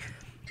 sorry.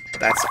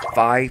 That's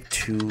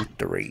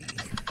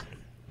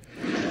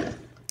 5-3.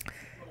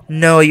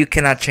 No, you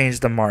cannot change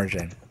the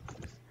margin.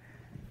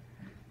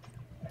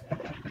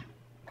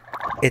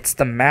 It's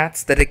the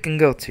max that it can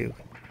go to.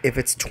 If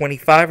it's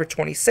 25 or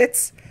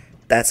 26,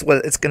 that's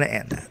what it's going to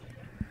end at.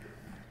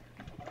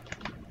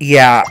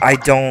 Yeah, I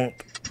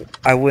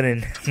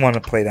wouldn't want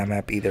to play that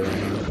map either right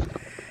now.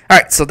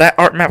 Alright, so that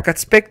art map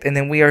got picked, and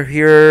then we are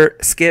here,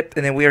 skipped,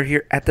 and then we are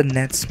here at the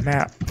Nets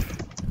map.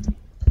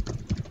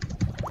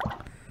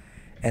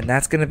 And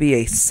that's going to be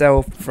a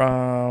sell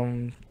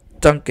from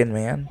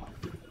Duncanman.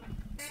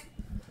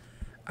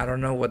 I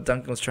don't know what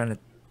Duncan was trying to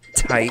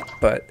type,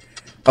 but...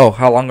 Oh,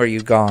 how long are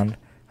you gone?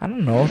 I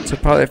don't know, to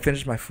probably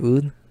finish my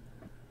food.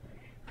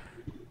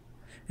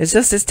 It's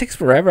just, this takes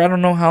forever. I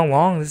don't know how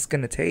long this is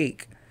going to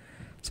take.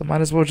 So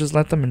might as well just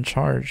let them in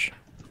charge.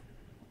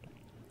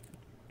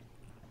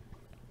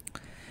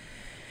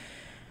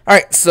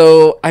 Alright,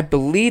 so I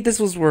believe this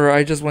was where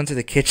I just went to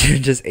the kitchen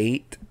and just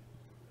ate.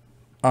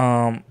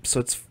 So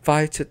it's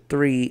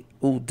 5-3.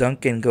 Ooh,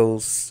 Duncan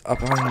goes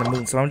up on the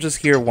moon. So I'm just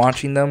here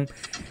watching them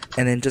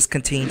and then just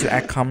continue to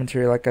add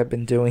commentary like I've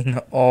been doing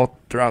all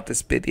throughout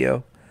this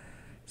video.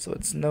 So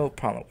it's no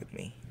problem with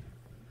me.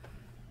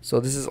 So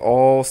this is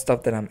all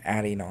stuff that I'm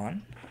adding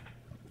on.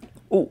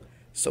 Ooh,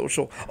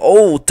 Social.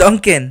 Oh,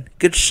 Duncan.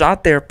 Good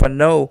shot there, but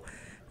no.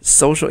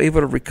 Social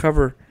able to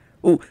recover.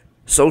 Ooh,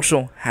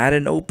 Social had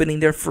an opening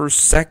there for a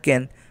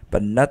second,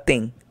 but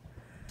nothing.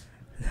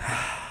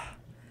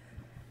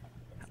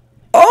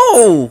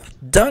 Oh,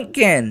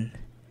 Duncan.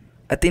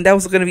 I think that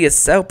was going to be a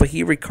sell, but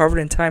he recovered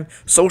in time.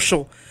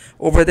 Social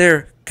over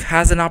there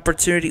has an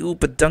opportunity. Ooh,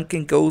 but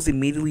Duncan goes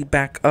immediately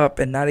back up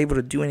and not able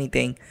to do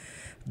anything.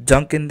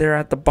 Duncan there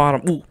at the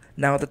bottom. Ooh,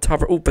 now at the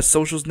top. Ooh, but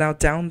Social's now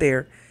down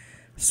there.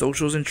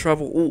 Social's in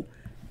trouble. Ooh,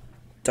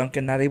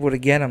 Duncan not able to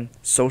get him.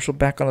 Social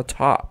back on the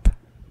top.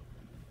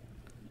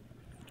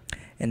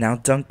 And now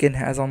Duncan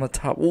has on the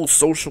top. Ooh,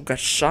 Social got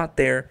shot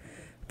there.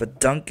 But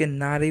Duncan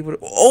not able to.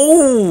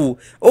 Oh!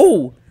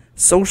 Oh!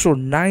 Social,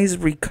 nice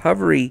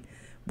recovery.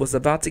 Was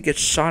about to get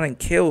shot and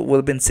killed. Would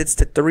have been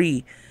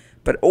 6-3.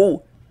 But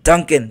oh,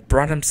 Duncan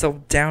brought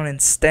himself down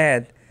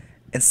instead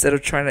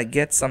of trying to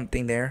get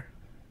something there.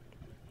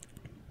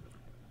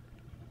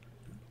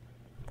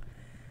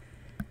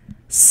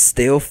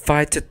 Still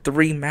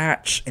 5-3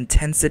 match.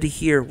 Intensity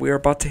here. We're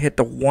about to hit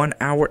the 1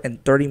 hour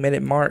and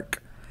 30-minute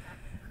mark.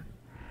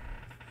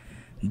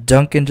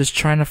 Duncan just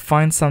trying to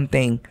find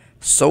something.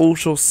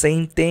 Social,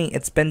 same thing.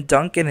 It's been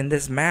Duncan in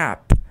this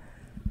map.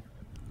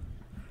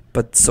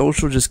 But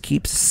Social just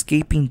keeps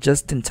escaping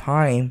just in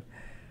time.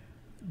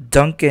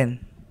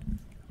 Duncan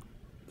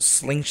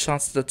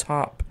slingshots to the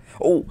top.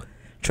 Oh,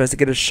 tries to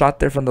get a shot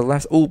there from the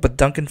left. Oh, but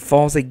Duncan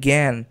falls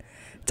again.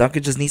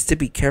 Duncan just needs to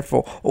be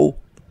careful. Oh,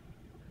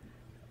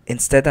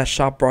 instead that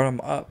shot brought him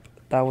up.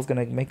 That was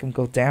going to make him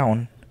go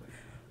down.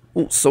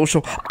 Oh,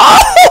 Social. Oh!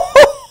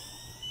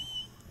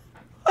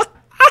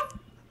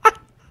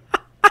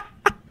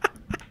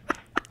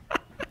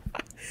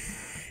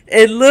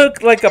 It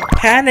looked like a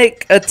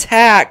panic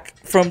attack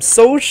from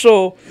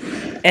Social,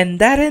 and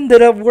that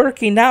ended up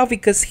working out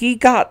because he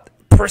got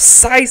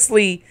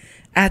precisely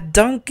at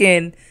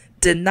Duncan.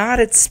 Did not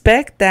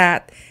expect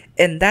that,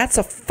 and that's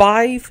a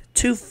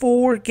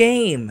 5-4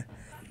 game.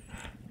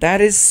 That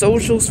is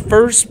Social's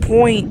first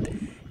point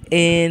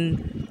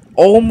in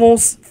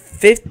almost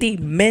 50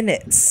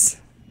 minutes.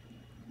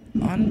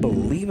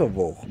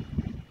 Unbelievable.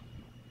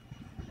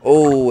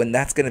 Oh, and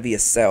that's going to be a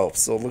self.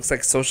 So it looks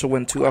like Social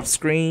went 2 off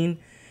screen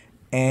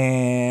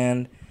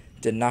and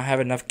did not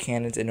have enough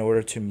cannons in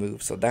order to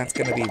move. So that's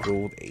going to be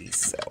ruled a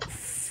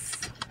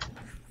self.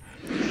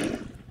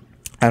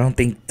 I don't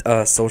think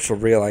Social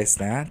realized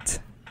that.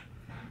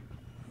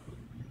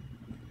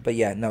 But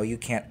yeah, no, you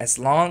can't. As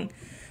long...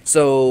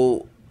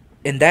 So,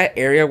 in that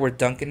area where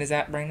Duncan is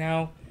at right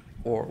now,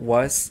 or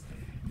was,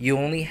 you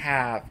only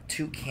have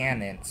 2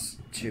 cannons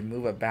to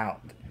move about.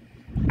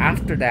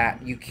 After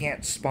that, you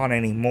can't spawn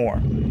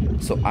anymore.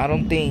 So I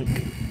don't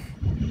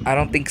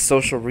think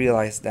Social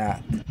realized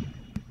that.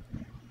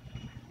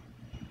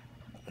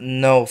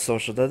 No,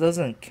 Social, that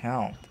doesn't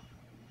count.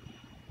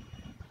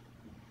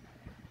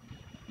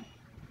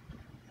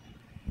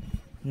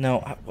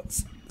 No,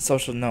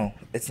 Social, no,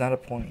 it's not a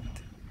point.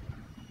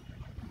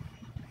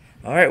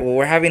 Alright, well,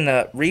 we're having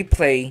a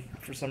replay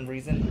for some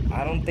reason.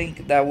 I don't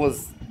think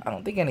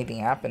anything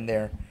happened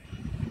there.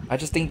 I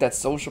just think that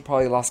Social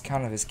probably lost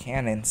count of his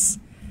cannons.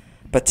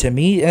 But to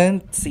me, I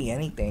didn't see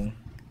anything.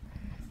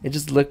 It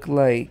just looked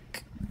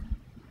like...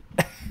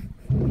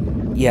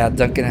 Yeah,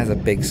 Duncan has a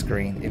big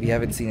screen. If you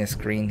haven't seen his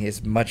screen,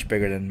 he's much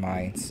bigger than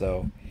mine.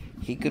 So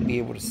he could be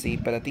able to see.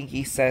 But I think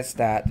he says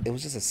that it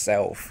was just a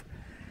self.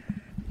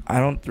 I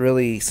don't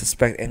really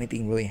suspect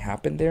anything really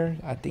happened there.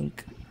 I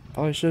think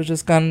probably should have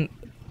just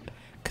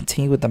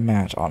continue with the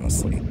match,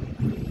 honestly.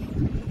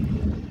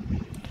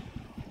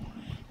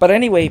 But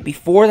anyway,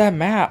 before that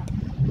map,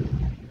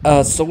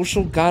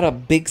 Social got a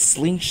big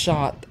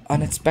slingshot,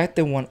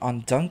 unexpected one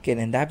on Duncan,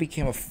 and that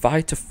became a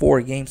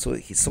 5-4 game. So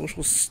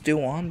Social's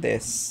still on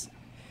this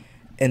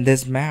in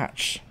this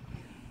match.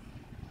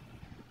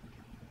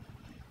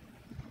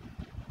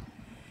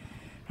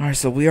 Alright,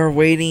 so we are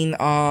waiting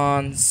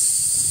on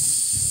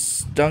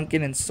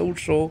Duncan and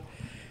Social.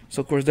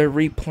 So, of course, they're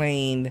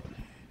replaying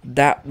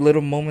that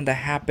little moment that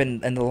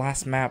happened in the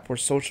last map where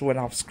Social went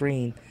off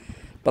screen.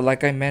 But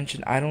like I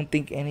mentioned, I don't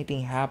think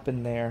anything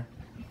happened there.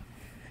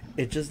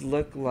 It just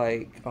looked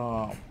like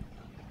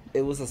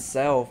it was a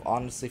self,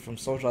 honestly, from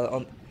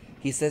Social.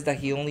 He says that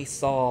he only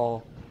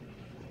saw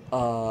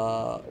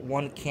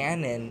one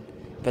cannon,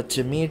 but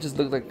to me it just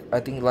looked like, I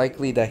think,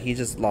 likely that he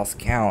just lost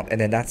count, and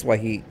then that's why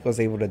he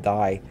was able to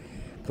die.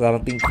 Because I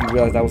don't think he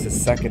realized that was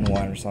his second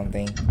one or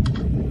something.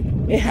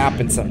 It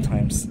happens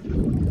sometimes.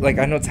 Like,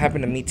 I know it's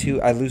happened to me too.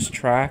 I lose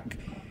track,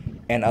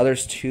 and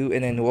others too,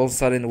 and then all of a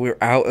sudden we're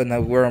out and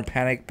then we're in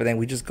panic, but then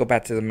we just go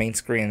back to the main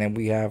screen, and then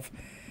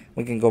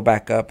we can go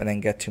back up and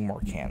then get 2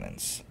 more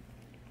cannons.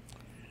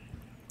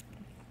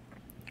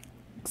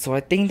 So I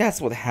think that's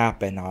what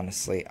happened,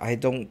 honestly. I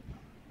don't.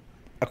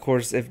 Of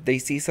course, if they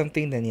see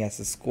something, then yes,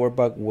 the score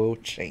bug will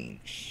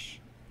change.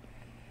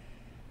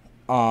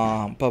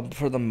 But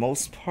for the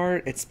most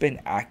part, it's been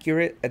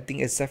accurate. I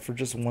think except for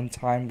just one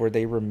time where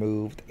they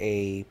removed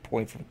a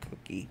point from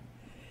Cookie.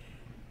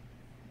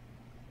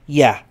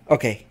 Yeah,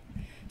 okay.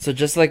 So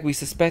just like we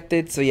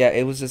suspected, so yeah,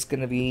 it was just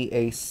gonna be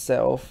a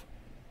self.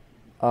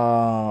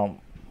 Duncan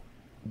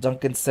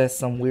says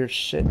some weird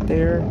shit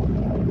there.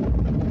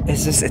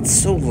 It's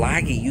so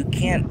laggy. You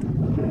can't.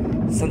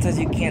 Sometimes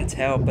you can't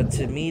tell, but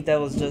to me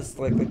that was just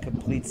like a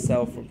complete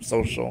self from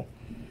Social.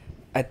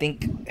 I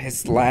think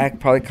his lag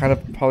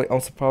probably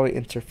also probably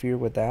interfered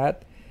with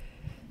that.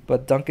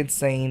 But Duncan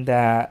saying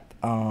that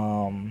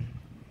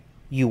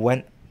you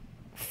went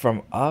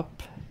from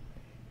up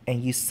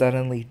and you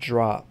suddenly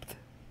dropped.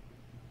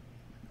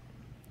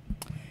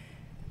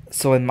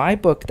 So in my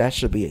book that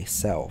should be a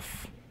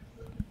self.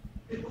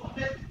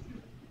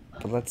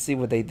 But let's see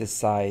what they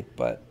decide,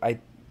 but I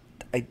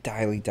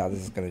highly doubt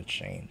this is gonna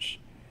change.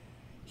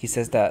 He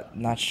says that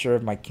not sure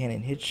if my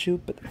cannon hit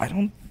you, but I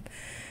don't.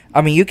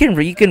 I mean, you can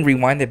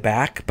rewind it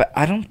back, but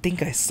I don't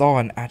think I saw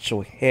an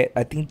actual hit.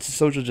 I think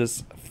Social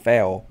just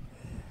fell.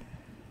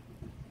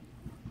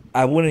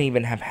 I wouldn't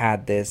even have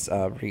had this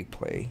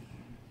replay.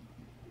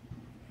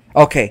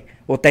 Okay,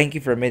 well, thank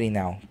you for admitting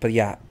now. But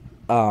yeah,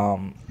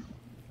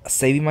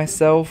 saving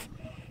myself,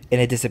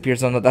 and it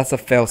disappears. On that's a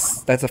fail.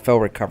 That's a fail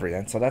recovery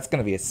then. So that's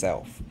gonna be a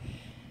self.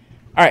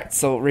 All right,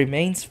 so it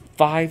remains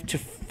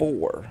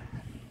 5-4.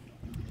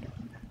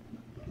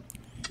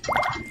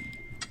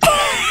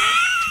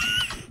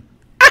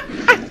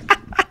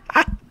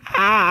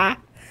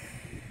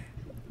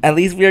 At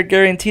least we are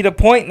guaranteed a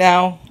point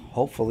now,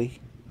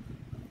 hopefully.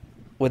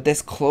 With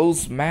this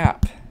closed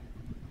map.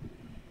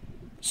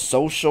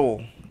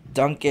 Social,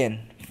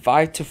 Duncan,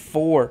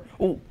 5-4.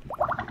 Ooh.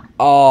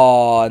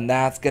 Oh, and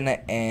that's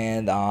gonna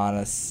end on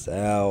a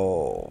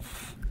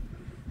self.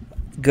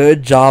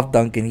 Good job,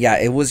 Duncan. Yeah,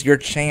 it was your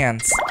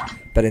chance,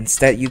 but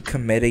instead you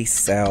commit a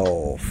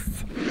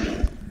self.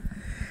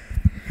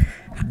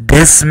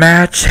 This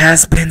match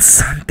has been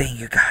something,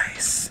 you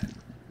guys.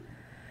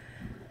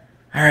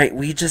 Alright,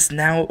 we just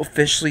now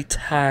officially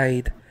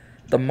tied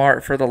the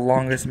mark for the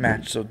longest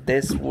match. So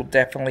this will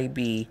definitely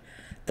be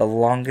the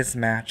longest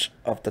match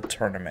of the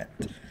tournament.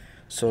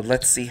 So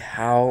let's see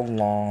how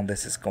long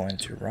this is going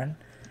to run.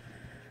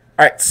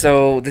 Alright,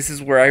 so this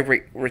is where I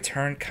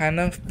returned kind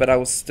of, but I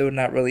was still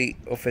not really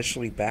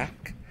officially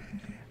back.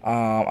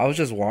 I was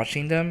just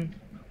watching them.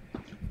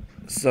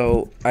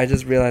 So I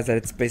just realized that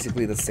it's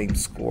basically the same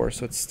score.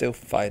 So it's still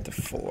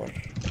 5-4.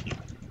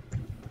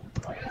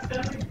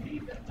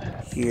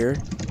 Here.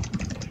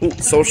 Ooh,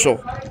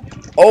 Social.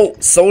 Oh,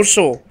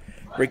 Social.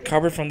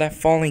 Recovered from that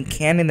falling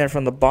cannon there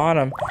from the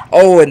bottom.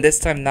 Oh, and this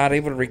time not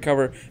able to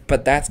recover.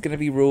 But that's going to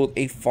be ruled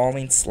a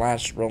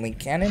falling/rolling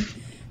cannon.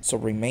 So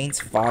remains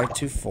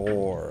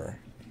 5-4.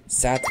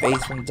 Sad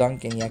face from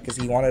Duncan, yeah, because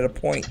he wanted a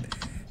point.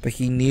 But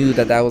he knew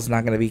that that was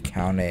not going to be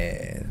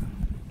counted.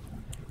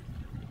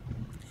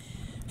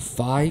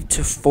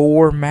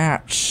 5-4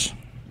 match.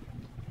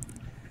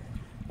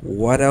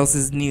 What else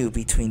is new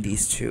between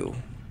these two?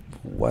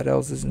 What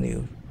else is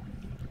new?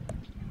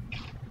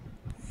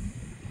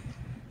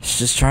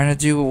 Just trying to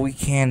do what we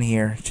can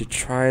here to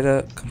try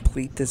to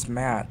complete this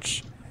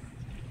match.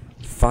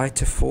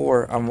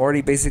 5-4. I'm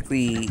already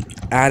basically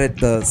added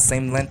the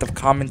same length of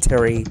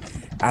commentary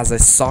as a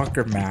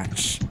soccer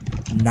match.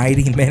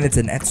 90 minutes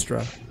and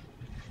extra.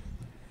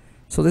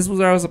 So this was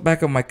where I was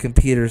back on my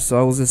computer, so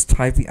I was just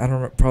typing. I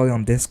don't know, probably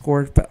on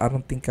Discord, but I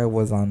don't think I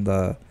was on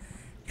the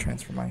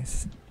Transfer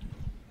Mice.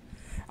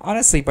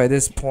 Honestly, by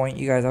this point,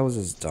 you guys, I was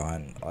just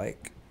done.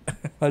 Like,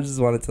 I just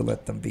wanted to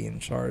let them be in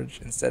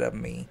charge instead of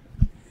me.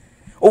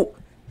 Oh,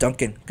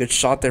 Duncan, good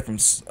shot there from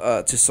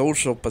to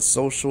Social, but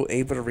Social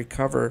able to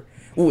recover.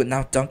 Oh, and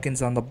now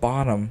Duncan's on the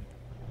bottom.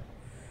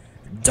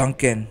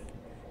 Duncan,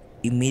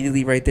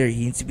 immediately right there.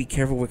 He needs to be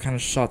careful what kind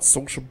of shots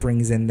Social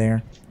brings in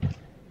there.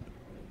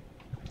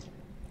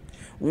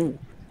 Ooh.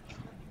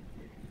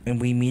 And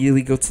we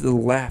immediately go to the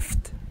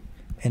left.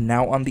 And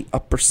now on the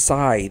upper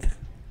side.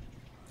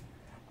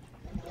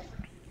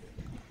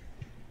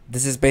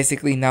 This is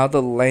basically now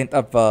the length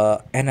of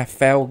a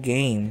NFL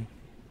game.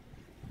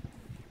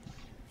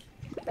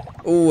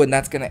 Oh, and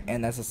that's gonna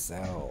end as a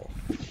cell.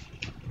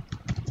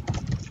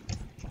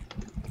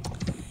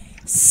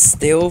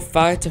 Still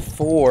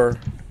 5-4.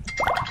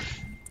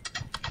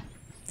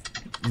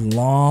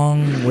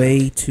 Long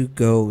way to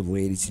go,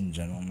 ladies and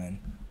gentlemen.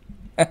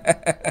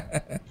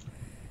 I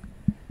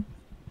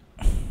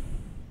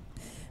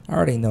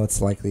already know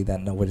it's likely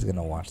that nobody's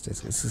gonna watch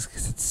this. It's just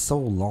because it's so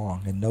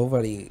long and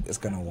nobody is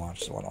gonna want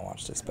to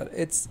watch this. But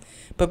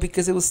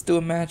because it was still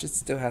a match, it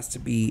still has to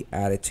be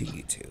added to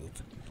YouTube.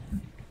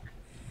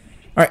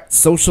 All right,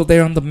 social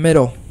there on the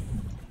middle.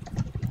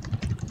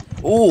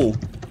 Ooh,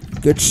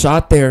 good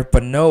shot there,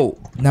 but no.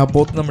 Now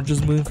both of them are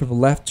just moving from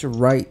left to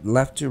right,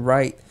 left to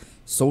right.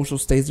 Social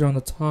stays there on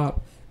the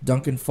top.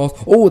 Duncan falls.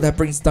 Oh, that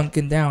brings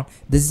Duncan down.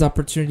 This is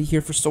opportunity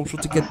here for Social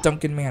to get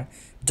Duncan, man.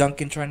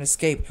 Duncan trying to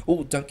escape.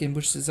 Oh, Duncan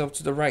pushes himself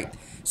to the right.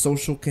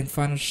 Social can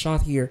find a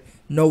shot here.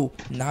 No,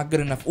 not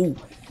good enough. Oh,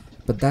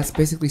 but that's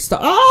basically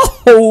stop.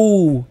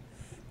 Oh!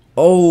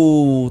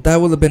 Oh, that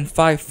would have been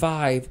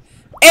 5-5.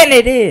 And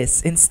it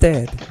is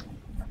instead.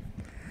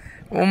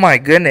 Oh my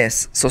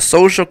goodness. So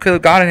Social could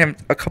have gotten him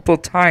a couple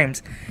of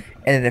times.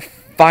 And it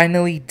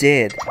finally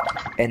did.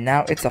 And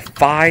now it's a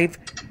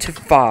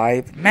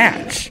 5-5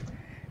 match.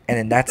 And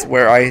then that's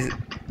where I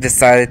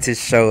decided to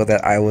show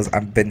that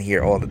I've been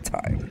here all the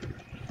time.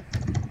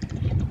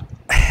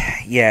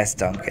 Yes,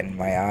 Duncan,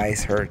 my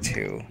eyes hurt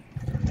too.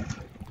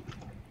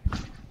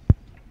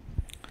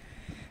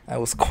 I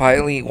was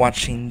quietly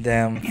watching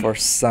them for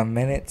some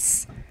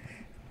minutes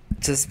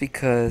just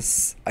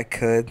because I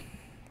could.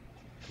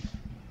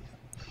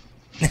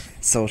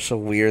 Social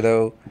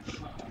weirdo.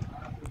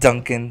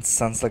 Duncan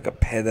sounds like a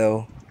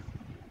pedo.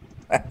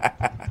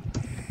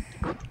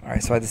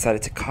 Alright, so I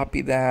decided to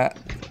copy that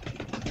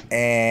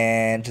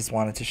and just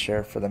wanted to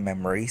share for the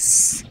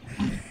memories.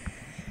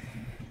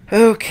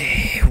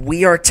 Okay,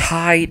 we are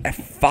tied at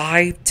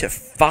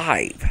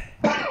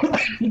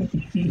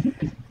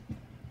 5-5.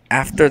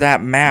 After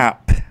that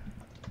map,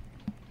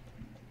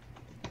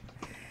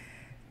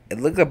 it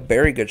looked a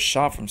very good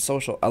shot from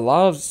Social. A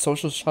lot of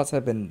Social shots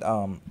have been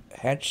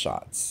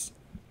headshots.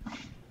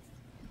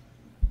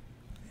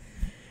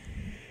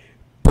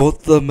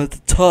 Both of them at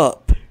the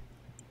top.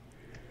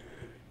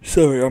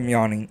 Sorry, I'm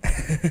yawning.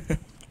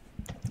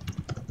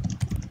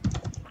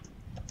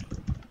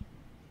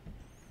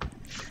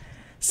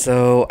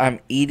 So I'm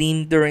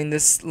eating during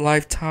this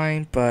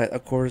lifetime, but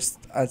of course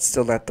I'd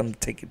still let them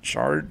take a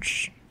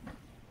charge.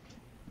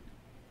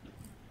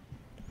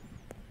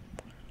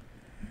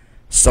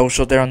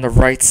 Social there on the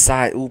right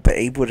side. Ooh, but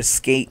able to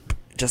escape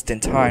just in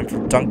time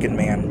for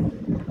Duncanman.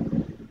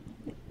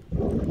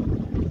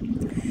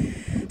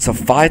 So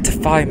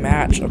 5-5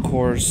 match, of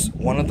course.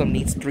 One of them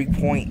needs 3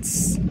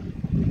 points.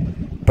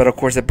 But of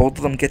course, if both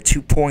of them get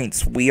 2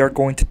 points, we are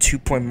going to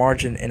 2-point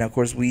margin. And of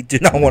course, we do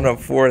not want to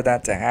afford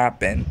that to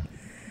happen.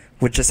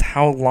 With just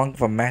how long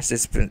of a match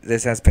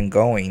this has been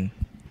going.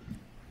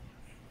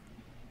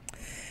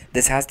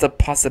 This has the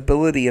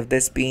possibility of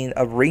this being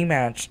a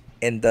rematch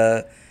in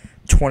the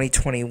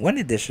 2021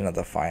 edition of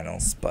the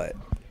finals. But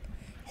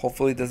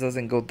hopefully this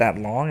doesn't go that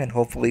long. And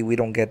hopefully we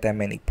don't get that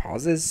many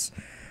pauses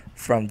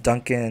from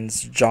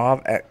Duncan's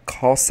job at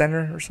call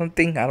center or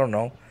something. I don't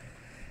know.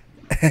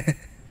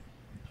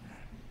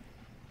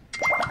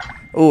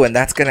 Oh, and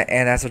that's going to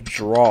end as a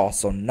draw.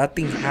 So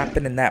nothing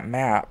happened in that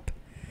map.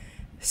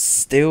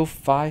 Still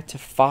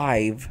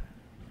 5-5.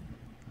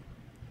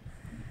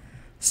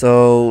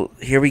 So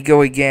here we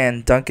go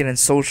again. Duncan and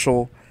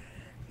Social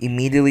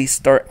immediately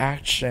start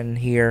action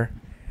here.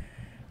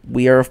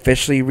 We are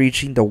officially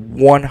reaching the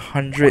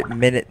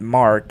 100-minute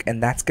mark.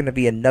 And that's going to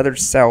be another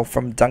cell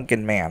from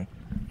Duncanman.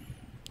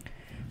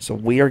 So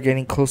we are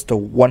getting close to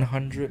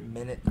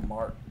 100-minute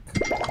mark.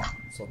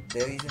 So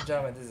ladies and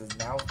gentlemen, this is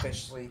now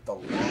officially the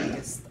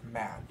longest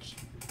match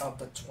of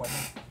the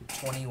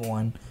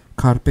 2021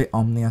 Carpe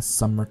Omnia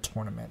Summer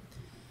Tournament.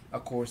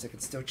 Of course, it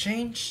could still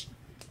change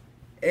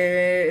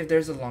if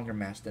there's a longer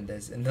match than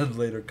this in the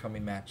later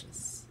coming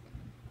matches.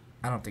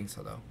 I don't think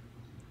so, though.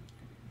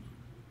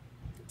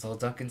 So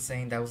Duncan's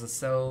saying that was a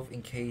save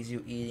in case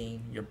you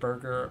eating your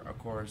burger. Of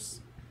course,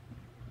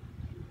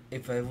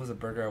 if it was a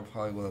burger, I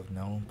probably would have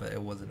known, but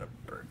it wasn't a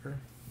burger.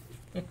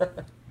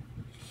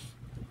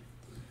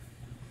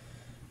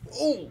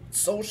 Oh,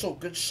 Social,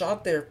 good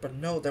shot there, but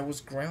no, there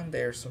was ground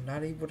there, so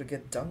not able to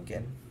get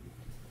Duncan.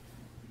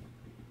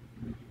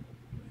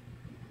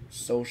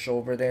 Social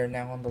over there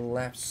now on the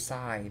left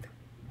side.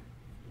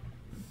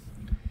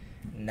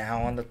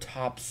 Now on the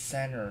top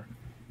center.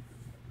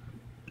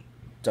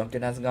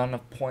 Duncan hasn't gotten a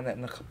point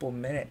in a couple of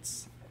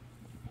minutes.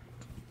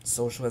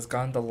 Social has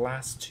gotten the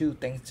last 2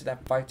 thanks to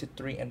that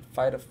 5-3 and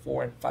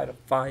 5-4 and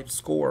 5-5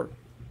 score.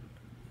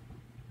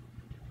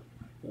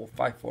 Well,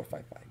 5-4,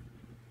 5-5.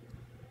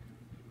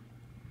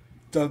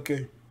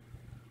 Duncan.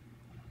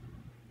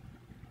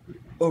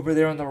 Over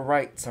there on the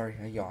right. Sorry,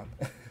 I yawned.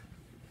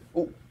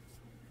 Oh.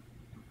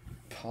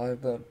 Probably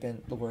would have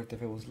been worth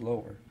if it was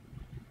lower.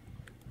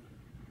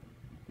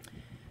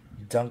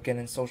 Duncan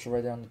and Social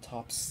right there on the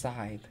top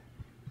side.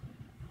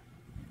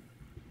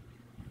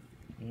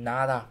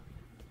 Nada.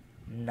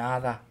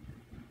 Nada.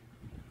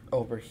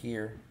 over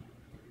here.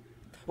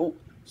 Oh,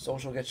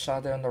 Social gets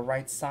shot there on the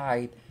right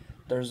side.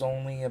 There's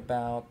only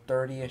about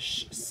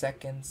 30-ish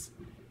seconds.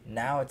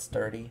 Now it's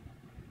 30.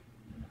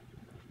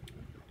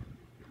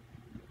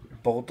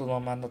 Both of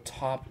them on the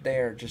top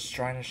there, just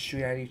trying to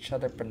shoot at each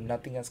other, but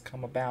nothing has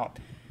come about.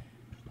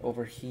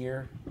 Over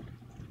here,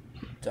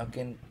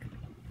 Duncan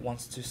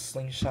wants to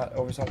slingshot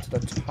over to the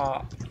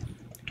top.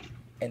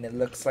 And it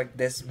looks like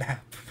this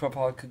map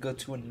probably could go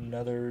to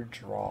another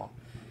draw.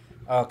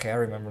 Okay, I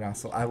remember now.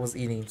 So I was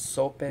eating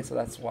sopes, so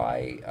that's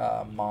why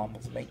Mom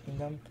was making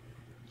them.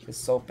 Because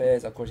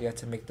sopes, of course, you have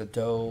to make the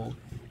dough,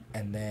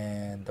 and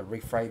then the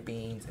refried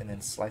beans, and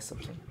then slice up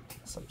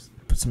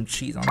put some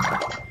cheese on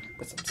that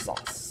with some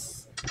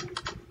sauce.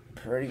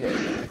 Pretty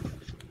good.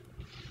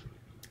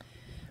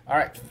 All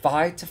right,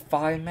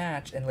 5-5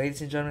 match, and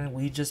ladies and gentlemen,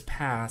 we just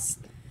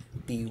passed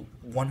the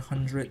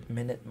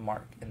 100-minute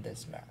mark in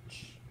this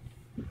match.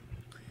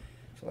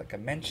 So like I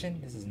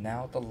mentioned, this is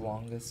now the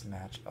longest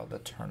match of the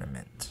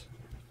tournament.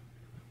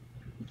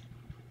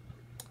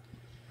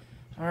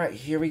 Alright,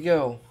 here we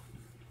go.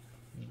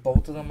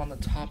 Both of them on the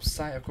top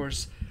side. Of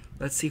course,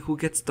 let's see who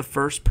gets the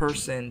first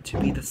person to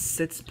be the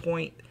sits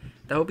point.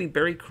 That would be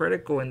very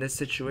critical in this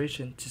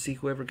situation to see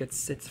whoever gets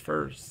sits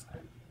first.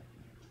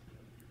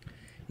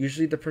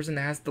 Usually the person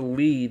that has the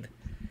lead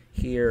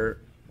here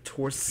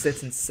towards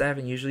 6 and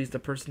 7 usually is the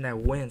person that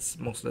wins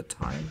most of the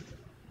time.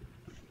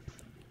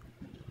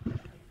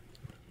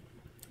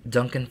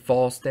 Duncan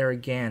falls there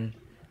again.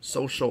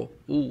 Social.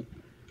 Ooh.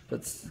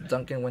 But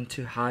Duncan went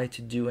too high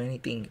to do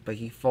anything. But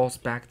he falls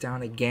back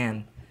down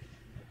again.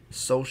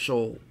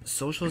 Social's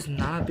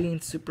not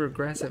being super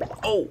aggressive.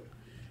 Oh!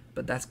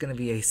 But that's going to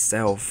be a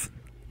self.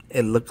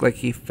 It looked like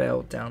he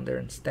fell down there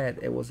instead.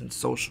 It wasn't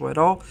Social at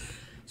all.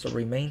 So it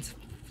remains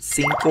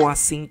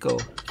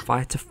 5-5.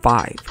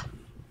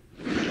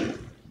 5-5.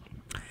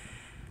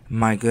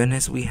 My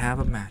goodness, we have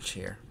a match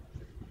here.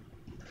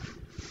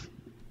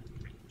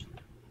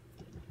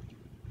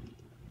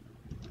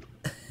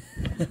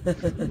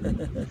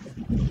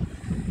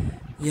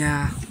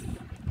 Yeah,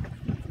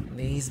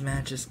 these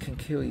matches can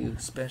kill you,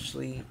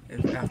 especially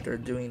if after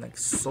doing like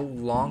so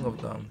long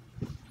of them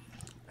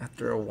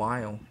after a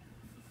while.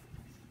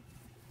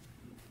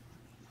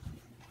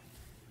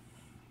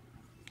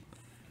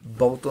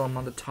 Both of them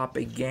on the top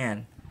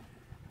again.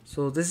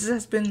 So this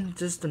has been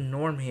just the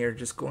norm here,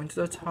 just going to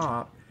the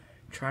top,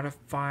 trying to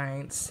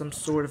find some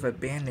sort of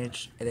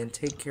advantage and then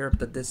take care of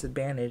the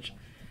disadvantage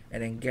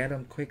and then get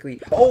them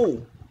quickly.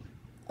 Oh!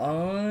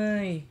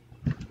 I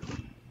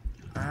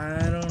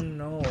don't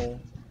know.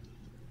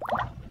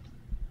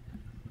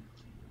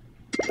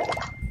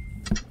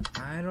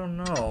 I don't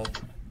know.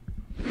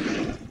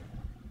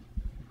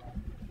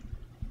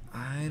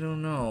 I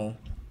don't know.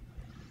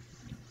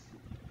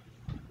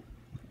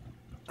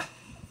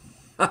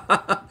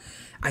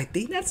 I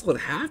think that's what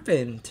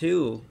happened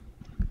too.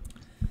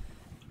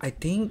 I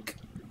think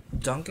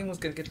Duncan was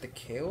gonna get the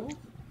kill.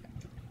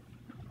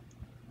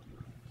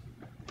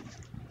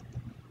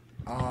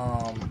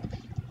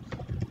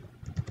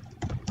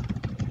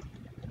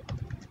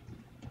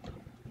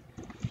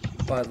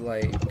 But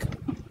like,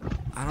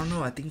 I don't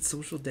know. I think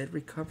Social did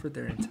recover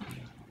there in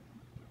time.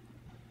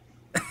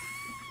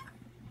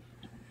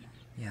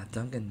 Yeah,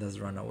 Duncan does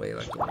run away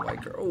like a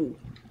white girl. Oh,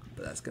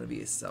 but that's gonna be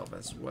himself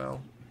as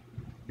well.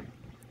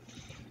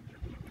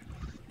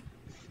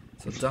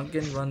 So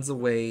Duncan runs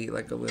away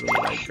like a little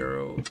white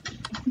girl.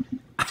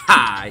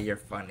 Ah, you're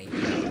funny.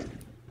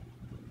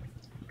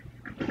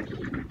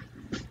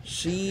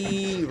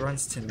 She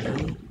runs to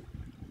me.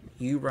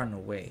 You run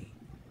away.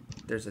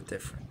 There's a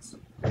difference.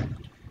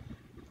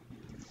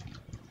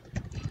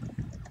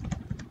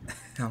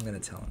 I'm gonna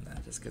tell him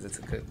that just because it's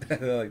a good. I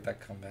like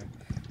that comeback.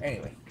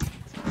 Anyway.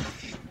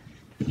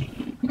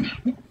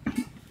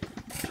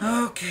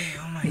 Okay.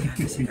 Oh my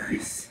goodness, you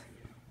guys.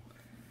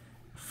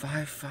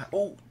 5-5.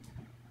 Oh.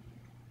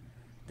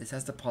 This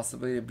has the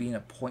possibility of being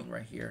a point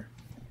right here.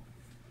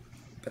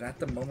 But at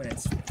the moment,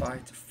 it's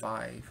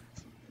 5-5.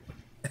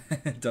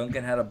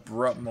 Duncan had a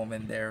abrupt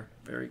moment there,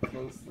 very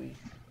closely.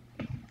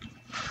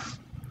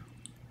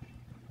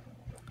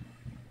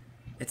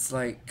 It's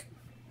like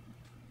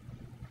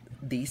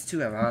these two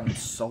have had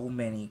so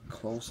many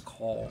close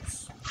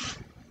calls.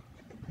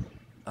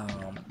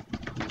 Oh,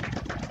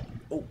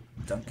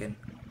 Duncan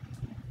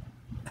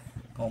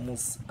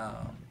almost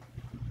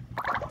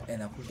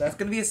and that's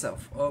gonna be a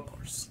self, of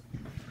course.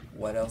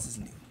 What else is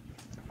new?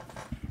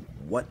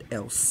 What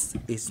else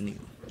is new?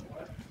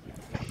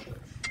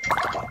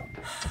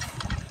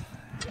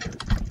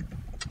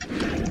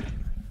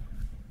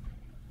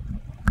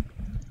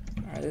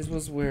 Alright, this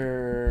was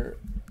where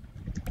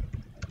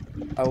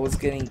I was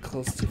getting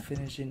close to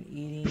finishing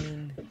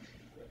eating.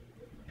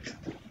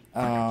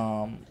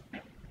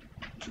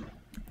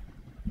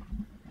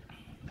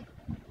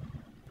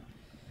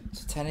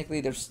 So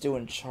technically they're still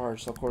in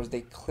charge, so of course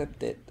they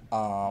clipped it.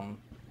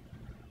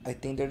 I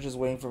think they're just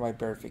waiting for my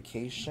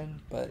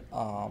verification, but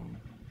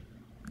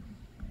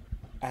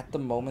at the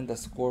moment the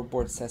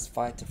scoreboard says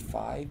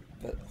 5-5,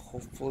 but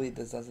hopefully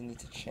this doesn't need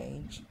to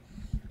change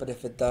But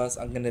if it does,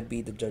 I'm going to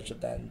be the judge of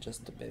that in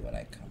just a bit when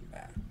I come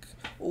back.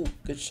 Oh,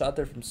 good shot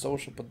there from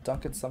Social, but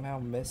Duncan somehow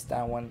missed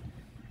that one.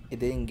 It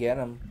didn't get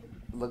him.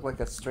 It looked like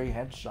a straight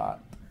headshot.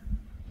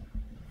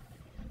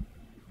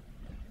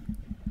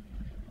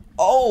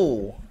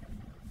 Oh!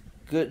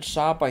 Good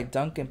shot by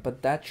Duncan,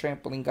 but that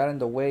trampoline got in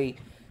the way.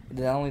 And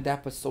not only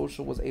that, but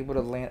Social was able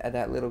to land at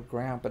that little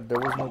ground, but there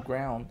was no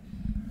ground.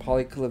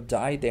 Probably could have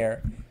died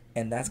there,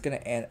 and that's going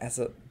to end as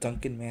a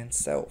Duncanman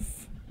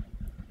self.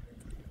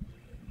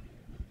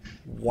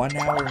 1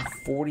 hour and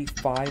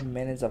 45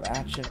 minutes of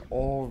action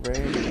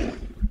already.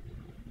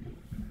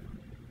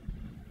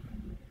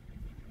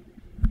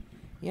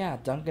 Yeah,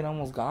 Duncan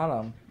almost got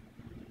him,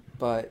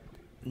 but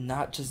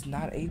not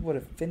able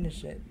to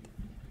finish it.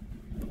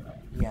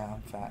 Yeah,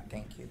 I'm fat,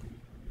 thank you.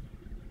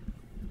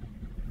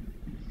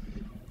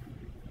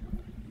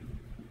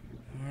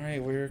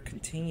 Alright, we're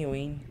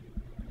continuing.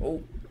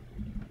 Oh.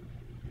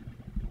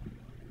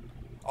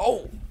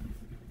 Oh!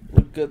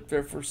 Looked good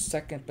there for a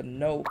second, but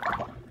no.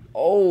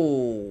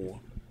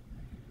 Oh!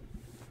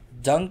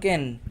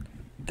 Duncan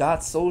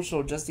got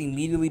Social just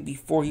immediately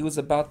before he was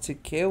about to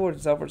kill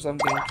himself or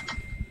something.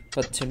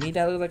 But to me,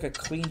 that looked like a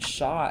clean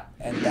shot.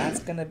 And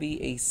that's going to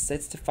be a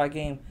 6-5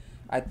 game.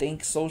 I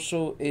think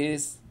Social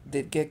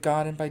did get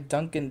gotten by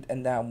Duncan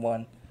in that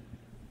one.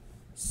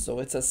 So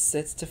it's a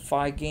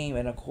 6-5 game.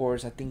 And of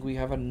course, I think we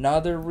have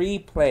another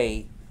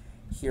replay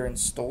here in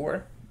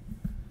store.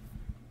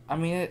 I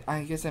mean,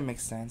 I guess it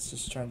makes sense.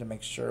 Just trying to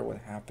make sure what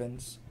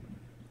happens.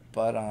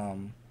 But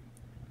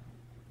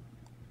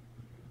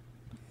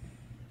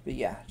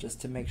yeah, just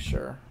to make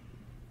sure.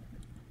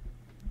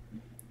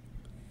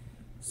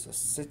 So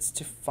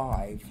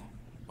 6-5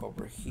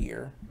 over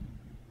here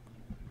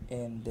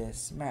in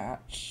this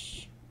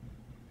match.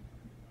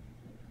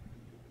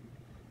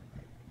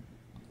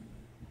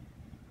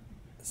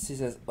 She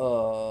says,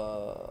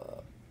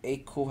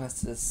 A-Cool has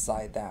to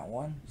decide that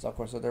one. So of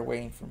course, they're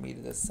waiting for me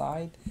to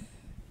decide.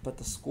 But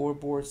the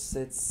scoreboard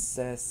says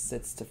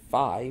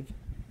 6-5.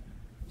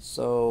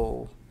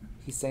 So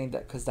he's saying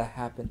that because that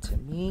happened to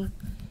me.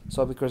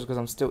 So because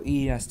I'm still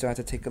eating, I still have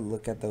to take a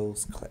look at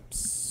those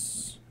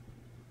clips.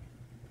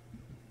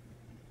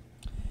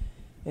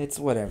 It's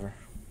whatever.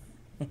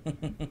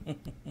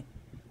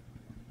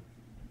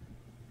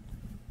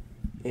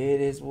 It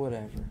is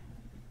whatever.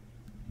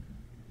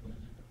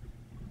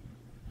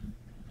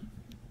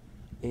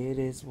 It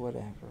is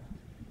whatever.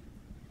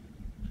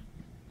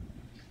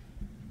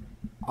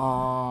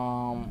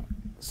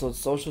 So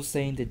Social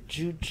saying, did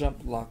you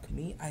jump lock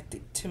me? I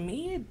think to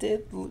me it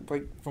did look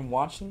like, from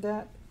watching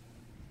that,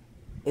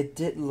 it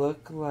did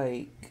look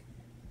like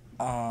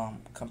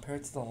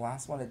compared to the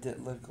last one, it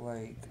did look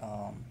like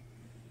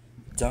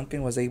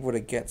Duncan was able to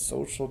get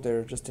Social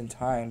there just in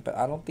time, but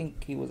I don't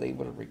think he was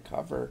able to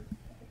recover.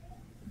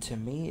 To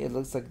me, it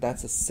looks like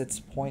that's a 6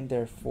 point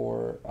there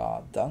for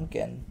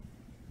Duncan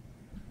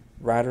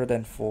rather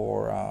than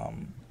for a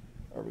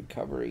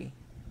recovery.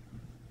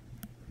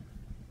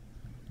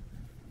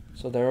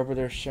 So they're over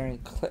there sharing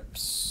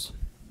clips.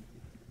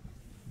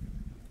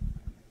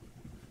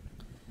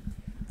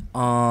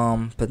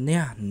 But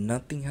yeah,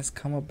 nothing has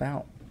come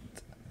about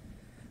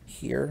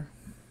here.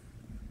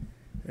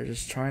 They're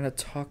just trying to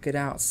talk it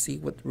out, see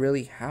what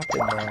really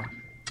happened there.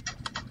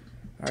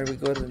 Alright, we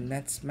go to the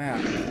next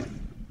map.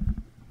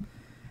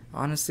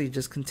 Honestly,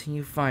 just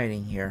continue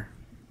fighting here.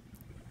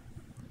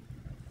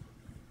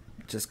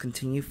 Just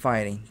continue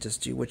fighting.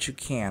 Just do what you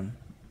can.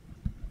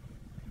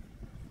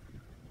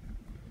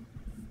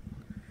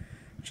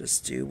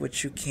 Just do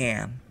what you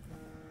can.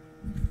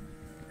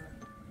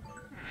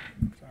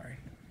 Sorry.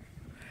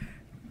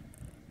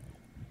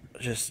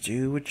 Just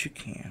do what you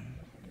can.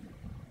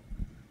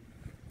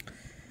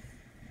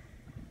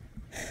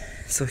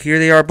 So here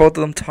they are, both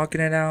of them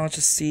talking it out,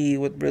 just see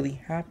what really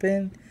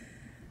happened.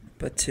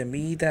 But to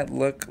me, that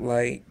looked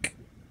like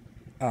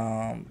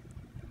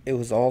it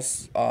was all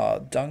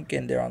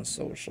Duncan there on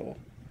Social.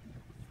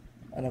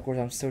 And of course,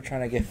 I'm still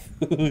trying to get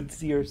food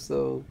here,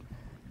 so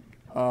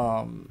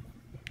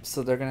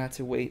they're gonna have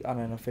to wait on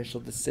an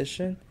official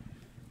decision.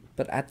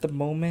 But at the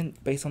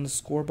moment, based on the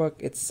scorebook,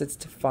 it's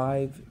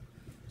 6-5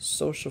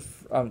 Social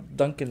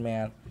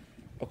Duncanman.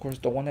 Of course,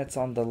 the one that's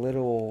on the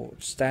little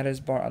status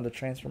bar on the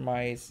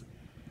Transformize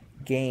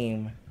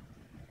game,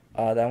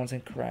 that one's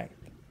incorrect.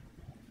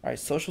 Alright,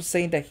 Social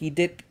saying that he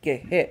did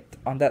get hit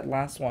on that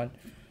last one.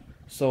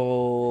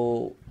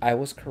 So I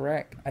was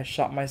correct. I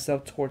shot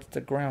myself towards the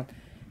ground.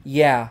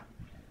 Yeah.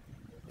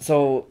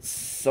 So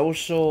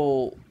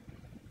Social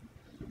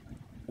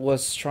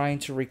was trying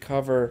to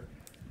recover,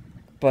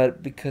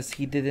 but because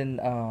he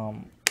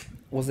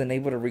wasn't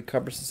able to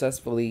recover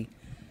successfully,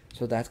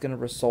 so that's gonna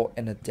result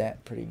in a death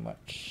pretty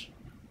much.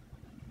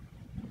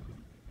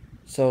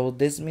 So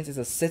this means it's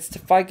a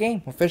 6-5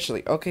 game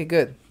officially. Okay,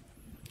 good.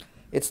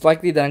 It's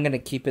likely that I'm gonna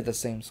keep it the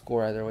same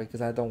score either way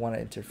because I don't want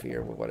to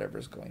interfere with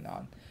whatever's going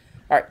on.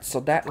 Alright, so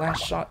that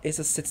last shot is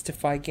a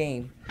 6-5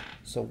 game.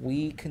 So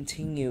we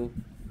continue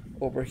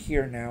over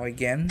here now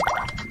again.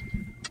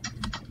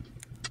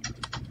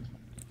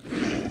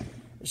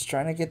 Just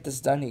trying to get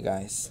this done, you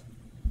guys.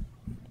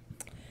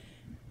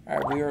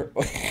 Alright, we are...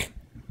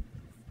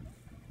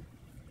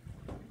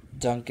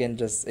 Duncan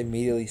just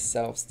immediately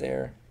selves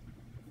there.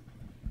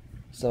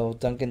 So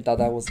Duncan thought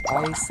that was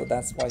ice, so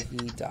that's why he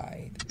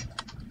died.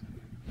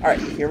 Alright,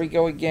 here we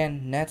go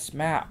again. Next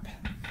map.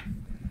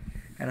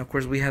 And of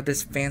course we have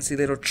this fancy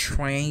little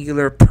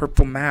triangular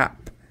purple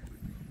map.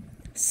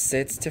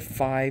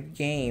 6-5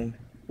 game.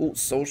 Ooh,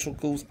 Social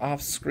goes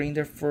off screen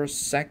there for a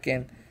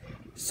second.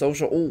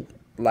 Social, ooh,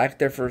 lagged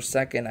there for a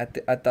second.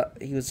 I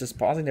thought he was just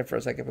pausing there for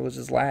a second. It was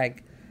just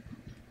lag.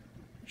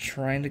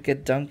 Trying to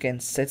get Duncan.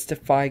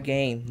 6-5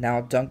 game.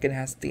 Now Duncan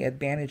has the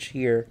advantage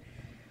here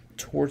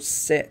towards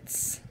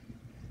sits.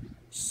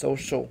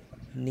 Social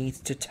needs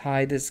to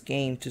tie this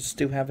game to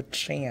still have a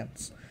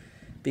chance.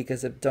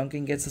 Because if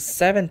Duncan gets a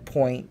 7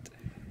 point,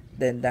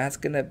 then that's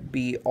going to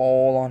be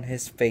all on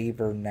his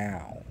favor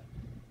now.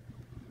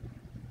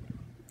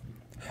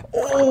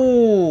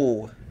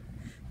 Oh!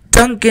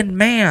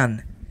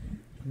 Duncanman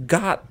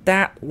got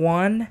that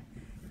one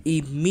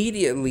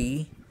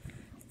immediately.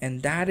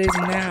 And that is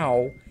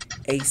now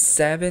a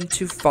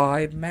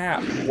 7-5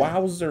 map.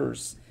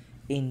 Wowzers.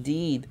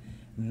 Indeed.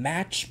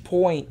 Match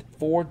point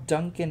for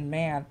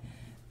Duncanman.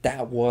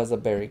 That was a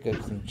very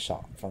good clean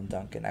shot from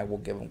Duncan. I will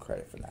give him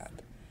credit for that.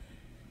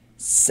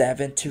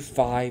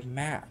 7-5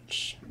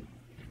 match.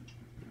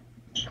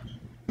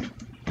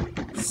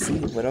 Let's see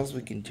what else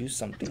we can do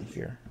something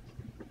here.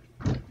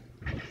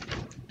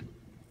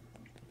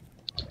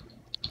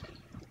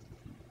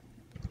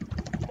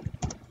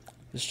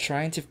 Just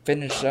trying to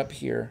finish up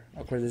here.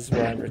 Of course, this is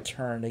where I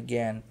return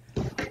again.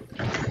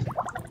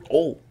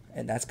 Oh,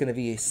 and that's going to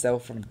be a sell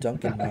from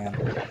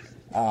Duncanman.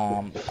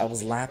 I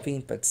was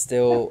laughing, but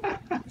still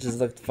just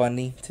looked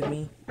funny to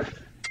me.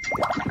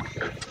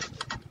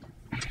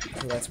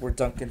 So that's where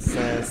Duncan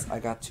says, I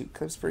got 2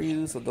 clips for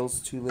you. So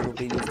those 2 little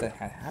videos that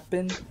had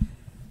happened.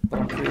 But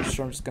I'm pretty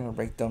sure I'm just going to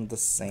rate them the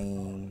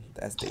same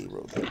as they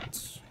wrote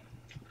it.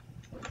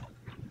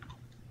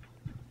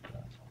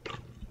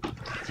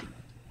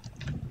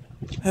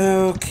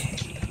 Okay.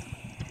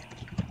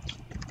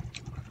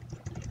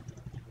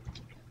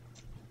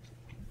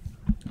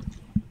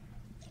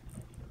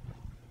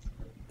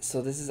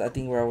 So this is, I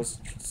think, where I was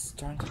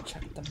starting to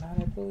check them out,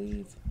 I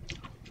believe.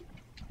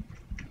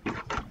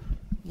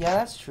 Yeah,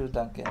 that's true,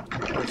 Duncan.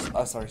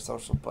 Or, sorry,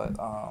 Social, but,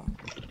 nah,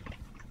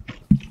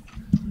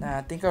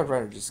 I think I'd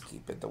rather just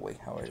keep it the way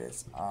how it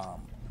is. I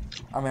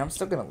mean, I'm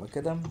still gonna look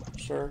at them,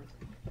 sure,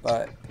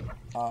 but,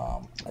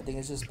 I think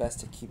it's just best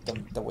to keep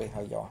them the way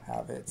how y'all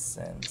have it,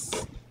 since,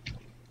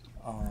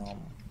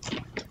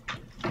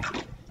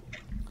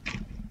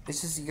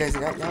 it's just, you guys,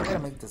 y'all gotta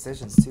make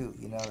decisions too,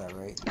 you know that,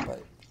 right?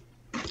 But,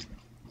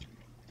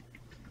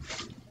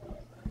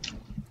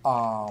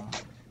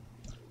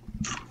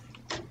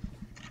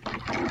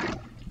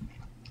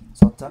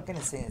 so Duncan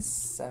is saying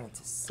it's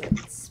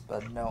 7-6,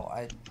 but no,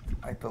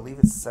 I believe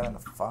it's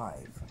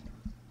 7-5.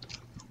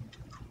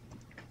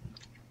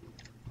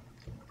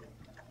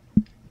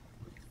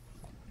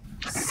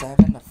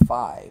 Seven to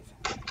 5.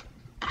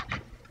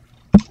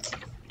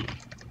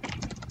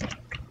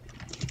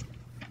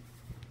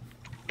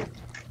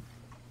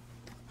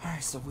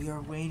 Alright, so we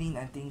are waiting.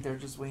 I think they're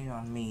just waiting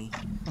on me.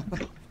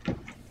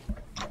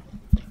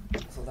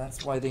 So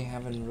that's why they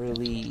haven't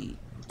really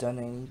done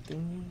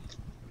anything.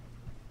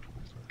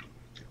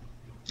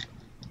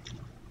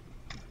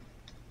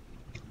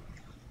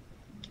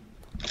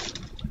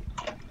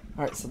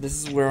 Alright, so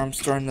this is where I'm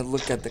starting to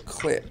look at the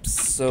clips.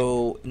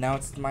 So now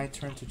it's my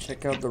turn to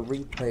check out the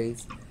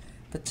replays.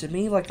 But to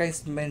me, like I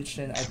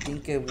mentioned, I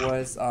think it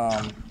was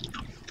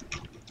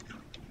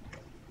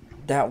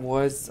that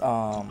was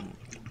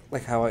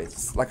like how I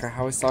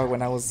saw it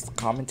when I was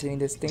commenting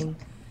this thing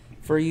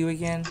for you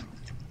again.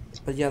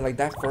 But yeah, like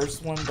that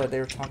first one that they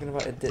were talking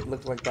about, it did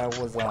look like that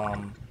was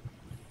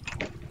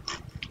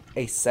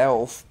a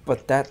self,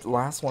 but that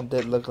last one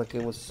did look like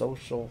it was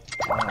Social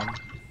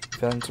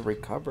failing to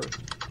recover.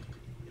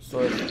 So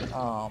it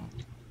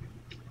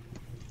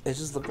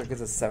just looked like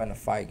it's a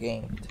 7-5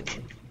 game to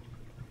me.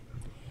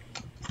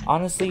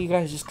 Honestly, you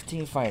guys just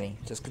continue fighting.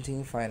 Just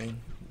continue fighting.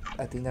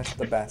 I think that's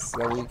the best.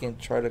 So we can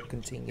try to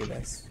continue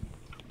this.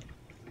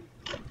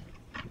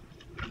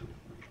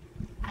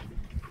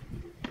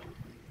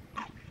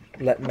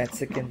 Let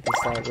Mexican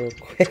decide real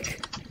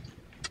quick.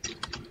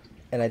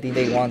 And I think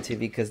they want to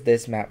because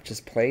this map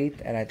just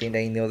played. And I think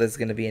they know there's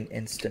going to be an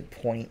instant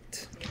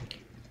point.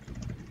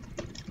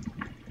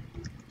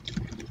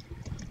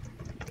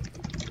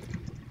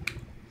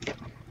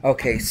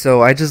 Okay,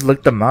 so I just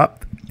looked them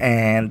up.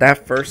 And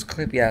that first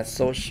clip, yeah,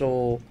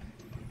 Social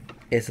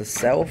is a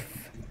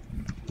self.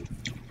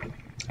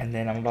 And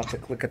then I'm about to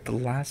click at the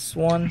last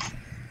one,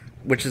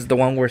 which is the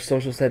one where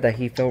Social said that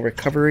he failed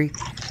recovery.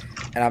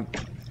 And I'm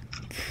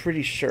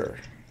pretty sure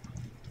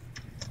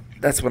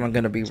that's what I'm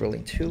going to be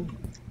rolling to.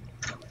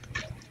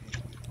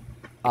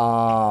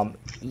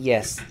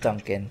 Yes,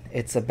 Duncan.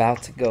 It's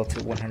about to go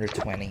to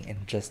 120 in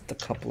just a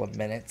couple of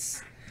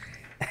minutes.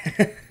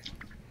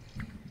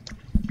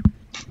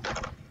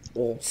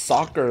 Well,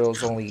 soccer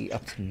is only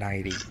up to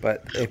 90,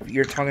 but if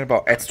you're talking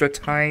about extra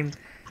time,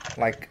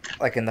 like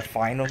in the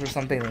finals or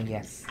something, then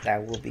yes,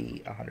 that will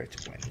be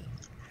 120.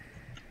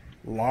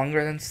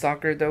 Longer than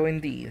soccer, though,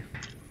 indeed.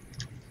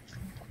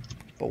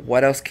 But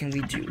what else can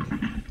we do?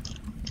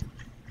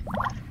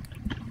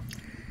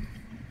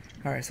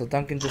 Alright, so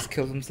Duncan just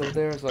killed himself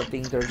there, so I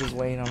think they're just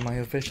waiting on my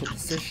official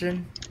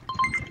decision.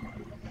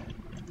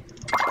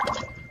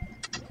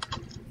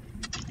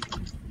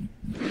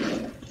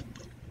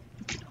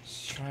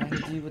 Just trying to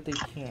do what they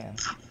can.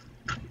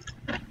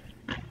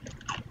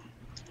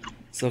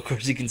 So of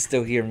course you can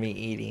still hear me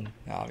eating,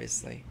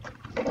 obviously.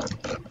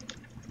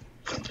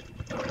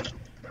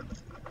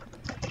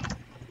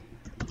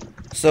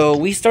 So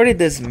we started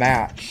this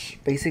match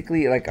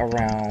basically like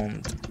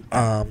around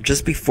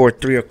just before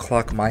 3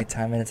 o'clock my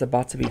time, and it's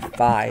about to be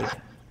 5.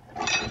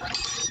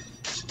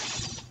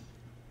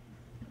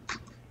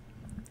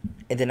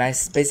 And then I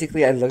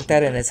looked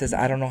at it and it says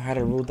I don't know how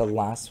to rule the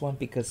last one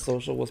because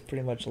social was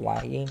pretty much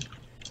lagging.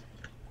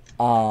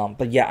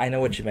 But yeah, I know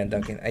what you meant,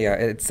 Duncan. Yeah,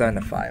 it's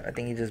 7 to 5. I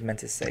think you just meant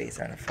to say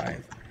 7 to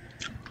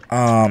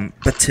 5.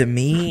 But to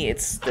me, it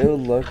still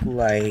looked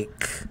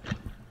like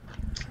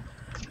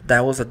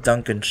that was a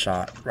Duncan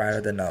shot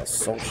rather than a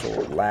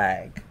social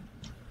lag.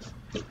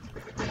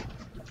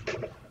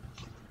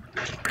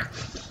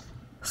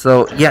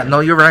 So yeah,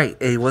 no, you're right.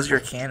 It was your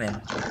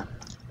cannon.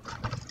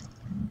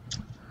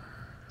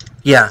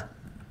 Yeah.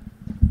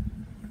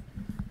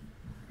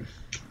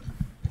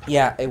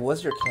 Yeah, it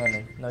was your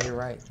cannon. No, you're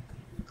right.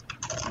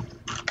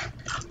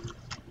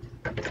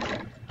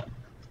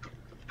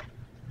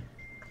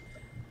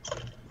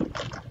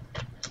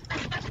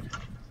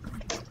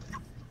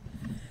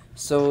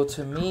 So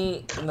to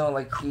me,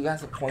 like he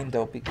has a point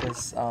though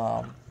because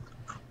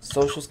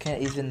socials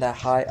can't even that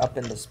high up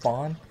in the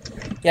spawn.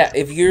 Yeah,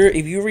 if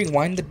you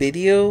rewind the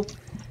video,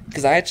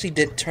 because I actually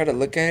did try to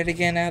look at it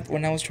again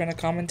when I was trying to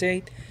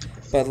commentate,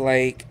 but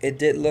like it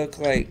did look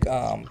like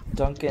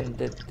Duncan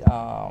did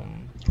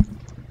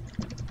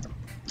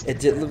it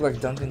did look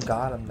like Duncan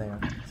got him there.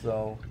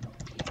 So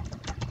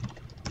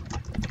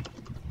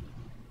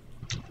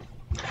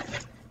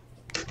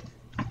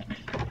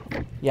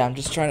yeah, I'm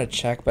just trying to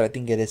check, but I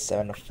think it is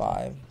 7 to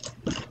 5.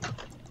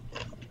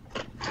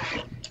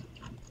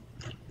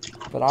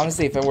 But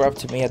honestly, if it were up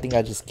to me, I think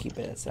I'd just keep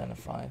it at 7 to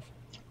 5.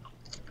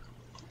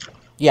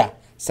 Yeah,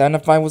 7 to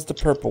 5 was the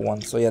purple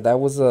one. So yeah, that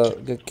was a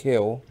good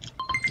kill.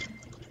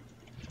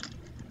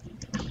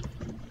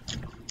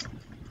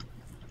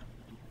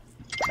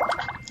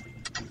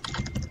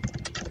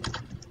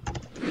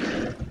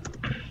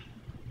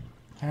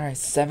 Alright,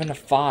 7 to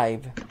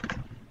 5.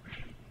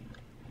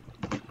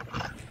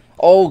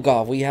 Oh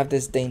god, we have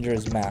this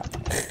dangerous map.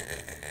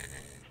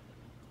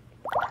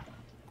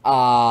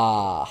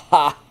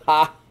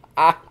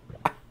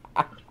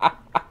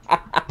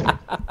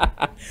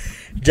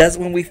 Just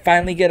when we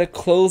finally get a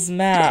closed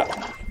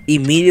map,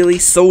 immediately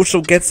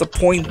social gets a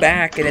point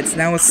back, and it's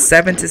now a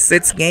 7 to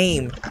 6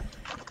 game.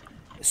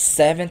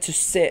 7 to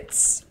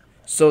 6.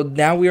 So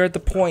now we are at the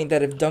point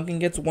that if Duncan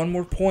gets one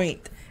more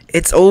point,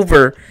 it's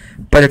over.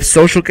 But if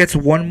social gets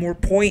one more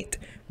point,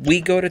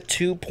 we go to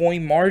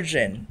 2-point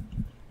margin.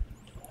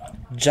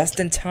 Just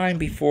in time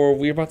before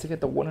we're about to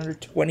get the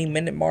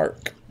 120-minute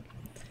mark.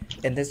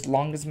 In this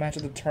longest match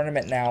of the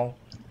tournament now.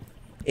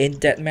 In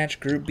Deathmatch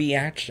Group B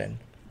action.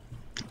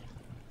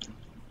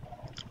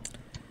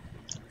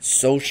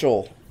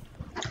 Social,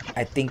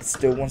 I think,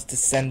 still wants to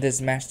send this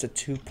match to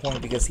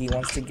 2-point because he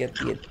wants to get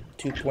the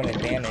 2-point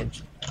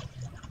advantage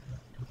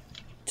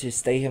to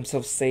stay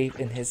himself safe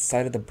in his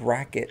side of the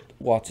bracket,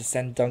 while to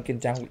send Duncan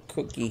down with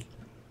Cookie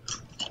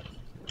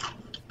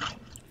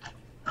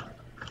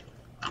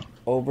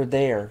over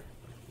there.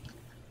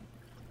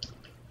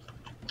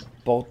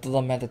 Both of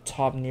them at the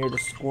top near the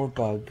score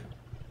bug.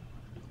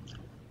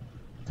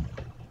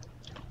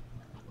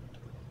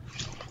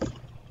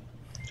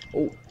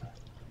 Oh,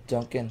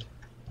 Duncan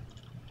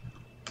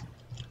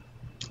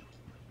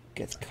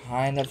gets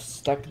kind of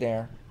stuck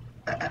there,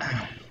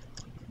 but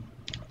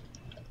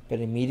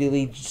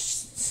immediately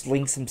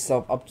slings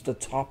himself up to the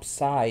top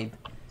side.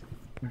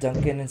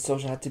 Duncan and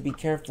social have to be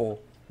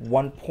careful.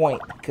 1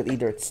 point could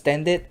either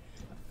extend it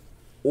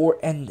or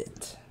end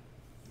it.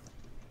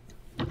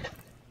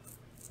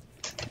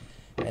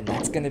 And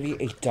that's going to be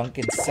a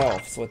Duncan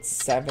self. So it's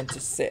 7 to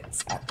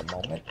 6 at the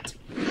moment.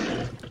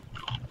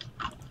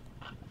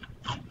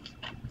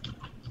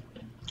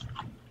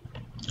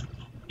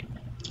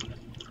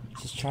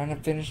 Just trying to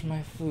finish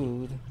my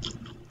food.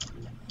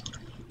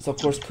 So of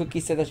course Cookie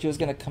said that she was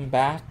going to come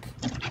back,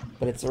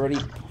 but it's already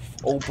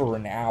over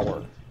an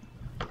hour.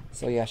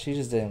 So yeah, she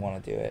just didn't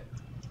want to do it.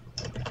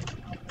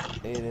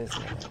 It is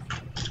what it is.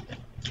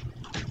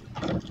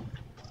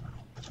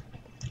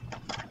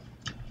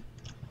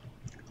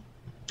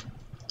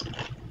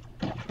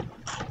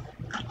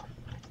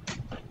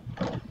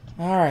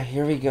 Alright,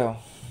 here we go.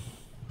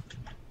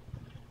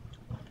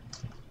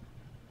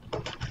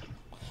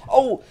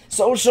 Oh,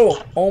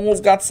 social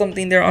almost got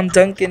something there on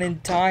Duncan in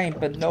time,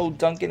 but no,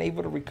 Duncan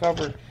able to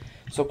recover.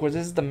 So of course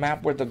this is the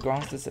map where the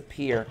grounds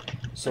disappear.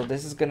 So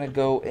this is gonna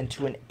go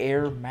into an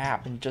air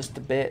map in just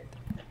a bit.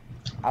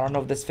 I don't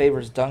know if this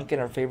favors Duncan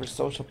or favors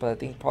Social, but I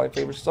think probably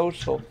favors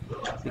Social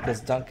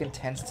because Duncan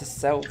tends to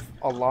sell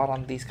a lot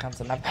on these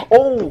kinds of maps.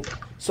 Oh!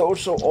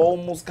 Social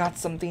almost got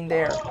something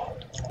there.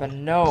 But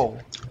no.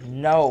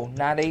 No,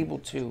 not able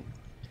to.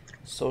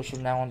 Social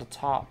now on the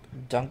top.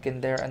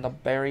 Duncan there in the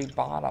very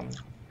bottom.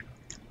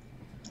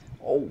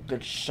 Oh,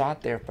 good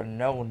shot there, but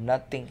no,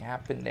 nothing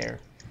happened there.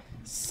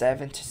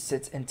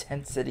 7-6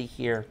 intensity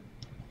here.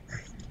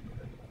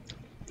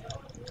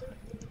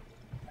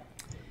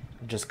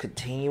 Just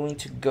continuing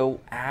to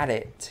go at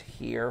it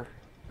here.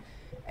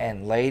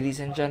 And ladies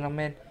and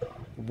gentlemen,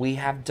 we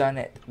have done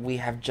it. We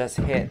have just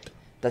hit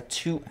the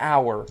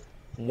 2-hour,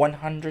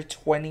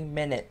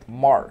 120-minute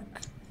mark.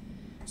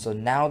 So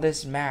now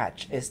this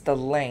match is the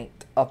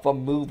length of a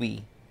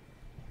movie.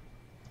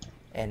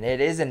 And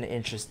it is an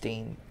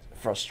interesting,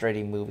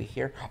 frustrating movie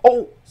here.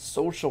 Oh,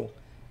 Social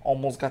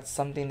almost got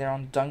something there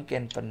on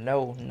Duncan, but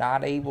no,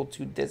 not able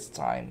to this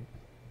time.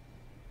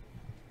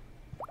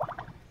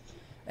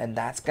 And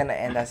that's going to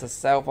end as a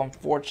self,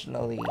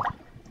 unfortunately.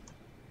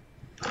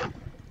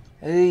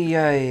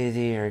 Ay,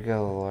 dear,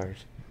 go Lord.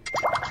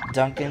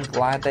 Duncan,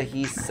 glad that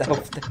he's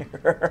self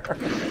there.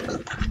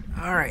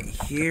 Alright,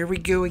 here we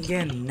go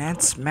again.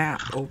 Next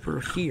map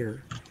over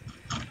here.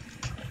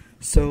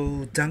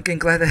 So, Duncan,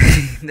 glad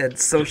that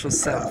that's Social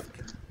self.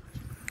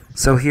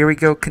 So, here we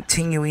go,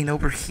 continuing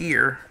over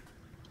here.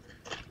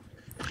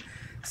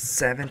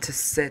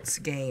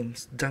 7-6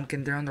 games.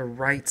 Duncan there on the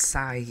right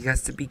side. He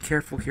has to be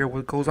careful here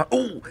what goes on.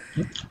 Oh!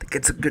 That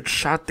gets a good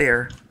shot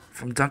there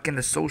from Duncan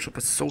to Social,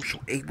 but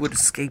Social able to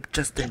escape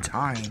just in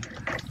time.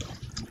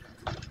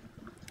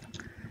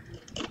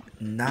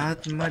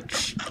 Not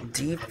much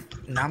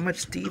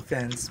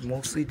defense.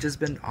 Mostly just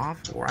been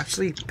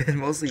actually been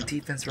mostly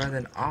defense rather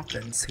than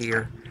offense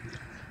here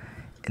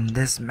in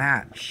this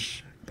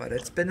match. But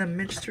it's been a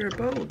mixture of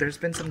both. There's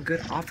been some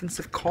good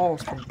offensive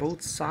calls from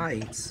both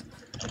sides.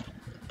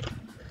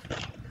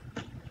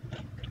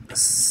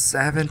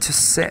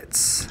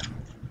 7-6.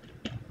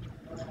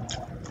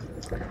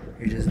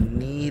 You just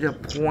need a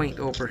point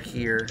over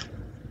here.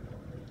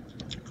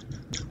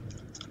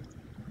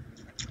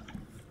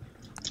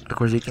 Of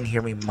course, you can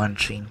hear me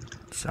munching.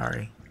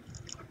 Sorry.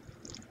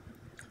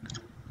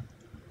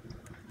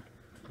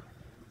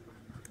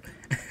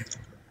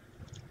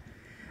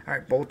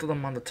 Alright, both of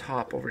them on the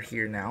top over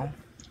here now.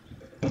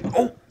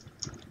 Oh!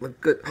 Look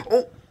good.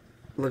 Oh!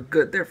 Look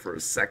good there for a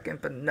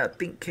second, but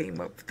nothing came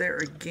up there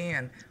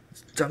again.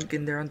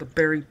 Duncan there on the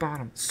very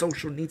bottom.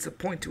 Social needs a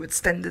point to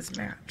extend this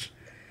match.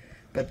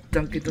 But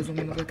Duncan doesn't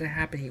want to let that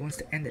happen. He wants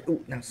to end it.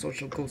 Oh, now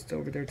Social goes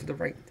over there to the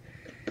right.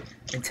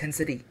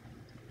 Intensity.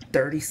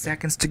 30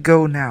 seconds to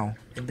go now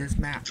in this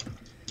map.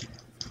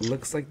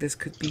 Looks like this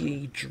could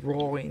be a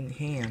draw in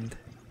hand.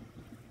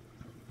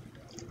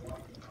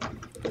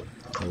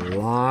 A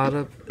lot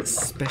of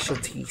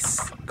specialties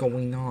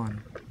going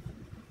on.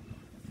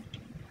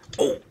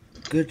 Oh,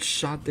 good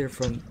shot there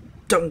from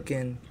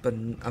Duncan, but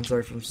I'm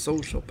sorry, from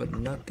Social, but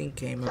nothing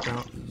came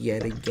about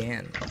yet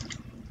again.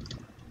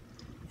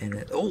 And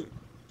then, oh,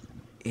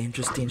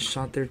 interesting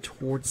shot there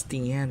towards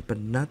the end, but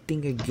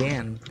nothing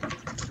again.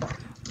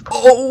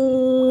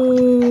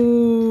 Oh!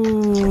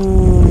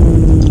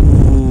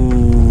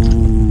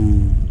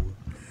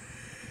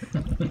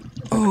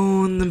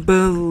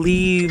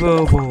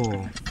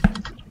 Unbelievable.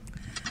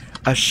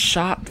 A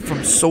shot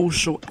from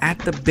Social at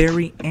the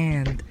very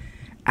end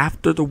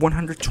after the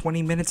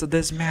 120 minutes of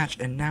this match,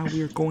 and now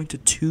we are going to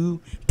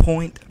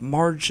 2-point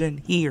margin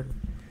here.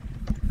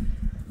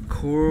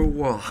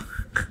 Cool.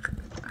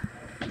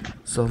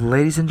 So,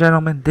 ladies and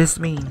gentlemen, this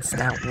means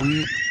that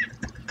we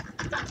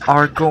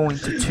are going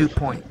to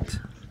 2-point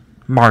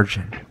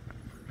margin.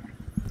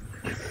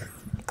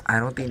 I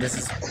don't think this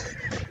is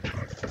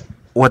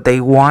what they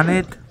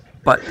wanted,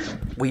 but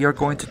we are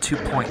going to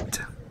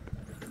 2-point.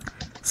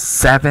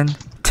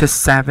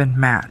 7-7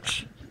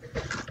 match.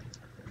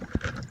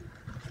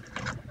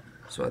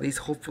 So at least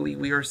hopefully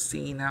we are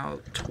seeing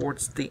out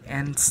towards the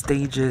ending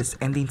stages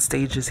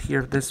here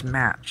of this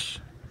match.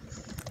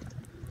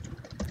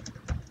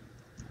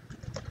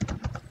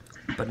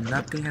 But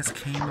nothing has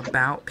came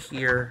about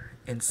here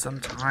in some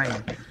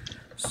time.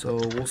 So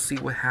we'll see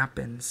what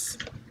happens.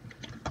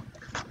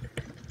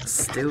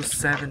 Still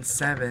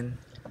 7-7.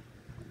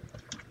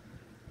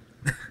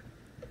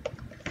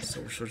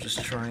 Social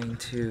just trying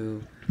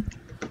to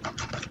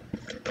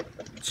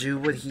do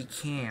what he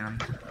can.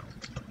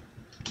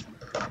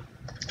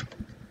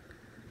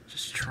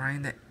 Just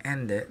trying to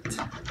end it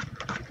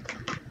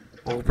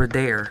over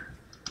there.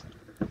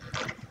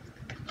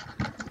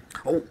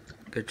 Oh,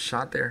 good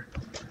shot there.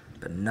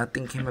 But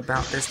nothing came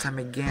about this time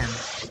again.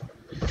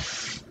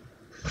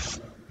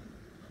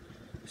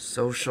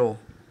 Social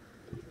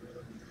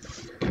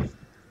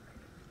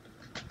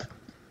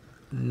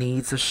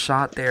needs a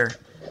shot there.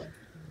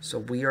 So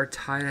we are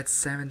tied at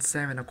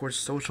 7-7. Of course,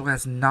 Social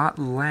has not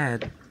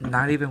led,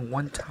 not even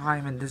one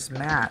time in this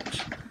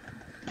match.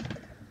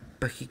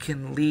 But he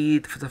can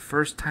lead for the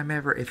first time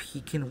ever if he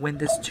can win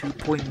this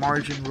 2-point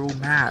margin rule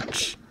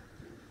match.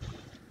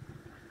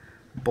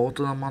 Both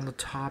of them on the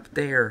top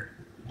there.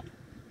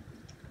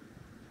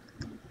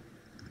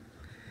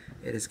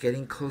 It is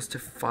getting close to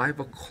 5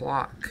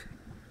 o'clock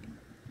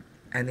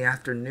in the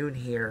afternoon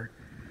here.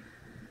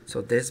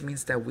 So this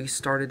means that we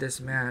started this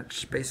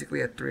match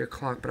basically at 3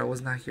 o'clock, but I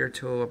was not here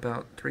till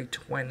about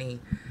 3:20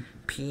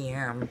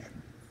 p.m.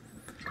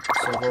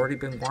 So I've already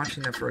been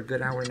watching them for a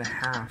good hour and a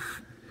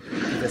half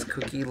because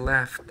Cookie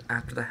left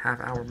after the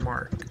half-hour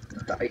mark.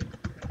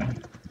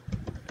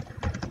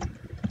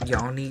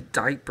 Y'all need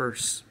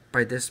diapers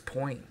by this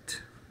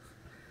point,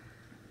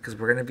 because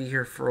we're going to be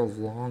here for a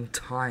long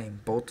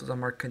time. Both of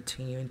them are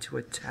continuing to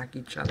attack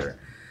each other.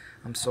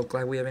 I'm so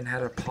glad we haven't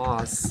had a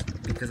pause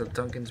because of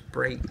Duncan's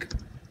break.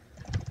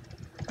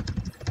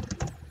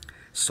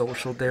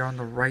 Social there on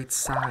the right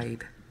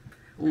side.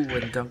 Ooh,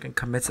 and Duncan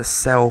commits a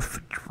self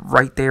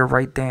right there,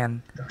 right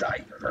then.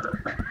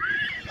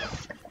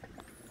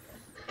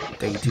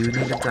 They do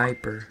need a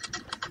diaper,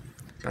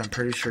 but I'm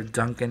pretty sure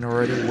Duncan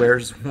already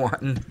wears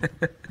one.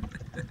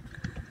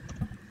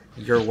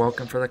 You're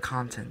welcome for the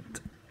content.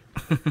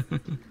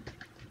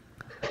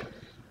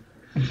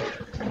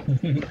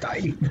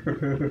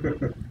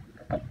 Diaper.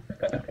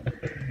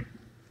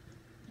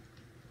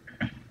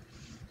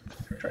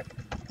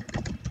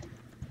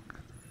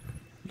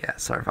 Yeah,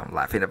 sorry if I'm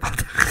laughing about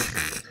that.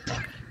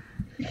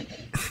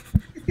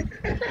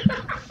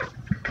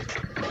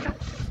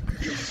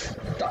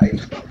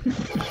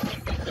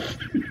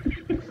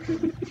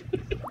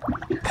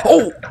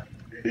 Oh!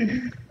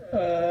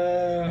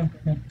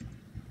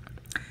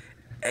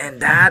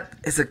 And that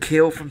is a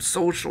kill from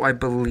Social, I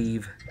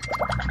believe.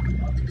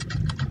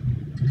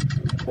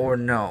 Or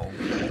no.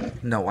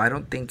 No, I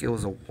don't think it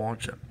was a wall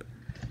jump.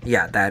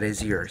 Yeah, that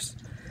is yours.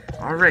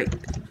 Alright.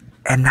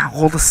 And now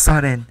all of a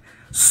sudden,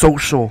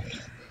 Social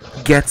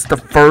gets the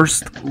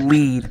first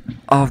lead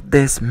of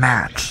this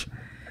match.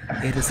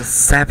 It is a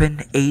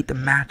 7-8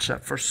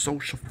 matchup for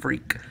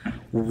Socialfreak.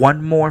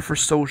 One more for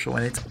Social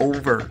and it's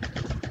over.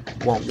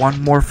 Well,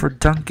 one more for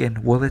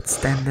Duncan will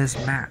extend this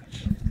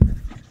match.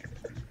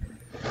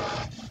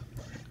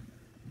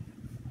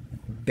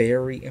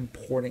 Very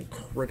important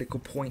critical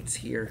points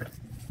here.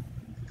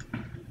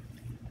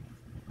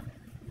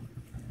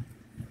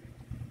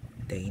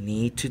 They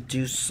need to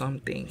do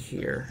something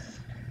here.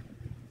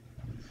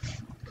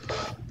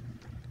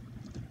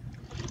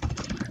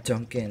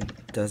 Duncan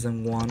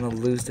doesn't want to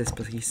lose this,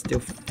 but he's still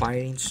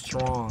fighting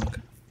strong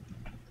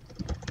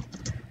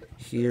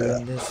here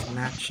in this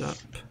matchup.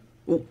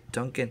 Oh,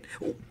 Duncan.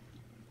 Oh,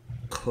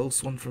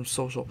 close one from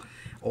Social.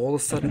 All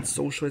of a sudden,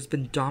 Social has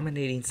been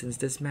dominating since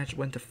this match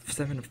went to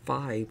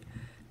 7-5.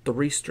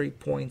 3 straight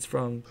points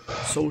from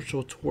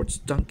Social towards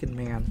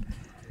Duncanman.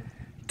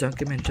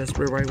 Duncanman just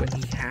right when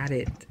he had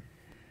it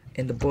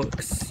in the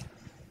books.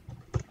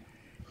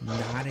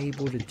 Not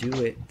able to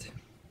do it.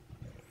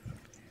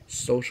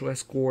 Social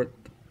has scored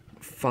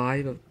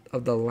 5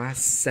 of the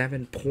last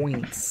 7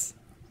 points.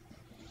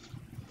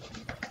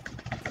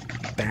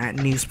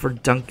 Bad news for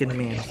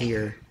Duncanman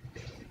here.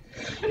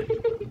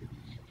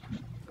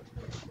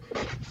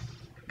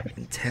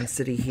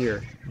 Intensity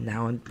here.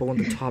 Now in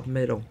the top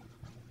middle.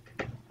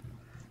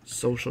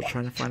 Social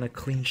trying to find a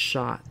clean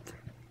shot.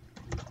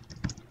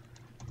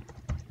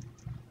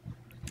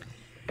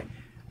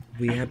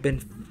 We have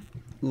been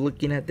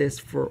looking at this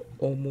for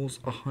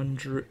almost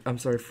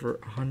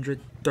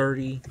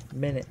 130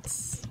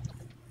 minutes.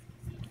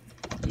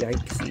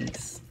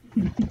 Yikesies.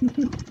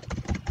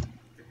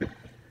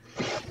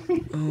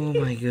 Oh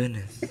my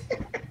goodness.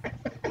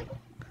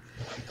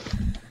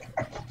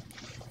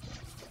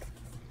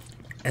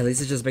 At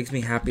least it just makes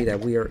me happy that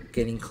we are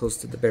getting close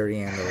to the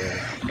very end already.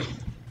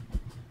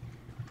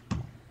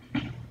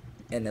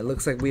 And it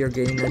looks like we are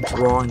getting a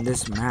draw in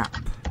this map.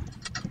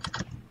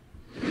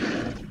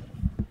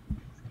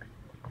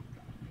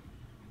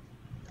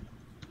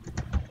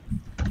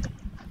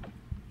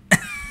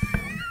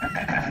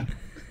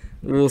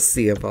 We'll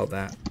see about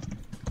that.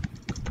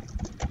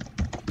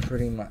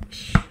 Pretty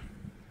much.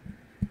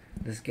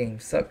 This game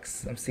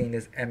sucks. I'm seeing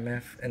this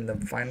MF in the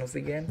finals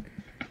again.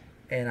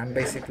 And I'm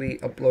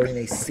basically uploading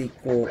a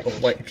sequel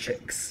of White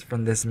Chicks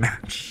from this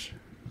match.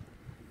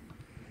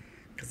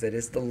 Because it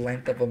is the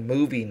length of a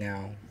movie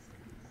now.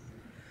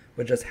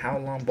 With just how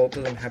long both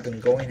of them have been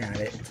going at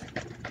it.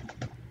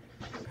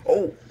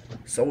 Oh!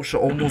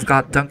 Social almost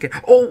got Duncan.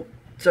 Oh!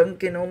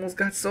 Duncan almost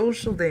got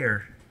Social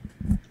there.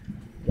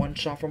 One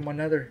shot from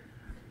another.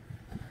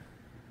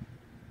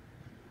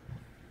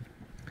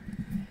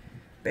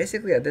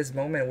 Basically, at this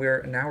moment, we're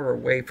an hour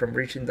away from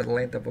reaching the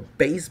length of a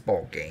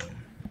baseball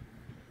game.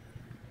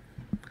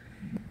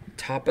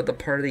 Top of the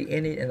part of the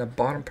inning and the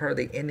bottom part of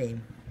the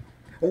inning.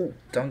 Oh,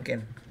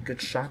 Duncan.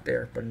 Good shot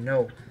there, but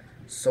no.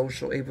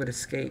 Social able to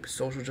escape.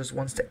 Social just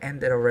wants to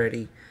end it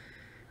already.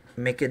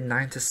 Make it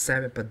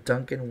 9-7, but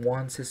Duncan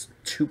wants his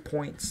 2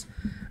 points.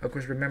 Of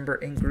course, remember,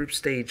 in group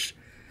stage,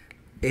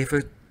 if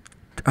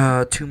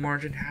a 2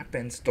 margin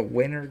happens, the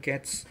winner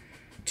gets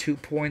 2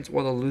 points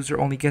while the loser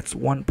only gets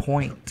 1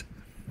 point.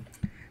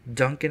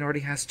 Duncan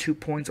already has 2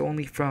 points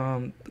only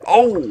from...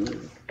 Oh!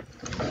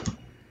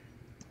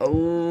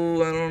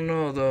 Oh, I don't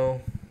know,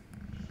 though.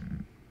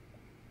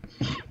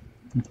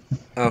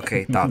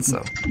 Okay, thought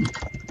so.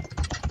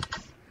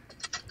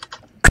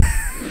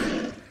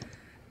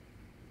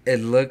 It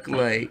looked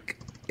like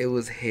it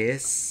was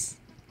his,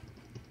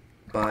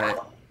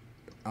 but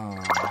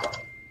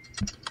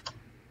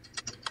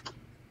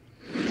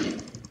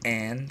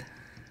and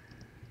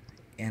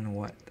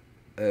what?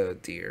 Oh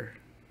dear.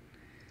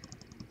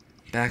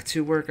 Back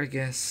to work, I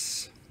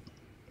guess.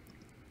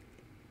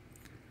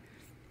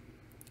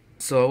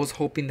 So I was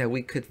hoping that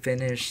we could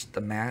finish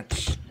the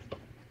match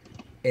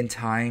in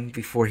time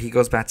before he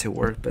goes back to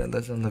work, but it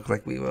doesn't look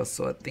like we will.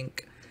 So I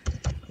think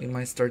we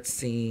might start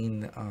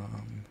seeing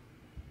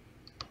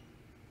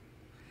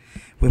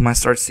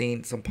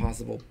some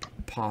possible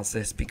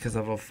pauses because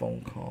of a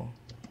phone call.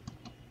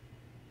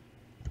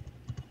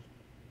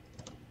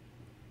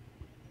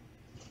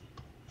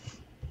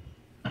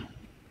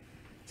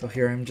 So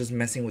here I'm just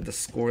messing with the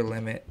score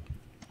limit.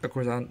 Of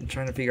course, I'm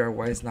trying to figure out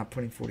why it's not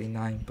putting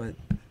 49, but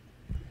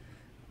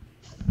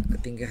I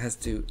think it has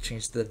to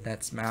change the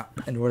Nets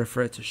map in order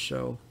for it to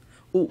show.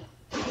 Ooh.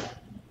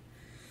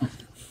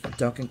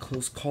 Duncan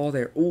close call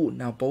there. Ooh,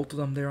 now both of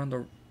them there on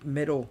the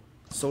middle.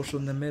 Social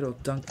in the middle.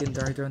 Duncan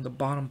right there on the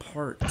bottom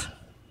part.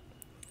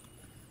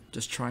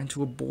 Just trying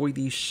to avoid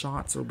these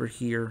shots over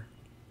here.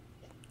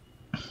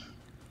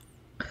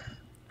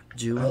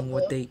 Doing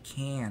what they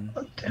can.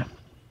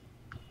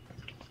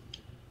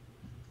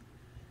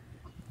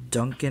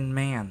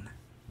 Duncanman.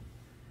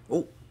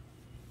 Oh,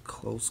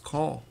 close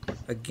call.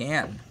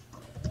 Again.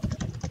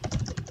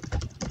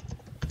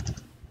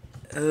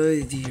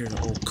 Oh dear.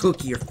 Oh,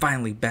 Cookie, you're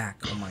finally back.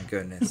 Oh my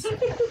goodness.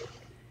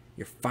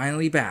 You're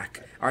finally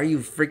back. Are you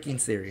freaking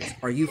serious?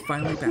 Are you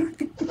finally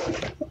back?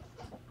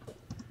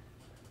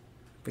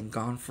 Been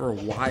gone for a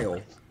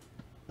while.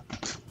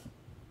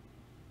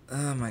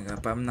 Oh my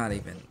god, but I'm not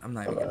even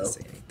gonna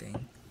say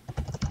anything.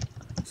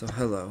 So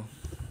hello.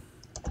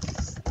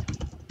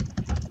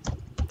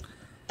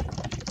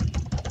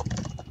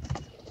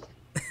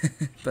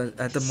 But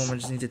at the moment I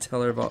just need to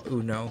tell her about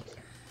Uno.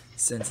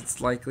 Since it's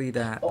likely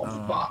that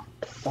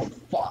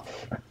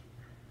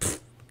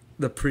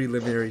the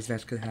preliminaries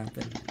match could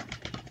happen.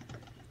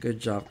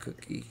 Good job,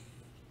 Cookie.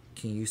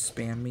 Can you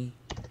spam me?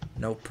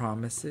 No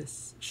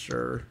promises?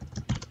 Sure.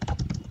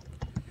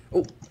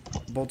 Oh,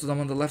 both of them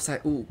on the left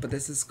side. Ooh, but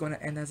this is going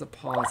to end as a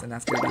pause, and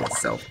that's going to be a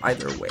self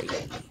either way.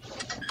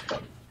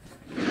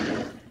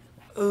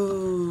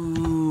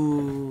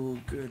 Oh,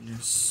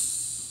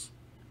 goodness.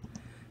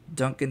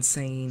 Duncan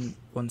saying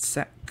 1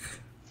 sec.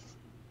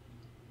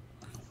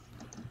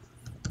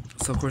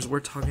 So, of course, we're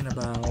talking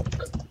about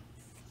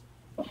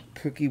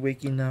Cookie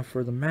waking up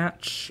for the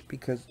match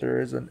because there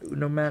is an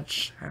Uno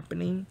match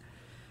happening.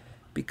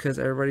 Because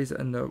everybody's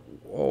in the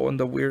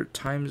weird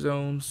time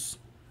zones.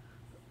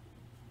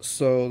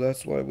 So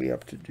that's why we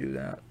have to do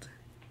that.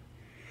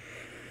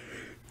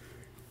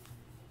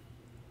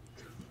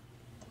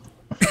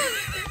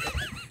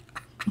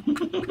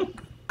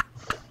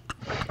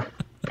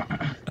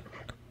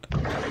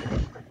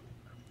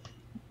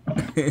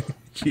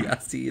 She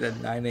has to eat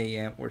at 9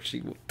 a.m. or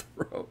she will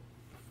throw.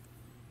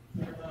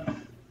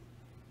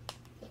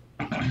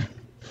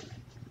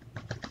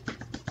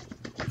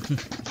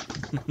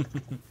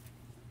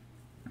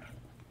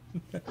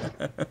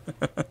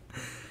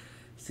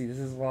 See, this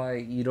is why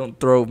you don't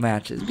throw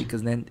matches,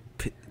 because then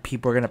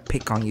people are gonna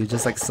pick on you,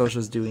 just like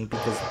Social's doing,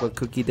 because what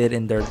Cookie did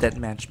in their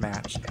Deathmatch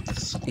match.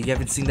 If you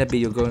haven't seen that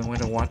video, go and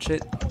want to watch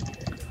it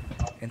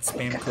and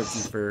spam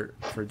Cookie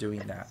for doing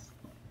that.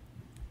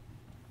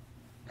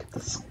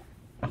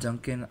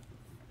 Duncan,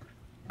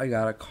 I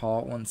got a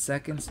call 1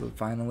 second, so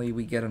finally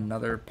we get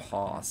another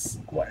pause.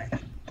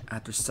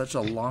 After such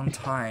a long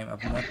time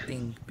of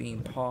nothing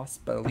being paused,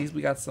 but at least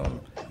we got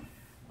some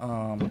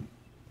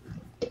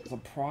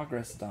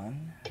progress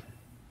done.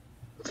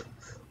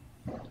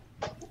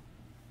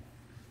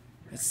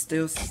 It's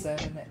still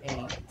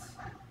 7-8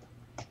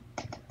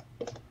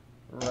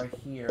 right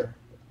here.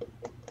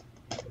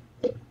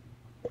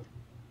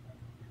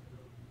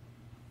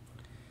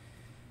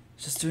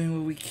 Just doing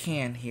what we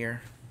can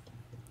here.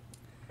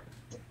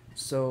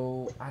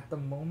 So at the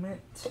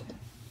moment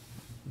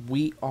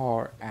we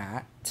are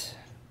at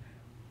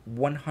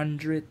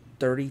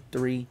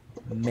 133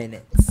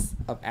 minutes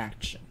of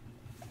action.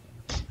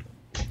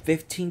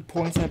 15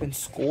 points have been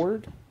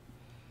scored.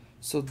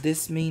 So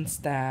this means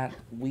that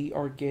we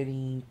are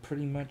getting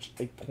pretty much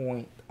a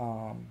point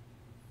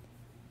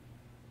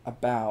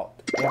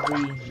about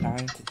every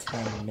 9 to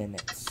 10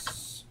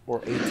 minutes.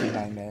 Or 8 to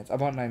 9 minutes.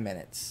 About 9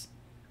 minutes.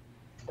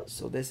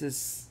 So this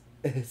is,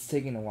 it's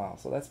taking a while.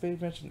 So that's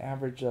pretty much an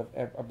average of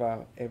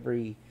about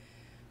every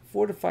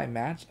 4 to 5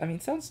 match. I mean,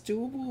 it sounds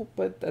doable,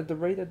 but at the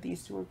rate that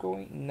these two are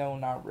going, no,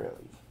 not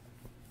really.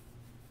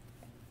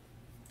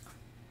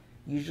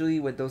 Usually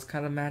with those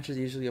kind of matches,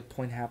 usually a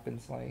point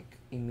happens like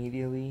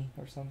immediately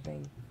or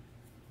something.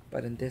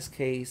 But in this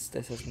case,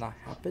 this has not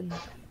happened.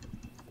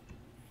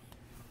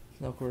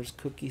 So of course,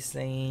 Cookie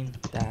saying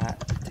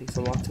that it takes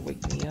a lot to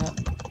wake me up.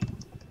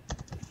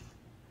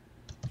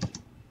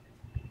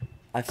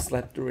 I've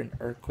slept through an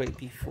earthquake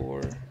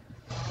before.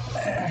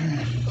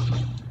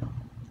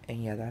 And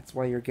yeah, that's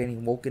why you're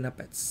getting woken up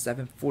at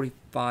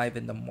 7:45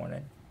 in the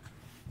morning.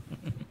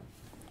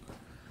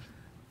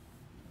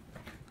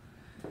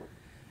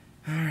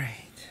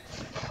 Alright.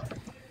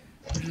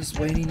 We're just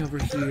waiting over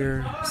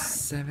here.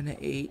 7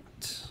 to 8.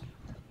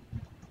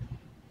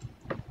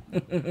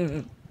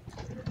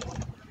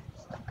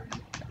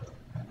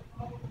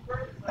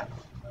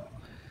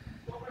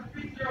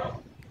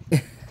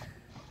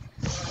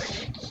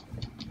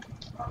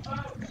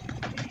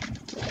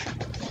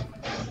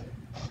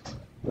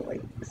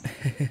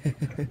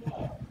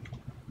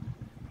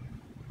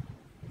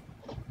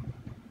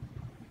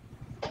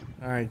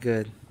 Alright,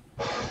 good.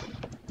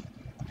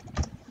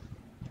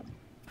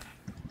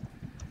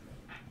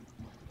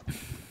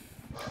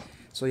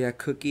 So yeah,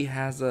 Cookie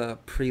has a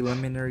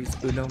preliminaries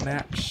Uno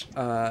match.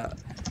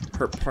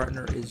 Her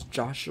partner is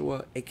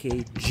Joshua,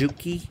 aka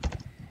Juki,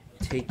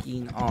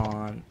 taking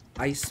on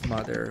Ice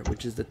Mother,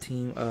 which is the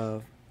team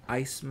of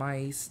Ice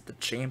Mice, the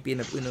champion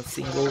of Uno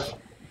singles,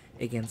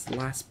 against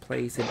last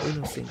place in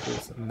Uno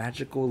singles,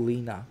 Magical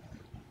Lena.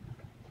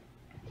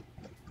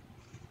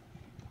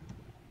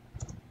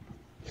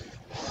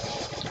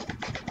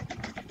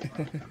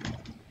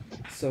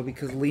 So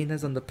because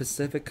Lena's on the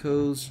Pacific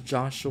Coast,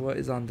 Joshua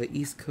is on the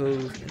East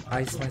Coast, and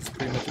Ice Mice is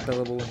pretty much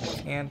available when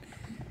he can,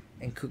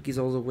 and Cookie's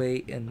all the way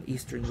in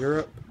Eastern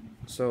Europe.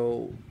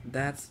 So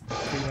that's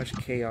pretty much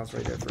chaos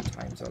right there for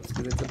time zones,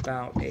 because it's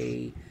about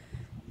a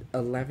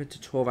 11 to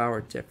 12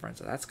 hour difference.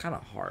 So that's kind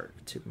of hard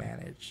to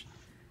manage.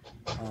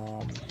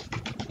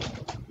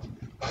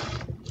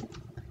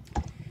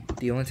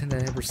 The only time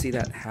that I ever see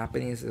that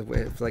happening is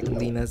if like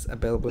Lena's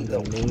available in the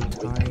noon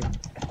time,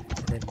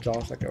 and then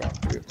Josh like around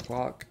 3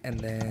 o'clock, and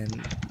then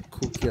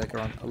Cookie like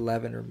around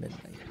 11 or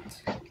midnight.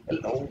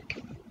 Hello.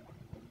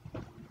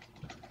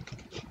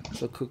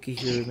 So Cookie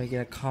here is making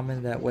a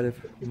comment that what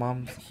if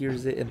Mom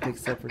hears it and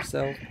picks it up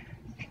herself?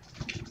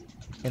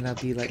 And I'll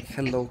be like,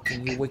 hello,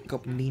 can you wake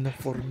up Nina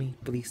for me?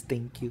 Please,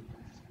 thank you.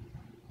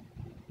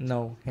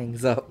 No,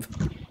 hangs up.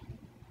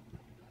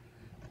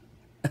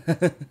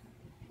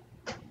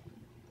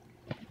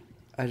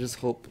 I just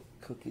hope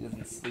Cookie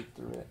doesn't sleep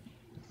through it.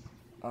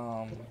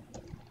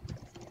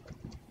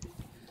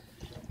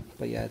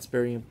 But yeah, it's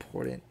very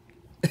important.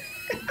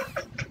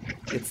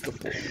 It's the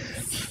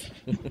police.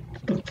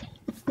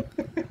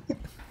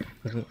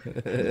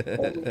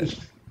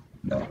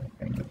 No.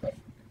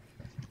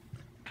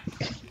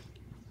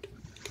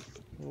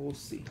 We'll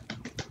see.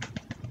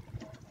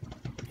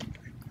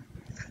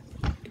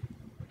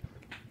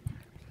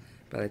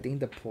 But I think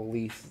the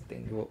police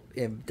thing will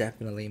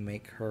definitely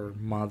make her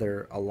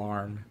mother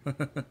alarm.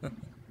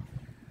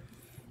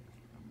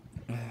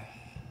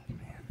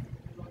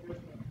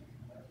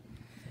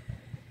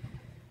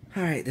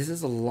 Alright, this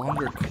is a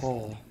longer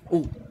call.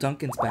 Oh,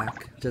 Duncan's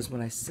back. Just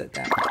when I said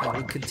that. And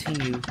we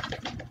continue.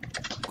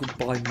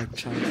 Goodbye, my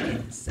child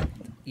innocent.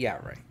 Yeah,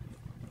 right.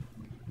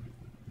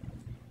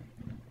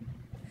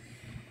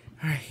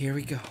 Alright, here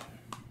we go.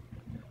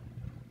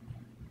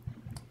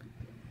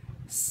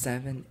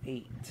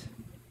 7-8.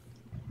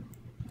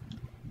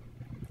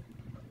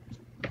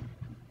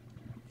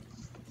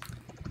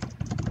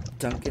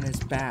 Duncan is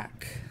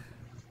back.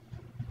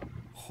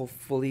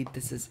 Hopefully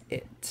this is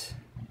it.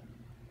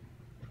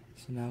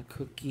 So now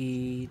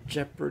Cookie,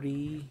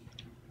 Jeopardy.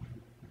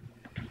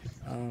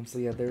 So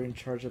yeah, they're in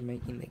charge of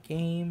making the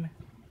game.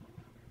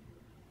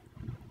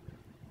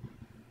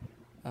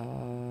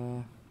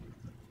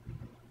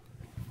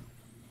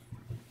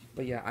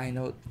 But yeah, I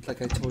know,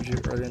 like I told you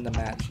earlier in the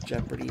match,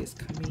 Jeopardy is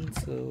coming,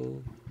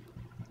 so...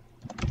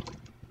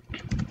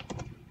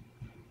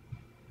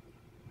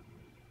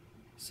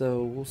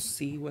 So we'll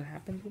see what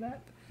happens with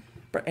that.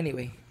 But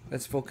anyway,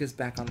 let's focus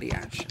back on the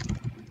action.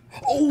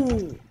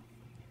 Oh!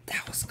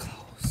 That was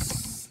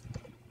close.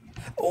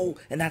 Oh,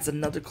 and that's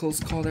another close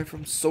call there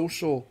from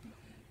Social.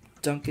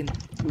 Duncan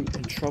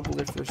in trouble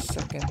there for a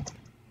second.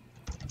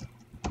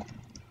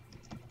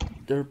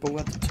 They're both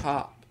at the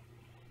top.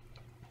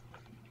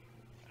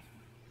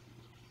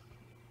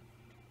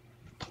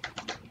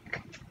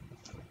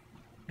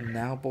 And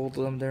now both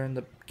of them, they're in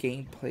the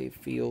gameplay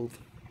field.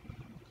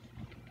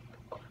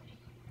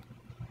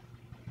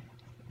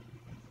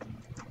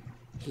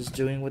 Just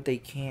doing what they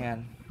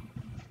can.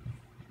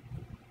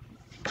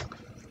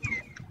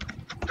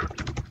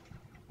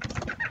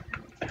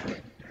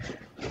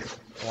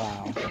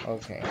 Wow,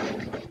 okay.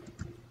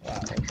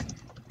 Wow.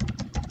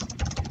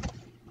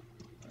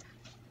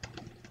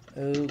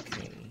 Okay.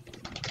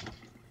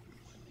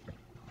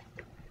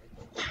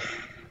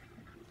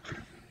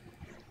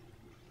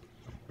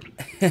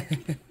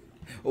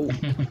 Oh.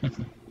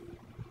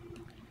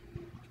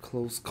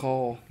 Close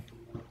call.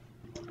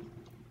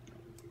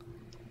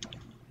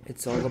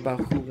 It's all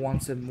about who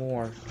wants it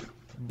more.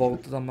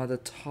 Both of them at the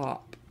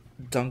top.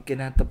 Duncan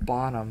at the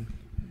bottom.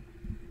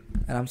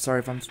 And I'm sorry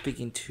if I'm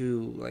speaking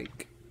too,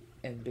 like,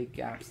 in big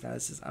gaps now.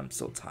 I'm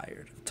so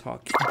tired of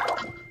talking.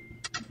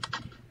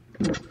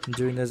 I'm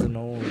doing this in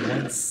only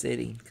one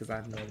sitting because I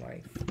have no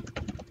life.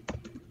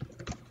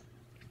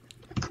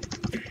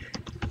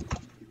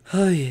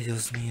 Ay,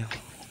 Dios mío.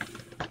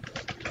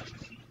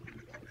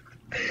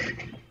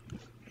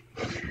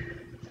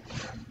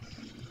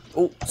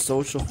 Oh,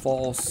 Social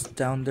falls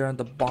down there at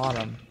the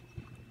bottom.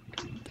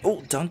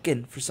 Oh,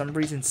 Duncan, for some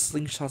reason,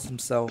 slingshots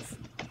himself.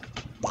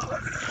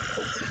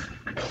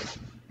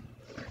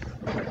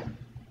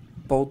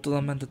 Both of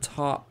them at the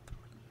top.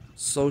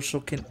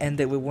 Social can end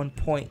it with 1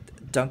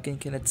 point. Duncan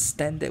can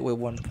extend it with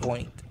 1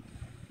 point.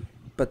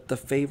 But the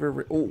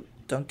favor... Oh,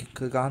 Duncan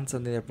could have gotten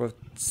something there, but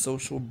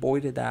Social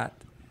avoided that.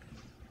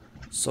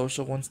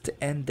 Social wants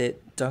to end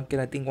it. Duncan,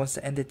 I think, wants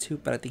to end it too,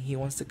 but I think he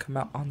wants to come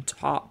out on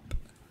top.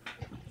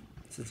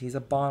 Since he's a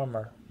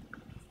bottomer.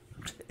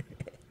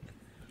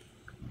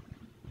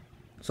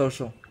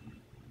 Social.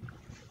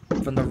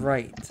 From the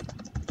right.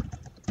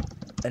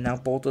 And now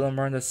both of them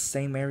are in the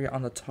same area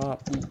on the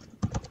top. Ooh.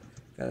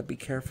 Gotta be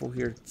careful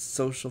here.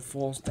 Social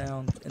falls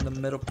down in the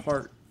middle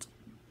part.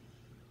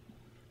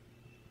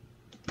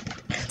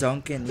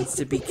 Duncan needs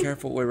to be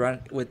careful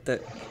with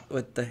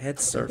the head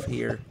surf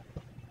here.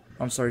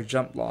 I'm sorry,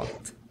 jump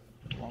locked.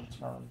 Wrong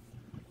term.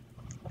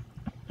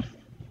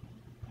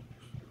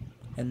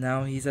 And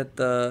now he's at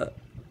the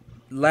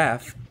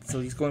left, so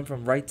he's going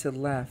from right to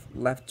left,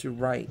 left to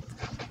right,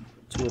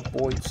 to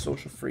avoid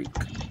Social Freak.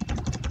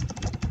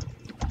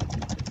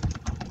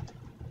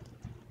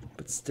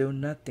 But still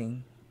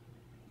nothing.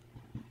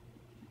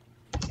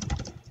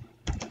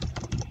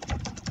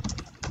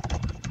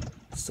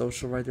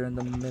 Social right there in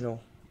the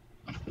middle.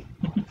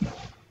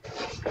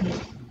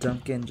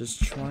 Duncan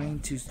just trying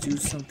to do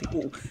something.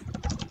 Oh,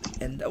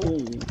 and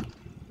oh,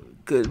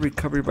 good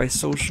recovery by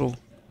Social.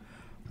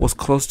 Was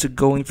close to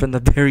going from the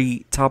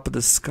very top of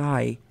the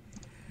sky,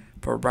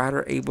 but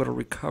rather able to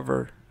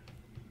recover.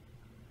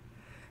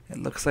 It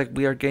looks like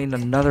we are getting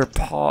another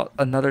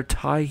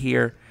tie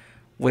here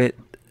with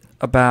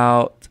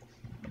about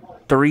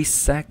 3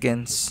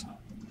 seconds.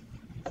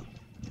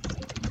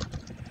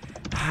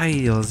 Ay,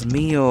 Dios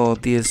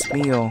mío, Dios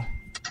mío.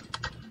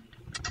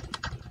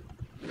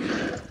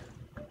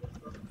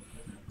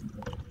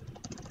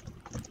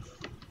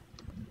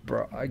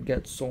 Bro, I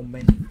get so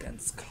many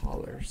dense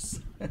colors.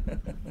 I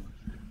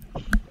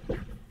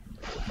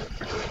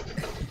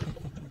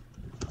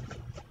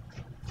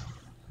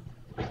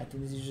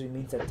think this usually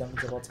means that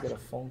Duncan's about to get a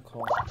phone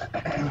call.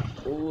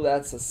 Ooh,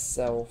 that's a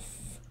self.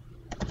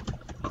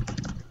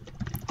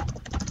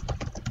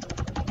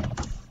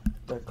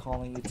 They're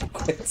calling you to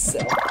quit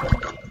self.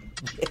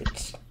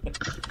 Bitch.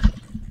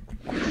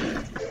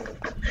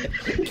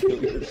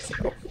 Kill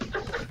yourself.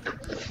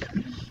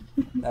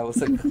 That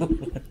was a good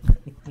one.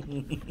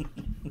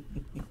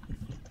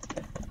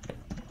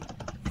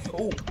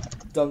 Oh,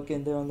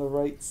 Duncan there on the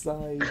right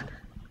side.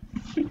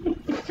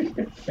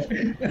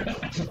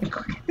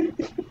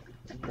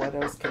 What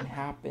else can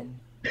happen?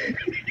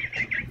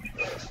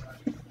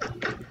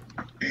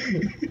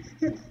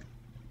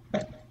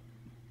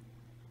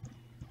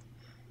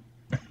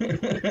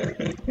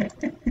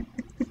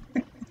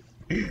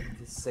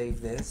 Just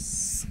save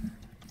this.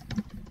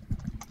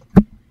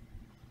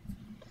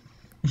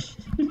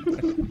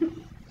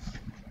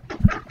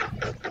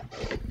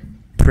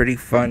 Pretty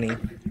funny.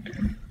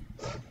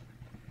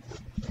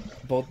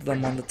 Both of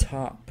them on the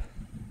top.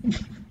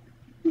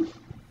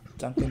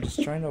 Duncan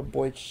just trying to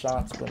avoid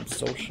shots from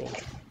Social.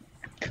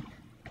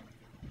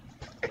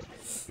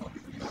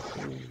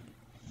 Ooh,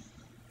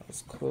 that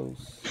was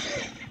close.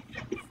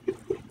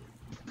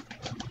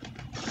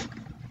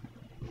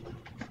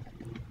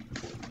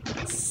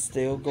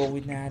 Still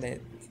going at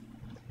it.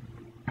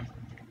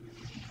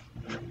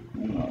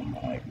 Oh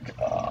my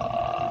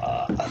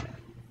god.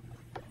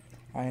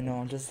 I know,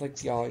 I'm just like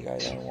the other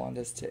guys. I want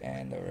this to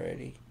end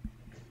already.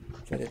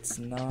 But it's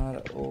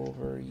not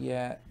over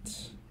yet.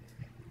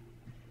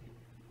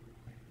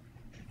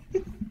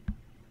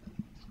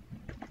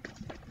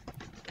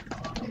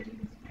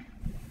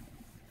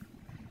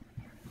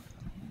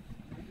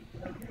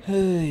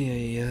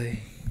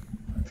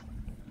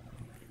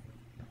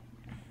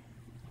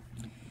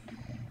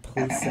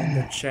 Please send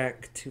a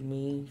check to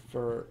me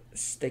for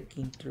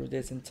sticking through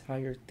this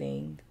entire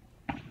thing.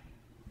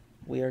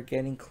 We are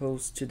getting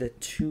close to the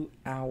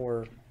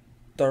 2-hour,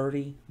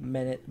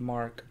 30-minute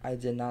mark. I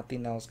did not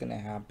think that was going to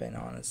happen,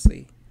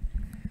 honestly.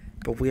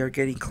 But we are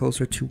getting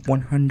closer to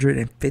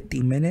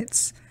 150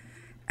 minutes.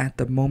 At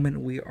the moment,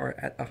 we are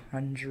at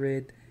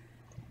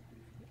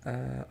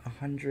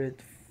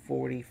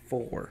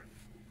 144.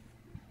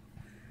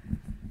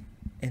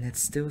 And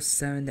it's still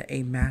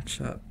 7-8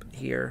 matchup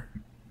here.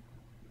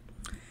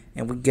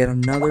 And we get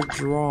another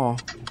draw.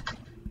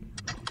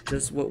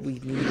 Just what we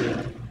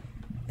needed.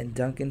 And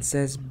Duncan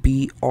says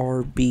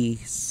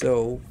BRB.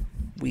 So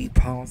we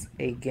pause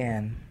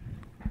again.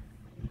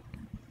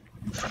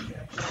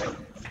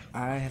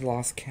 I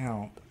lost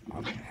count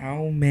on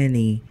how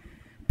many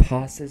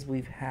pauses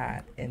we've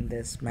had in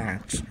this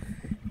match.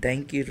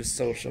 Thank you to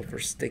Social for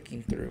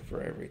sticking through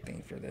for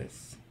everything for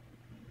this.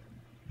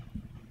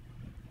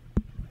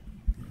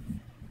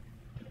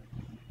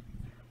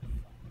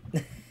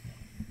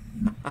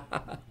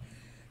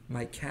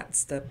 My cat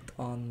stepped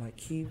on my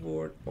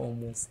keyboard,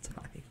 almost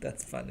died.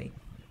 That's funny.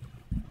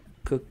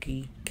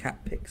 Cookie,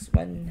 cat picks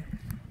one.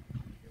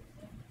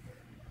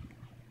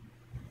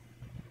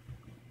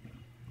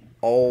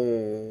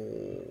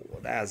 Oh,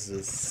 that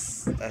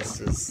that's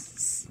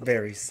just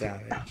very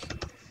savage.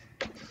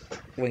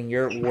 When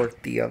you're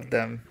worthy of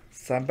them,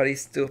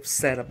 somebody's still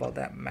upset about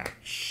that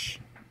match.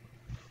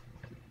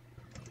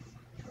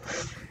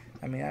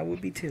 I mean, I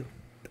would be too.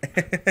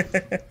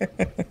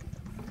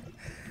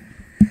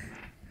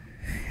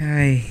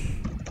 Ay.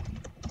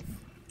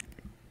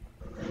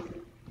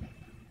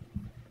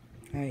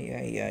 Ay,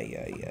 ay, ay,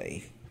 ay,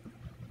 ay.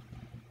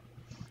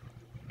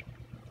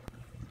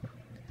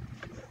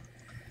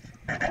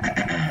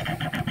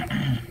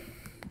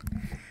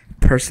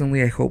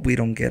 Personally, I hope we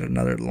don't get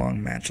another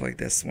long match like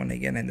this one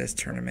again in this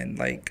tournament.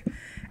 Like,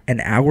 an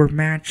hour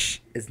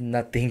match is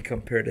nothing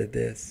compared to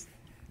this.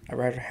 I'd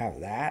rather have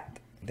that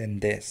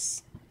than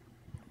this.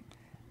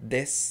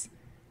 This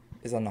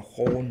is on a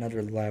whole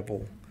nother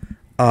level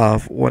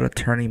of what a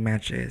tourney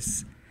match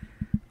is.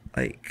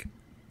 Like,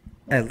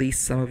 at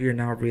least some of you are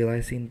now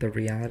realizing the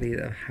reality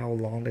of how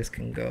long this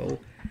can go.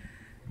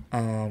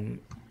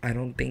 I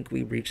don't think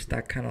we reached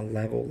that kind of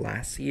level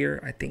last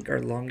year. I think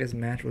our longest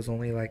match was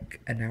only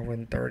like an hour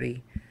and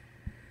 30.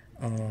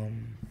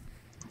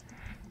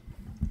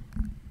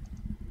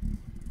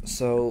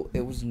 So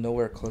it was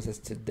nowhere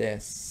closest to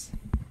this.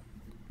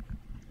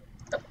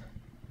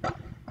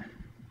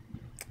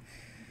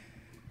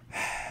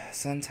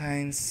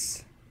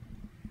 Sometimes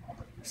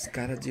just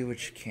gotta do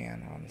what you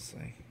can,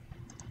 honestly.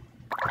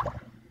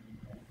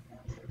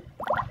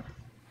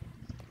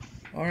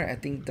 Alright, I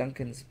think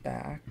Duncan's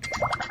back.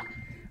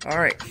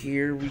 Alright,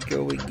 here we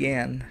go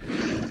again.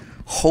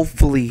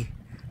 Hopefully,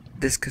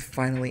 this could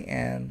finally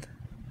end.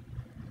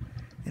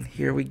 And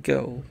here we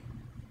go.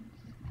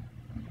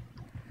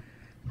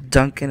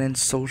 Duncan and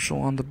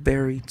Social on the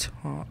very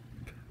top.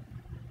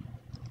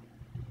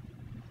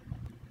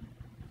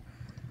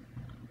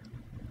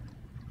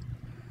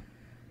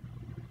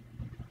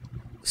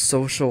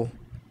 Social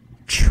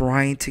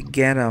trying to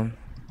get him.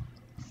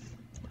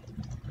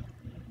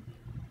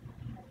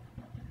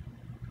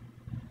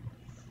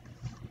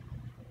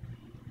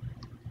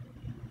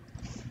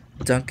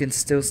 Duncan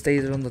still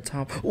stays on the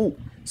top. Oh,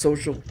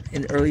 Social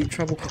in early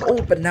trouble.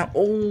 Oh, but now,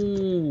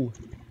 oh.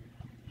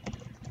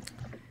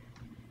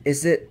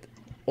 Is it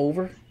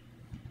over?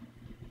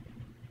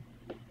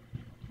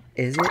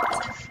 Is it?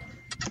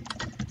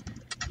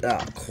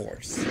 Of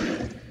course.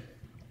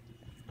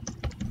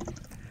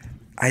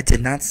 I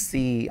did not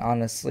see,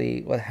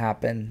 honestly, what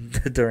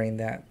happened during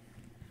that.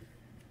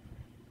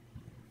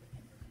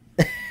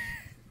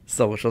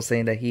 Social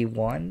saying that he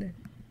won.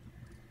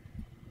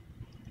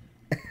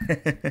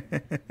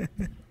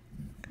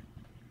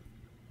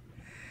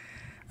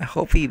 I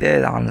hope he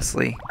did,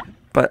 honestly.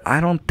 But I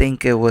don't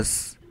think it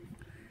was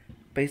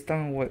based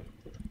on what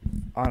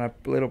on a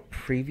little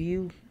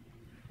preview.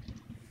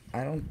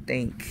 I don't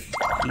think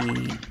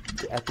he.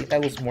 I think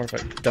that was more of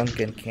a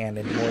Duncan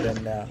cannon more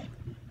than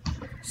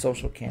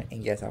Social cannon.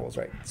 And yes, I was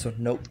right. So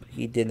nope,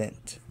 he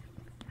didn't.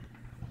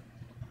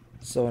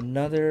 So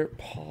another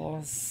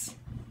pause.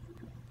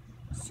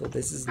 So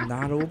this is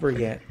not over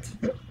yet.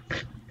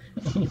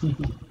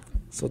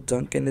 So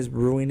Duncan is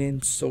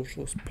ruining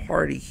Social's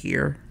party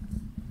here.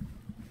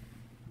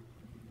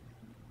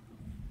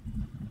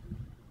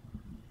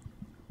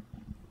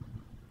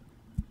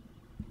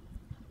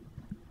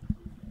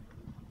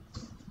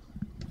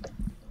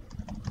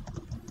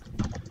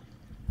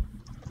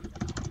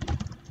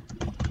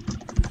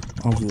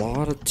 A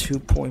lot of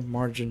 2-point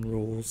margin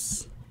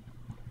rules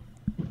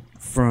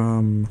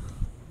from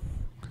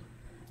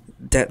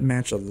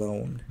Deathmatch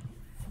alone.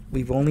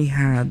 We've only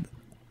had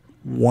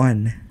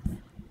one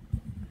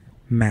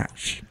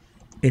match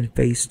in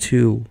phase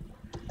 2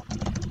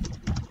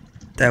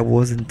 that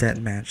wasn't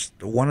Deathmatch.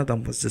 One of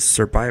them was just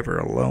Survivor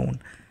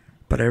alone,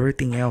 but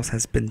everything else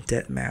has been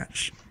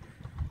Deathmatch.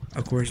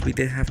 Of course, we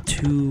did have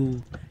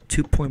two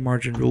 2-point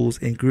margin rules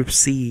in Group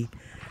C.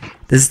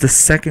 This is the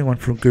second one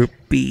from Group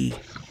B,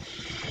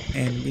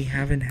 and we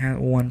haven't had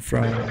one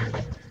from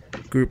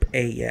Group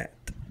A yet.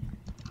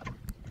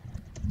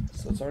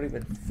 So it's already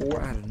been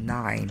 4 out of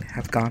 9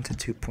 have gone to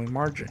 2-point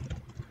margin.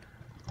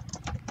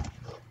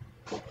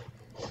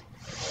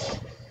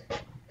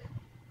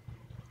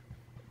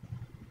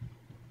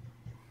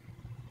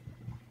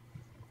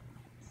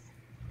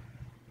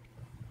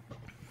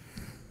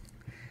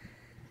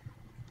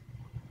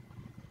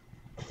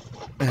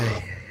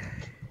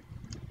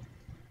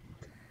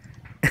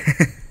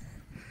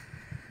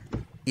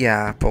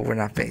 Yeah, but we're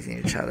not facing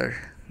each other.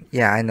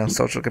 Yeah, I know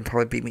Social can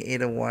probably beat me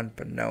 8-1,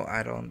 but no,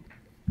 I don't.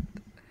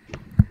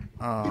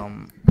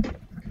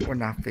 We're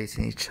not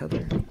facing each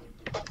other.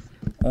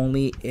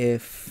 Only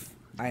if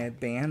I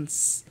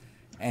advance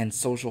and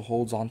Social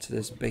holds on to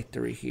this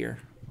victory here,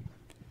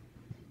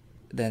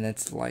 then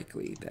it's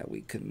likely that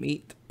we could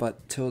meet.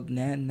 But till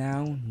then,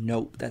 now,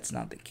 nope, that's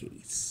not the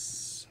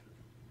case.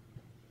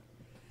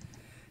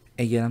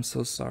 Again, I'm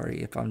so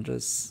sorry if I'm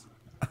just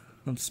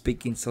I'm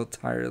speaking so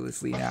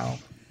tirelessly now.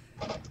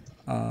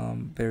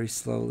 Very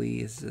slowly.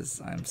 It's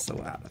just I'm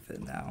so out of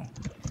it now.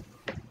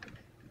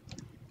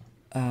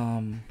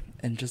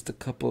 In just a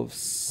couple of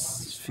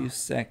few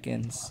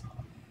seconds,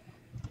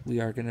 we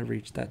are going to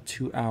reach that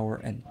 2 hour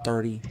and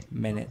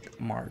 30-minute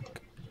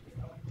mark.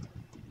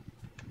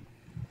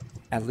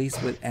 At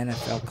least with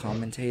NFL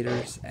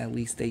commentators, at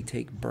least they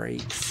take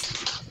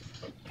breaks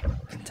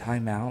and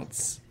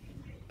timeouts.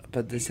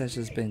 But this has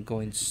just been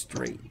going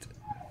straight.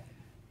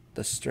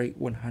 The straight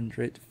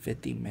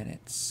 150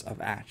 minutes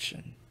of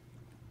action.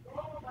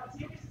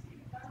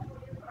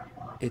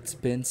 It's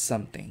been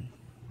something.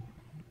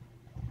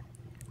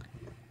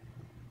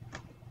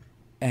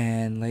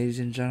 And ladies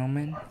and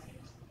gentlemen,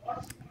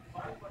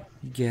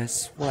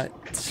 guess what?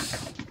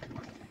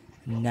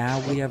 Now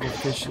we have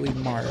officially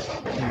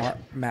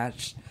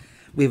matched.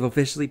 We've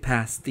officially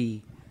passed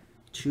the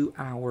 2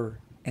 hour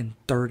and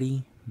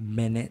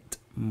 30-minute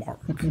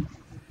mark.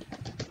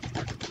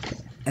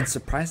 And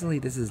surprisingly,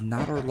 this is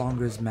not our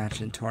longest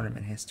match in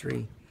tournament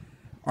history.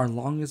 Our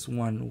longest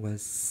one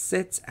was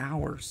 6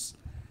 hours.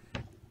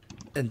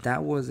 And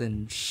that was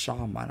in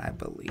Shaman, I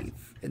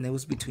believe. And it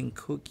was between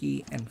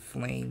Cookie and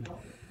Flame.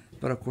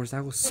 But of course,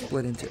 that was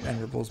split into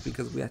intervals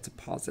because we had to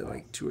pause it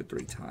like 2 or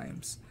 3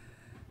 times.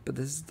 But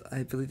this is,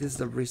 I believe this is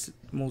the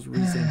most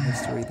recent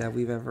history that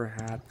we've ever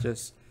had.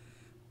 Just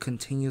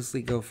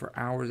continuously go for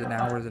hours and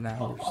hours and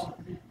hours.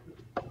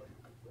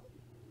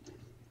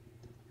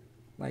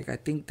 Like, I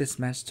think this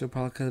match still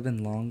probably could have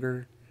been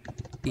longer,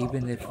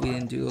 even if we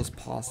didn't do those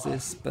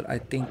pauses. But I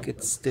think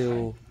it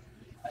still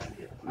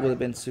would have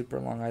been super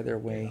long either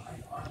way.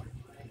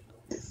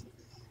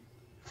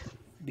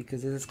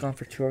 Because it has gone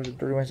for 2 hours and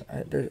 30 minutes,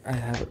 I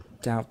have a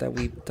doubt that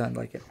we've done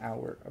like an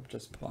hour of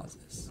just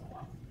pauses.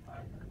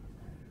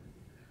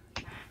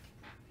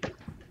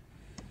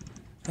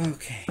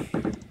 Okay.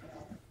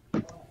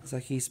 Looks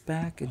like he's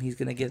back, and he's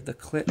going to give the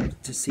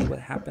clip to see what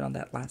happened on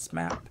that last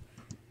map.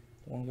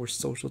 One where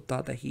Social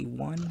thought that he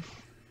won,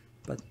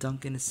 but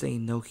Duncan is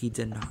saying no, he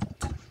did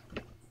not.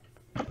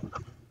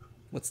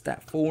 What's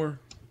that for?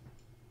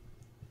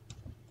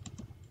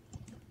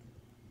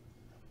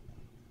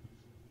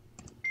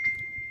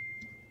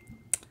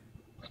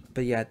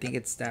 But yeah, I think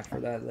it's that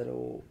for that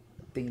little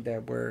thing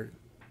that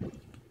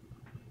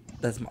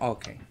that's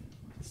okay.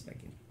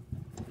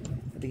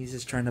 I think he's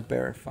just trying to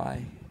verify.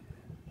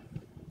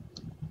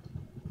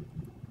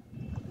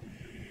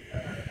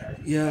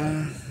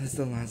 Yeah, it's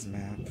the last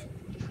map.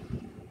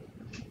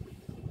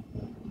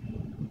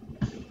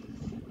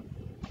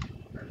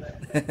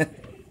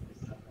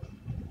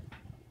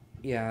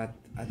 Yeah,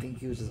 I think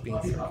he was just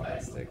being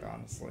sarcastic,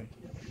 honestly.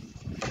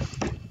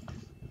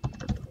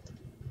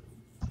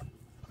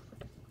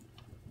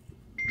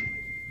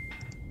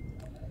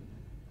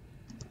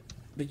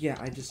 But yeah,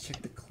 I just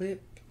checked the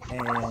clip,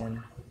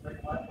 and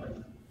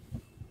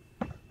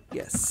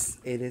yes,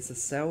 it is a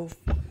self.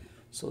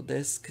 So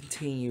this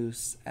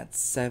continues at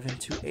 7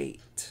 to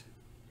 8.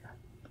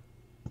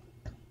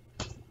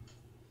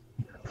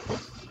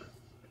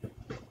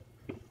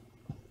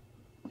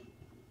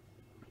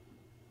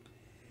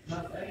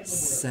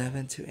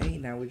 Seven to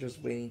 8. Now we're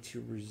just waiting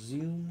to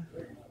resume,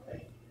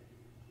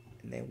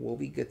 and then we'll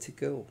be good to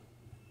go.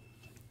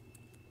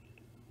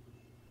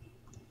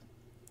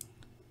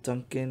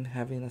 Duncan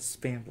having a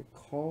spam of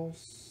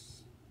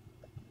calls.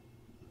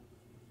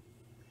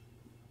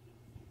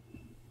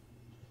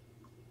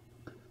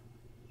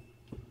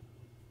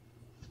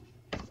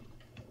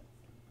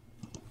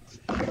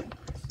 So I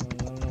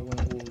don't know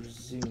when we'll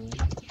resume.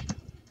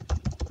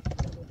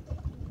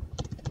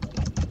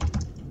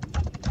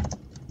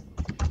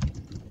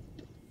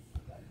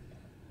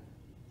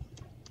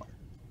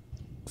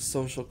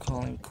 Social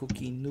calling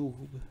Cookie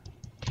noob.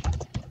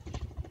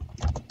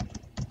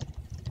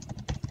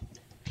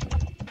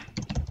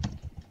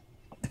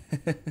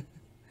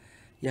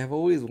 Yeah, I've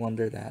always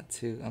wondered that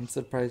too. I'm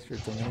surprised your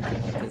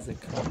Dominican one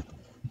doesn't come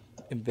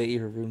invade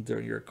your room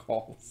during your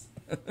calls.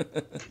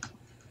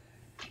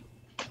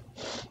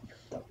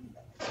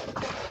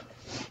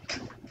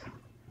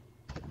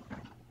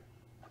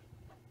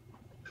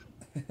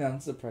 I'm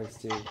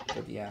surprised too,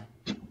 but yeah.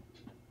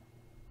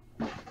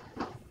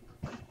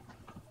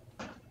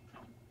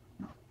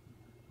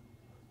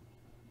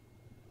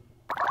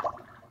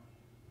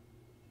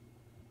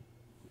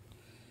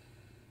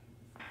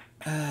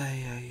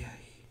 Ay, ay, ay.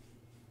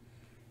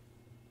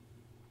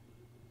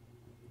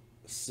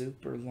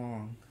 Super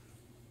long.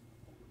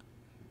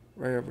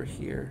 Right over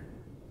here.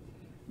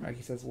 Right,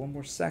 he says 1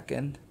 more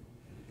second.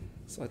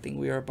 So I think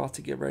we are about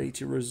to get ready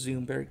to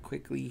resume very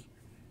quickly.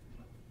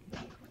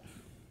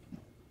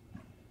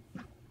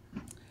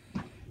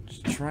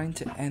 Just trying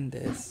to end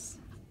this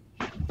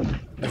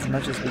as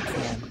much as we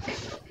can.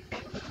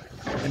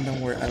 And don't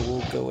worry, I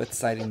will go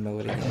exciting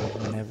mode again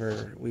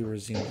whenever we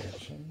resume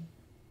action.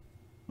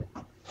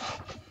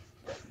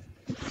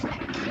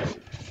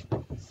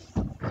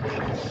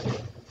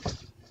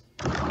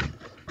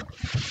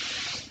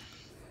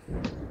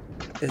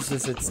 It's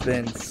just, it's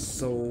been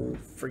so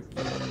freaking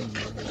long.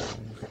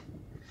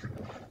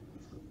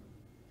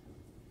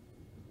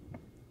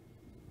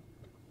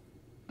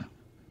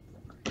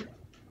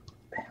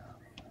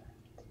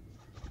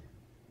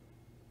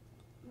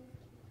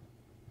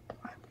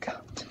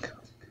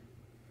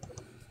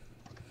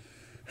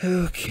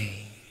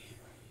 Okay.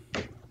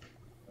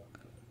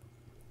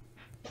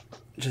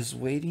 Just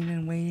waiting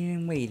and waiting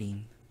and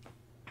waiting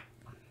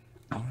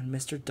on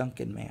Mr.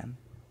 Duncanman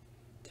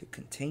to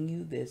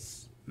continue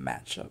this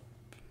matchup.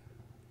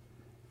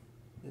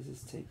 This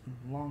is taking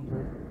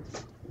longer.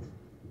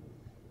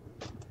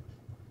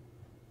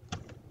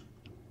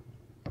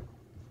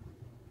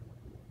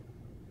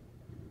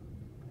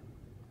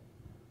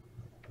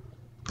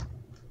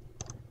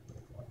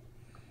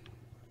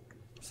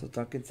 So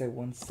Duncan said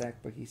 1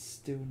 sec, but he's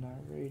still not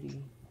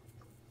ready.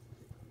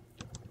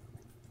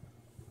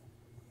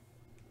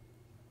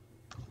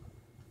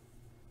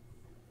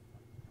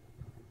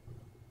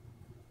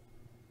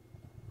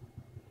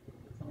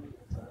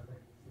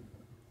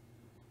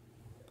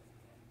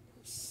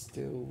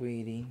 Still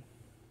waiting.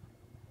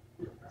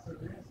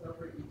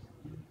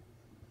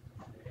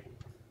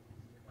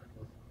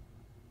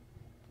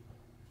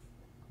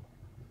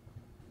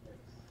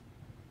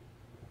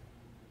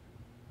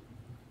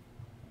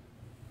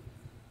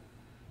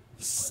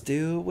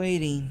 Still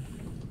waiting.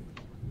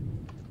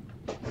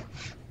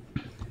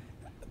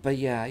 But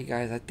yeah, you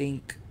guys, I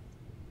think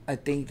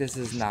this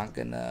is not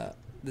gonna.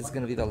 This is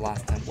gonna be the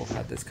last time we'll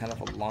have this kind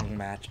of a long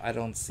match. I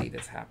don't see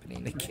this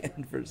happening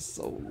again for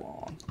so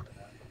long.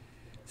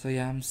 So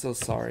yeah, I'm so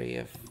sorry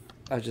if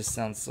I just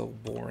sound so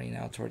boring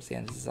now towards the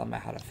end. This is I'm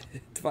out of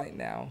it right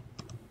now.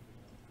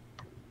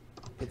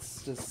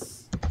 It's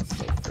just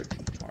so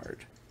freaking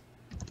hard.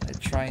 I'm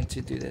trying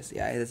to do this.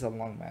 Yeah, it is a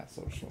long match,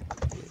 social.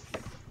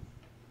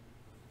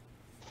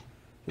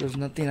 There's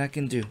nothing I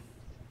can do.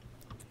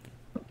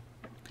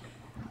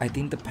 I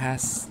think the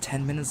past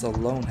 10 minutes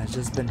alone has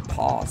just been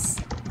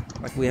paused.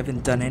 Like we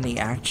haven't done any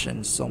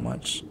action so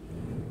much.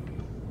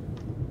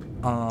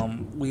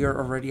 We are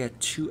already at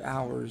 2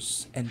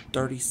 hours and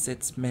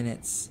 36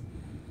 minutes.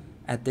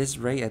 At this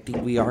rate, I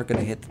think we are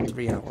gonna hit the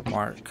 3-hour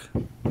mark.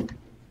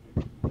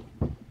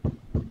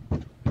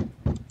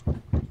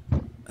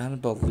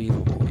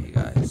 Unbelievable, you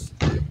guys.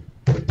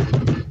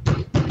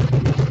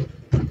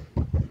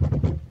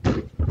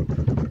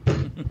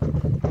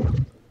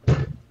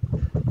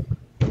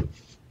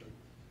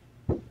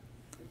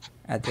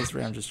 At this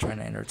rate, I'm just trying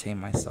to entertain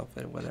myself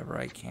at whatever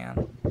I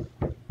can.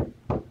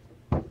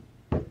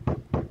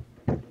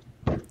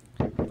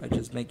 By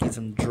just making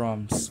some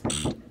drums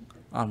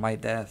on my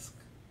desk.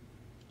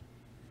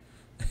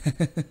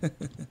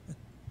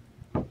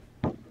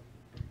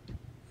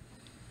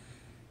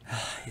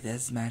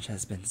 This match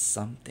has been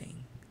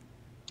something.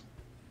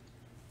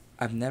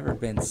 I've never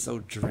been so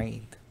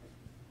drained.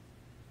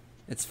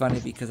 It's funny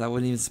because I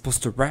wasn't even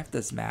supposed to ref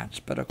this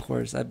match, but of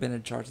course I've been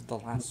in charge of the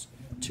last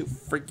 2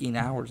 freaking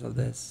hours of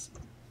this.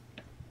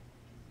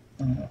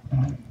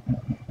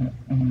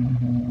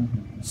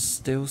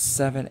 Still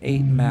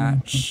 7-8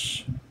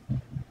 match.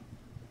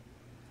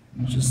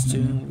 Just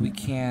doing what we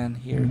can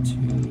here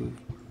to...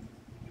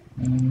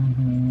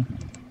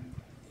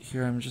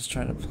 Here I'm just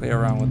trying to play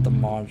around with the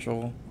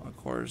module. Of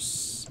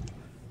course,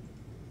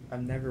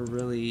 I've never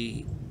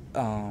really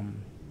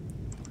done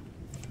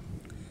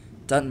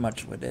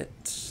much with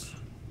it.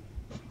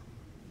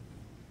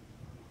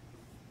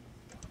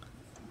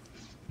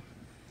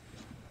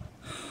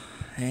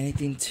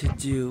 Anything to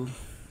do.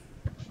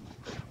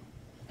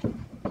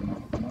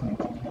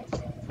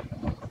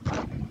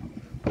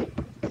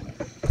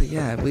 But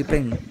yeah, we've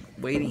been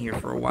waiting here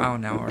for a while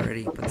now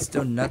already, but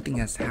still nothing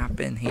has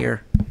happened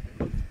here.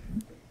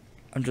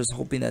 I'm just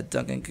hoping that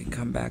Duncan can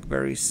come back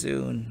very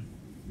soon.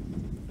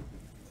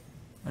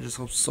 I just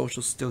hope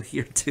Social's still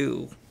here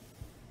too.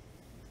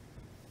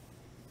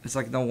 It's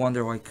like no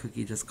wonder why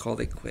Cookie just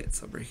called it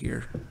quits over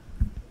here.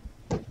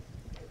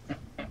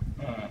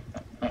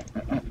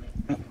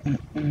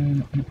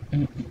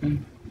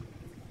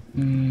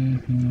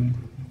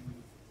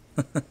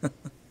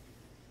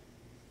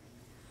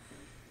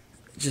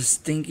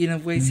 Just thinking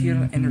of ways here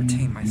to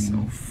entertain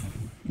myself.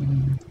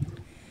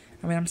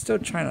 I mean, I'm still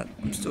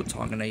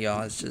talking to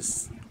y'all. It's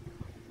just,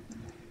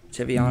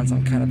 to be honest,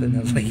 I'm kind of in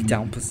a lay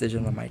down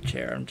position on my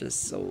chair. I'm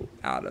just so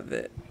out of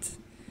it.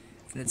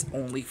 And it's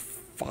only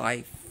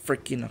 5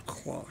 freaking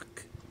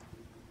o'clock.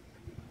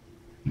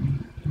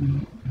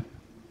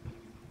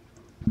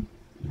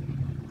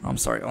 I'm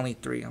sorry, only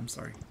 3. I'm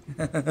sorry.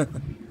 And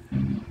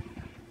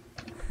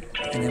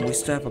then we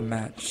still have a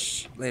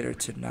match later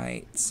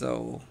tonight,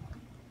 so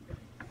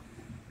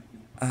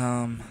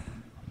and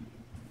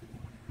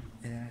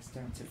then I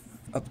started to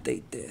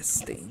update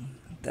this thing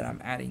that I'm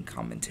adding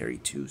commentary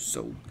to,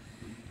 so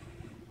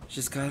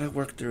just gotta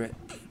work through it,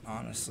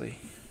 honestly.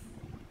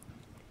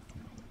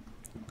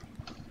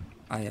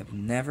 I have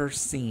never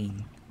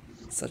seen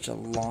such a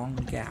long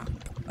gap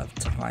of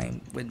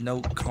time with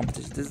no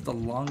competition. This is the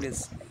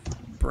longest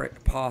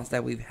pause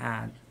that we've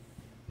had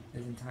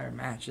this entire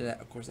match. That,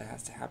 of course, that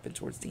has to happen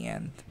towards the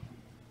end.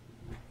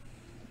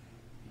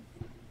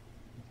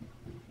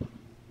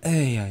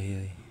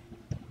 Hey.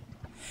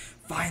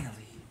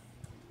 Finally.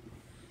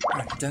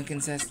 Alright,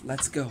 Duncan says,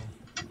 let's go.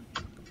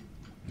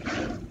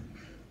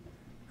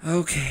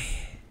 Okay.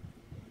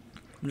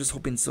 I'm just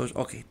hoping Social...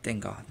 Okay,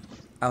 thank God.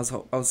 I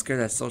was scared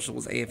that Social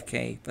was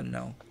AFK, but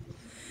no.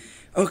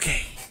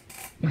 Okay.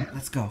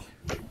 Let's go.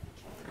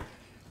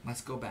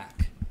 Let's go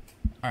back.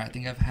 Alright, I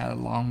think I've had a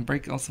long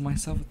break also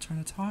myself with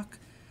trying to talk.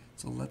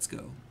 So let's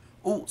go.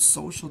 Oh,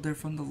 social there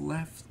from the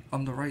left.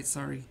 On the right,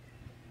 sorry.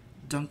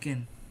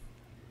 Duncan.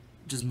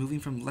 Just moving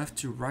from left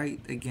to right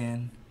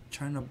again.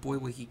 Trying to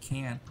avoid what he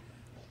can.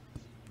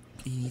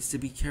 He needs to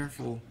be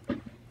careful.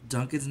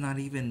 Duncan's not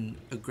even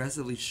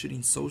aggressively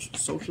shooting.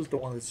 Social's the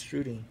one that's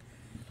shooting.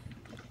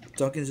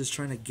 Duncan's just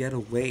trying to get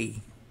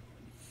away.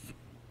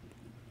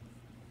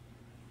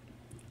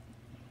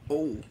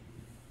 Oh.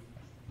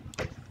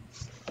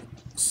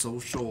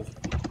 Social.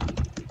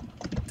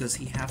 Does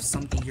he have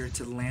something here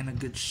to land a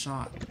good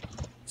shot?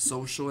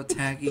 Social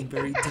attacking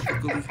very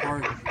difficultly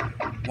hard.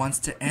 Wants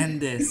to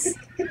end this.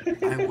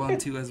 I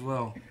want to as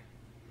well.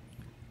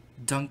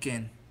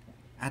 Duncan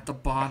at the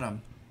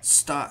bottom.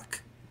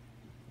 Stuck.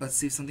 Let's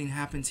see if something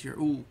happens here.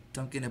 Ooh,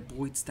 Duncan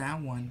avoids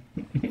that one.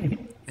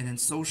 And then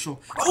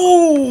social.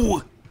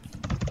 Oh!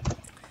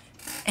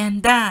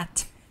 And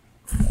that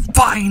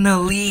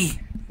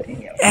finally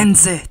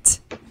ends it.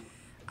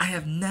 I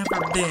have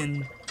never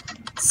been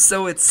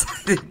so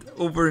excited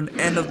over an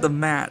end of the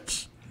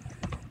match.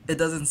 It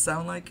doesn't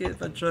sound like it,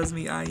 but trust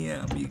me, I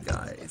am, you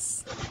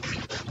guys.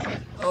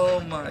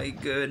 Oh my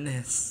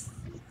goodness.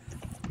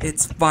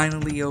 It's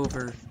finally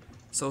over.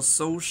 So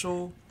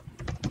social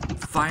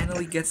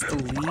finally gets the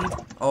lead.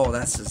 Oh,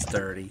 that's just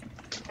dirty.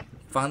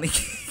 Finally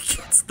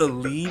gets the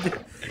lead.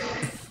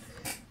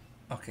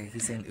 Okay,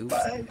 he's saying oops.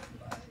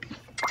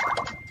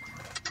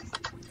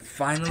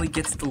 Finally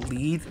gets the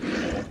lead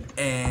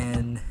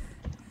and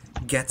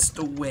gets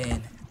the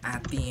win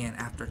at the end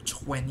after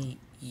 20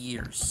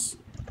 years.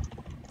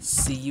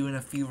 See you in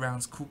a few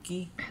rounds,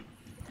 Cookie.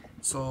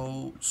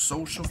 So,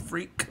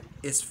 Socialfreak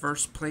is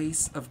first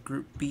place of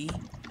Group B.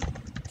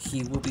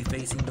 He will be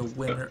facing the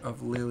winner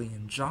of Lily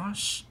and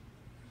Josh,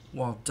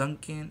 while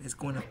Duncan is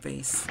going to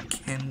face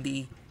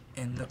Kendi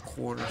in the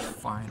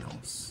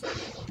quarterfinals.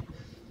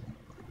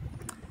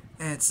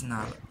 It's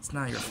not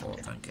your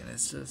fault, Duncan.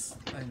 It's just,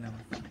 I know,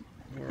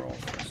 we're all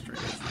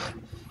frustrated here.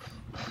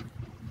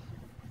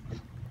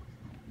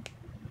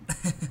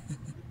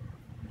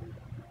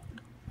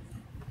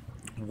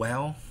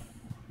 Well,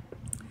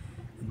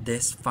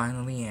 this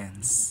finally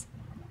ends.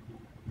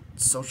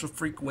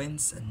 Socialfreak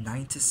wins a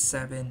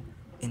 9-7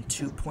 in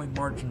 2-point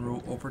margin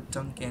rule over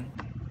Duncan.